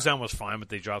thought Kuzan was fine, but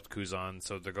they dropped Kuzan,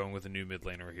 so they're going with a new mid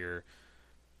laner here.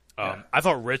 I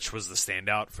thought Rich was the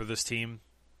standout for this team,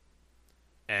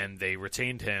 and they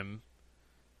retained him.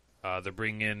 They're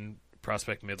bringing in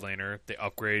prospect mid laner. They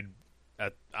upgraded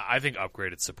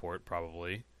support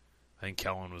probably. I think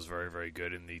Kellen was very, very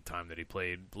good in the time that he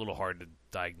played. A little hard to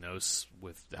diagnose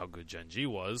with how good Gen G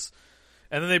was.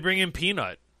 And then they bring in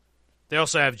Peanut. They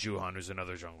also have Juhan, who's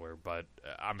another jungler, but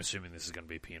I'm assuming this is going to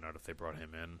be Peanut if they brought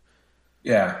him in.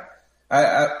 Yeah.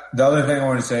 The other thing I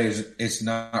want to say is it's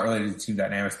not related to Team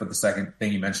Dynamics, but the second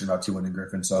thing you mentioned about T1 and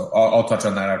Griffin. So I'll touch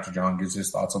on that after John gives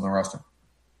his thoughts on the roster.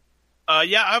 I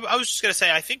was just going to say,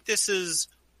 I think this is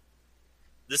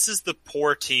the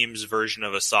poor team's version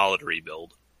of a solid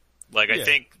rebuild. Like, I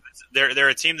think they're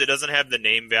a team that doesn't have the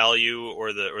name value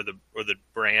or the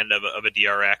brand of a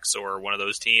DRX or one of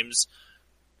those teams.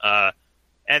 And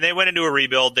And they went into a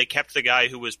rebuild. They kept the guy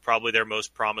who was probably their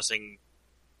most promising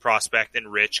prospect in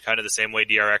Rich, kind of the same way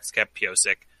DRX kept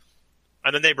Piosic.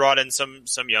 And then they brought in some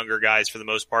younger guys for the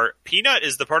most part. Peanut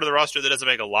is the part of the roster that doesn't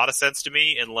make a lot of sense to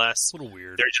me unless a little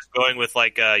weird. They're just going with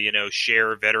like a,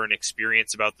 share veteran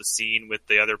experience about the scene with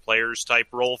the other players type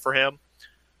role for him.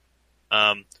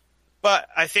 But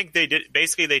I think they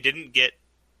didn't get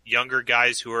younger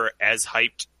guys who are as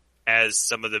hyped as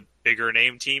some of the bigger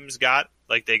name teams got.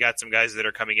 Like they got some guys that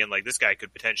are coming in like this guy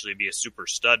could potentially be a super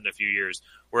stud in a few years.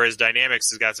 Whereas Dynamics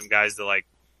has got some guys that like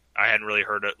I hadn't really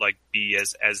heard it like be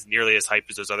as nearly as hyped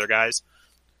as those other guys.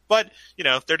 But,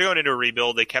 they're going into a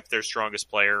rebuild. They kept their strongest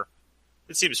player.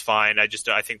 It seems fine. I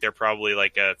think they're probably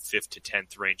like a 5th to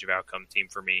 10th range of outcome team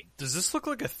for me. Does this look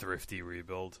like a thrifty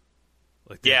rebuild?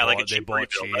 Like they bought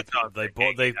cheap.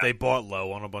 They bought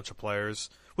low on a bunch of players,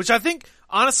 which I think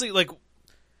honestly, like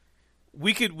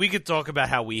we could talk about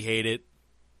how we hate it,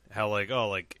 how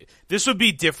this would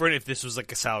be different if this was like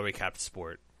a salary capped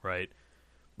sport, right?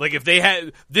 Like if they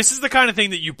had, this is the kind of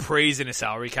thing that you praise in a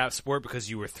salary cap sport because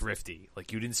you were thrifty.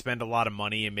 Like you didn't spend a lot of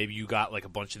money and maybe you got like a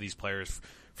bunch of these players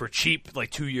for cheap,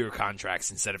 like 2-year contracts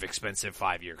instead of expensive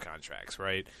 5-year contracts,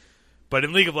 right? But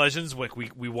in League of Legends, like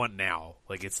we want now,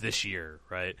 like it's this year,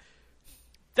 right?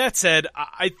 That said,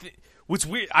 what's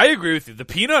weird, I agree with you. The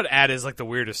Peanut ad is like the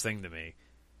weirdest thing to me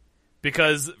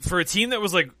because for a team that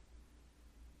was like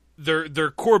their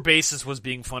core basis was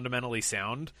being fundamentally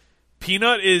sound,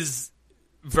 Peanut is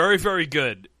very, very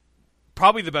good.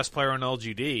 Probably the best player on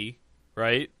LGD,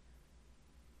 right?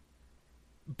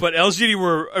 But LGD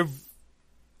were a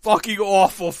fucking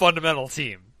awful fundamental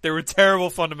team. They were a terrible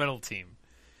fundamental team.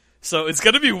 So it's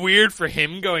going to be weird for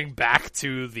him going back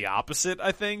to the opposite,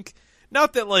 I think.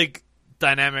 Not that, like,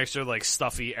 Dynamics are, like,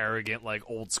 stuffy, arrogant, like,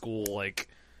 old school, like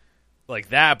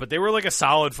that, but they were, like, a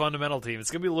solid fundamental team.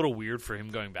 It's going to be a little weird for him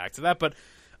going back to that, but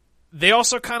they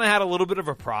also kind of had a little bit of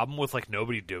a problem with, like,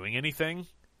 nobody doing anything.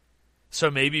 So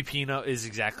maybe Peanut is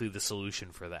exactly the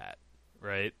solution for that,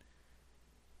 right?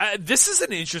 This is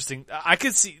an interesting... I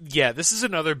could see... Yeah, this is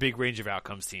another big range of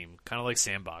outcomes team, kind of like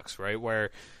Sandbox, right? Where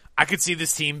I could see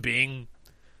this team being,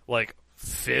 like,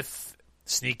 5th,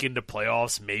 sneak into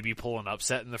playoffs, maybe pull an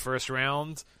upset in the first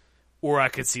round, or I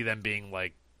could see them being,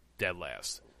 like, dead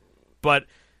last. But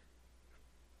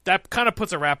that kind of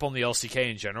puts a wrap on the LCK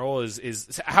in general.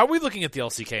 Is how are we looking at the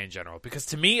LCK in general? Because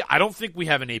to me, I don't think we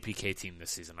have an APK team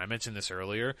this season. I mentioned this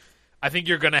earlier. I think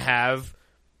you're going to have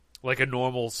like a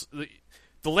normal...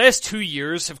 The last 2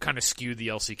 years have kind of skewed the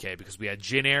LCK because we had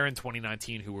Jin Air in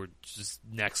 2019 who were just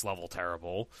next level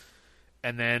terrible.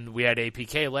 And then we had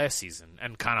APK last season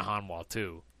and kind of Hanwha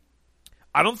too.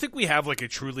 I don't think we have like a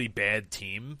truly bad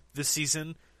team this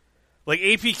season. Like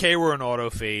APK were an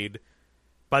auto fade.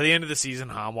 By the end of the season,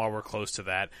 Hanwha were close to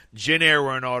that. Jin Air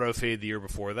were an auto fade the year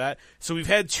before that. So we've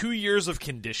had 2 years of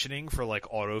conditioning for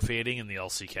like auto fading in the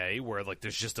LCK, where like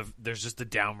there's just a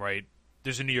downright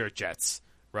there's a New York Jets,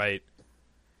 right?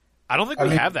 I don't think we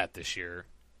have that this year.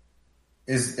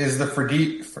 Is the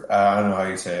Fredeep? I don't know how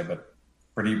you say it, but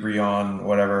Fredeep Rion,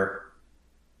 whatever.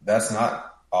 That's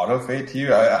not auto fade to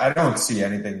you. I don't see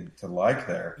anything to like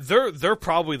there. They're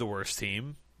probably the worst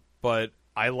team, but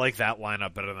I like that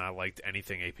lineup better than I liked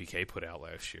anything APK put out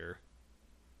last year.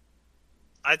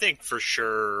 I think for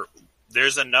sure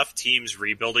there's enough teams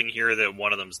rebuilding here that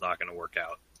one of them's not going to work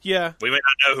out. Yeah. We may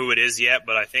not know who it is yet,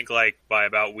 but I think like by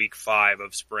about week 5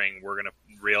 of spring, we're going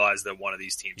to realize that one of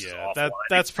these teams is awful.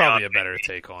 That's probably a better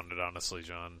take on it, honestly,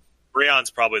 John. Brion's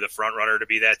probably the front runner to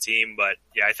be that team, but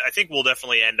yeah, I think we'll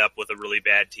definitely end up with a really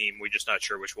bad team. We're just not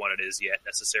sure which one it is yet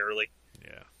necessarily.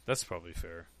 Yeah, that's probably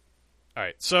fair. All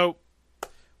right, so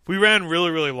we ran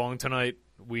really, really long tonight.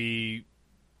 We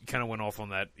kind of went off on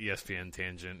that ESPN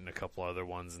tangent and a couple other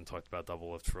ones and talked about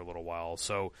Double Lift for a little while.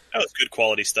 So that was good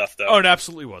quality stuff, though. Oh, it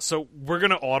absolutely was. So we're going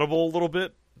to audible a little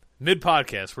bit.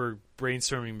 Mid-podcast, we're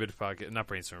brainstorming mid-podcast. Not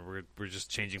brainstorming, we're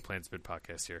just changing plans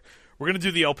mid-podcast here. We're going to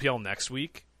do the LPL next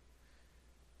week.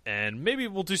 And maybe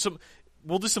we'll do some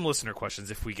listener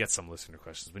questions if we get some listener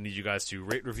questions. We need you guys to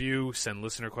rate, review, send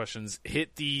listener questions.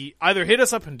 Either hit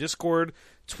us up in Discord,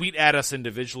 tweet at us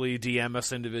individually, DM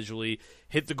us individually,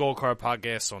 hit the Gold Card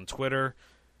Podcast on Twitter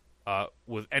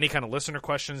with any kind of listener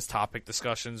questions, topic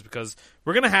discussions, because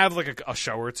we're gonna have like a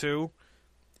show or two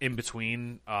in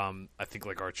between. I think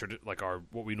like our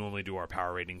what we normally do, our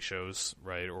power rating shows,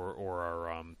 right, or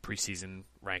our preseason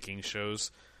ranking shows.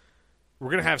 We're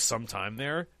going to have some time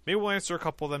there. Maybe we'll answer a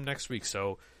couple of them next week.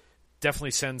 So definitely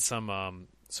send some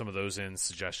of those in,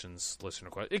 suggestions,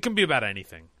 listener questions. It can be about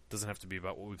anything. It doesn't have to be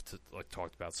about what we've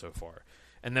talked about so far.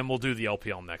 And then we'll do the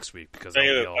LPL next week because a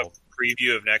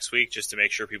preview of next week just to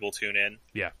make sure people tune in.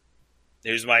 Yeah.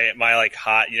 Here's my like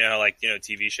hot,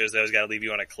 TV shows. They always got to leave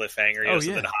you on a cliffhanger.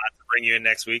 Something hot to bring you in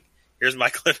next week. Here's my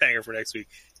cliffhanger for next week.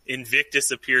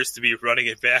 Invictus appears to be running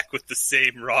it back with the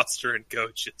same roster and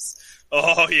coaches.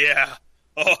 Oh yeah.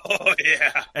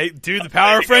 Hey, dude, the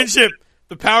power of friendship.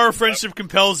 The power of friendship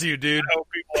compels you, dude. I hope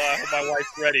my wife's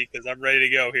ready because I'm ready to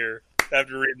go here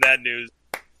after reading that news.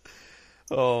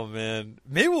 Oh man,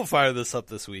 maybe we'll fire this up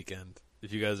this weekend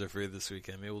if you guys are free this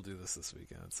weekend. Maybe we'll do this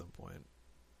weekend at some point.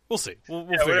 We'll see. We'll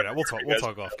figure it out. We'll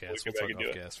talk off gas. We'll talk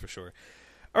off gas for sure.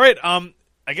 All right.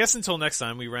 I guess until next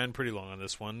time, we ran pretty long on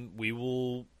this one. We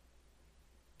will.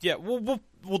 Yeah, we'll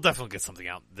definitely get something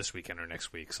out this weekend or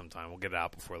next week sometime. We'll get it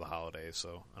out before the holidays,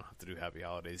 so I don't have to do happy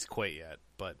holidays quite yet,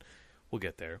 but we'll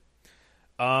get there.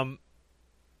 Yeah.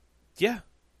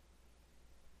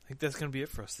 I think that's going to be it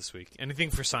for us this week. Anything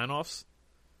for sign-offs?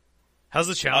 How's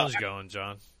the challenge going,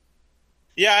 John?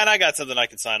 Yeah, and I got something I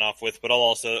can sign off with, but I'll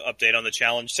also update on the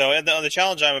challenge. So on the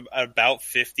challenge, I'm about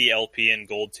 50 LP in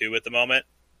Gold 2 at the moment.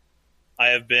 I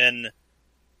have been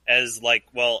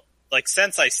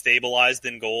since I stabilized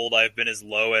in Gold, I've been as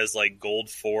low as Gold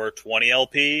 4 20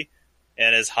 LP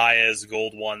and as high as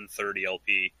Gold 1 30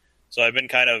 LP. So I've been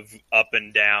kind of up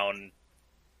and down,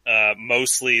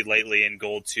 mostly lately in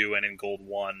Gold 2 and in Gold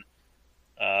 1.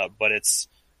 But it's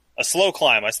a slow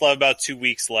climb. I still have about 2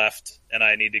 weeks left, and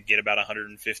I need to get about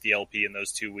 150 LP in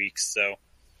those 2 weeks. So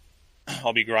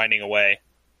I'll be grinding away.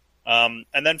 And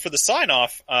then for the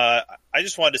sign-off, I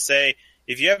just wanted to say,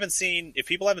 if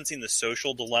people haven't seen The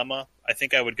Social Dilemma, I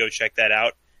think I would go check that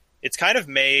out. It's kind of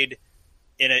made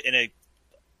in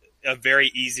a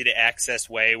very easy to access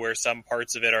way where some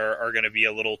parts of it are going to be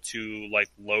a little too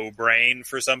low brain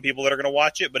for some people that are going to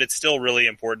watch it, but it's still really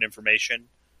important information.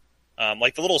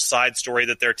 The little side story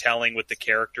that they're telling with the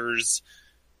characters,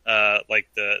 that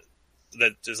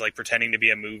is pretending to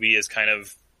be a movie is kind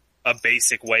of a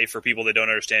basic way for people that don't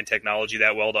understand technology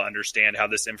that well to understand how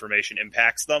this information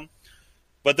impacts them.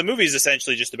 But the movie is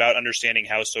essentially just about understanding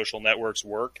how social networks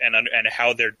work and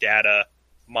how their data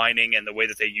mining and the way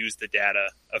that they use the data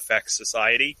affects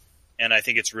society. And I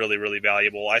think it's really, really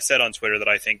valuable. I said on Twitter that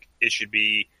I think it should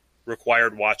be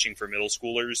required watching for middle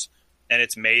schoolers, and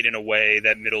it's made in a way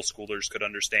that middle schoolers could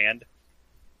understand.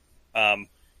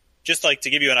 Just to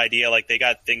give you an idea, they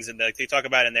got things in they talk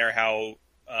about in there how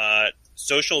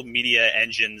social media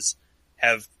engines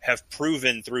have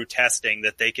proven through testing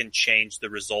that they can change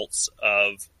the results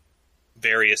of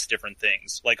various different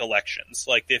things, like elections.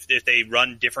 If they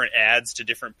run different ads to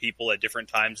different people at different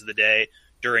times of the day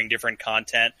during different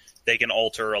content, they can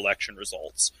alter election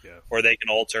results. Yeah. Or they can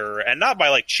alter, and not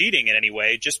by cheating in any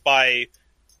way, just by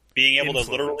being able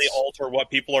to literally alter what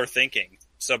people are thinking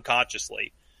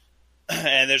subconsciously.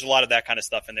 And there's a lot of that kind of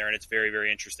stuff in there, and it's very,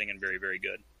 very interesting and very, very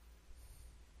good.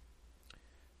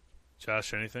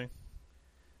 Josh, anything?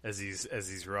 As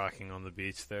he's rocking on the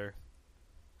beach there.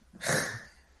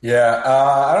 Yeah,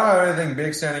 I don't have anything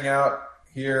big standing out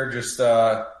here. Just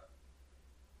there's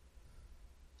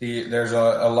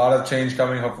a lot of change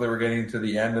coming. Hopefully, we're getting to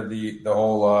the end of the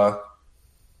whole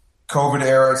COVID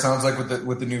era. It sounds like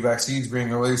with the new vaccines being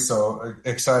released. So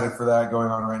excited for that going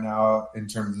on right now in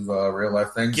terms of real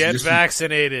life things. Get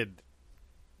vaccinated.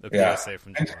 The PSA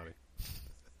from Gelati.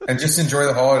 And just enjoy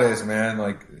the holidays, man.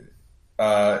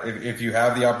 If you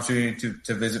have the opportunity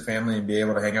to visit family and be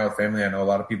able to hang out with family, I know a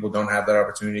lot of people don't have that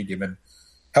opportunity given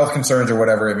health concerns or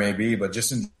whatever it may be, but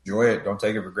just enjoy it. Don't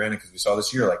take it for granted, because we saw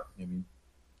this year, a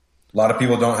lot of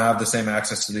people don't have the same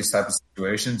access to these types of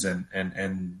situations, and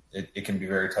it can be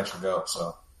very touch and go.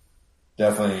 So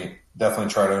definitely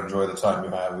try to enjoy the time you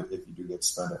have if you do get to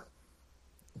spend it.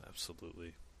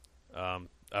 Absolutely. I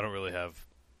don't really have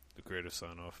the greatest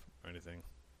sign off or anything.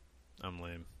 I'm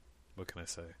lame. What can I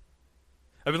say?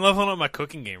 I've been leveling up my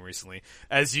cooking game recently,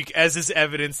 as is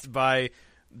evidenced by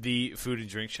the food and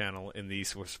drink channel in the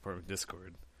Source Department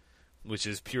Discord, which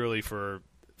is purely for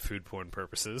food porn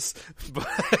purposes.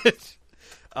 But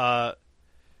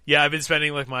yeah, I've been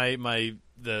spending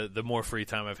the more free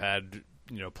time I've had,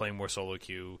 playing more solo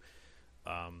queue,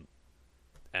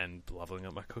 and leveling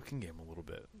up my cooking game a little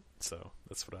bit. So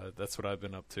that's what I've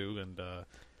been up to, and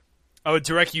I would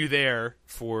direct you there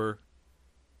for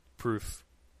proof.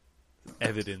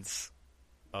 Evidence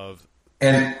of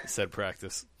said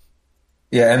practice.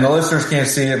 Yeah, and the listeners can't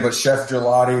see it, but Chef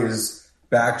Gelati's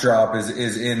backdrop is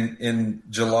in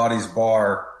Gelati's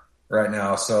bar right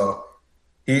now. So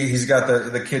he's got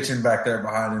the kitchen back there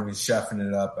behind him. He's chefing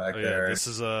it up back there. This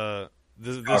is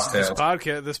this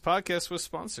podcast. This podcast was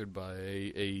sponsored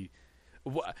by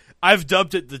I've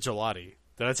dubbed it the Gelati.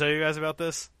 Did I tell you guys about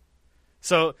this?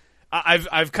 So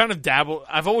I've kind of dabbled.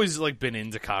 I've always been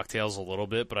into cocktails a little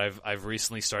bit, but I've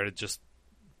recently started just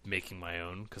making my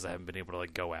own because I haven't been able to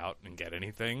like go out and get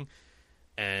anything.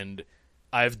 And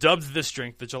I've dubbed this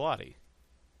drink the Gelati.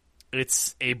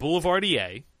 It's a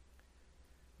Boulevardier,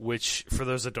 which, for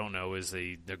those that don't know, is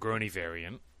a Negroni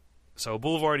variant. So a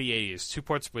Boulevardier is 2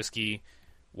 parts whiskey,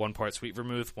 1 part sweet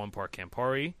vermouth, 1 part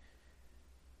Campari,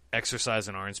 exercise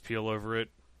and orange peel over it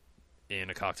in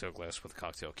a cocktail glass with a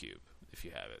cocktail cube, if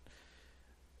you have it.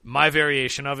 My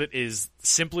variation of it is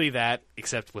simply that,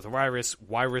 except with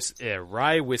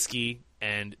rye whiskey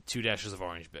and 2 dashes of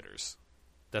orange bitters.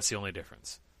 That's the only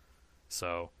difference.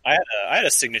 So I had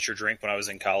a signature drink when I was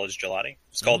in college, Gelati.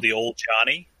 It's called the Old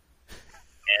Johnny,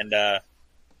 and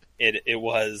it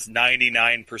was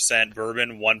 99%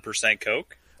 bourbon, 1%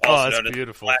 Coke. Oh, that's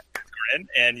beautiful.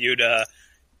 And you'd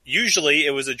usually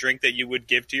it was a drink that you would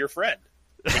give to your friend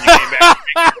when you came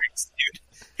back.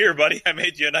 Here, buddy, I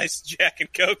made you a nice Jack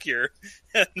and Coke here,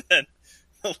 and then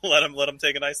let him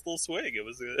take a nice little swig.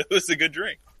 It was a good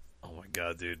drink. Oh my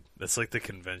god, dude! That's like the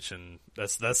convention.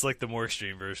 That's like the more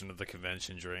extreme version of the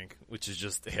convention drink, which is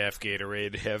just half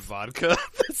Gatorade, half vodka.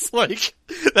 That's like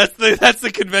that's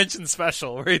the convention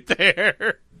special right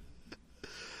there.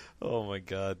 Oh my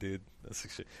god, dude! That's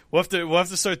actually we'll have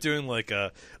to start doing like I'm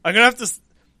gonna have to.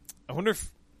 I wonder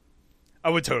if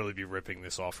I would totally be ripping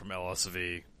this off from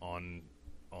LSV on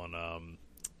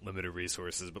limited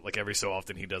resources, but like every so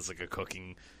often he does like a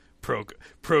cooking pro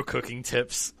cooking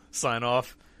tips sign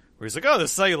off. Where he's like, oh,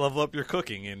 this is how you level up your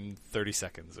cooking in 30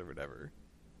 seconds or whatever.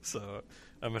 So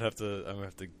I'm gonna have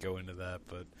to go into that,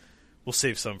 but we'll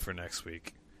save some for next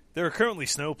week. There are currently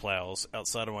snow plows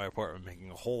outside of my apartment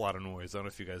making a whole lot of noise. I don't know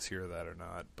if you guys hear that or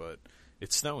not, but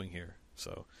it's snowing here.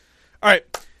 So, all right,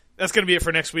 that's gonna be it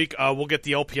for next week. We'll get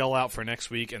the LPL out for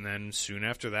next week, and then soon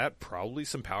after that, probably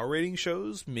some power rating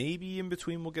shows. Maybe in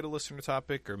between, we'll get a listener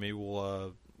topic, or maybe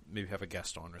we'll maybe have a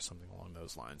guest on or something along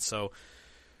those lines. So.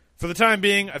 For the time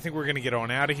being, I think we're going to get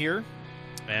on out of here,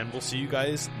 and we'll see you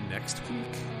guys next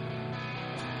week.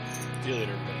 See you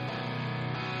later, everybody.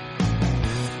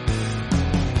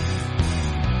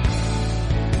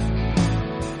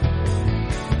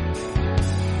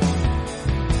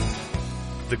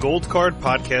 The Gold Card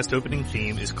podcast opening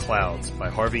theme is Clouds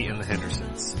by Harvey and the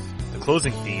Hendersons. The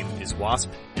closing theme is Wasp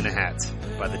in a Hat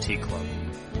by the Tea Club.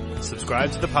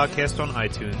 Subscribe to the podcast on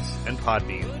iTunes and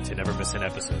Podbean to never miss an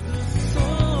episode.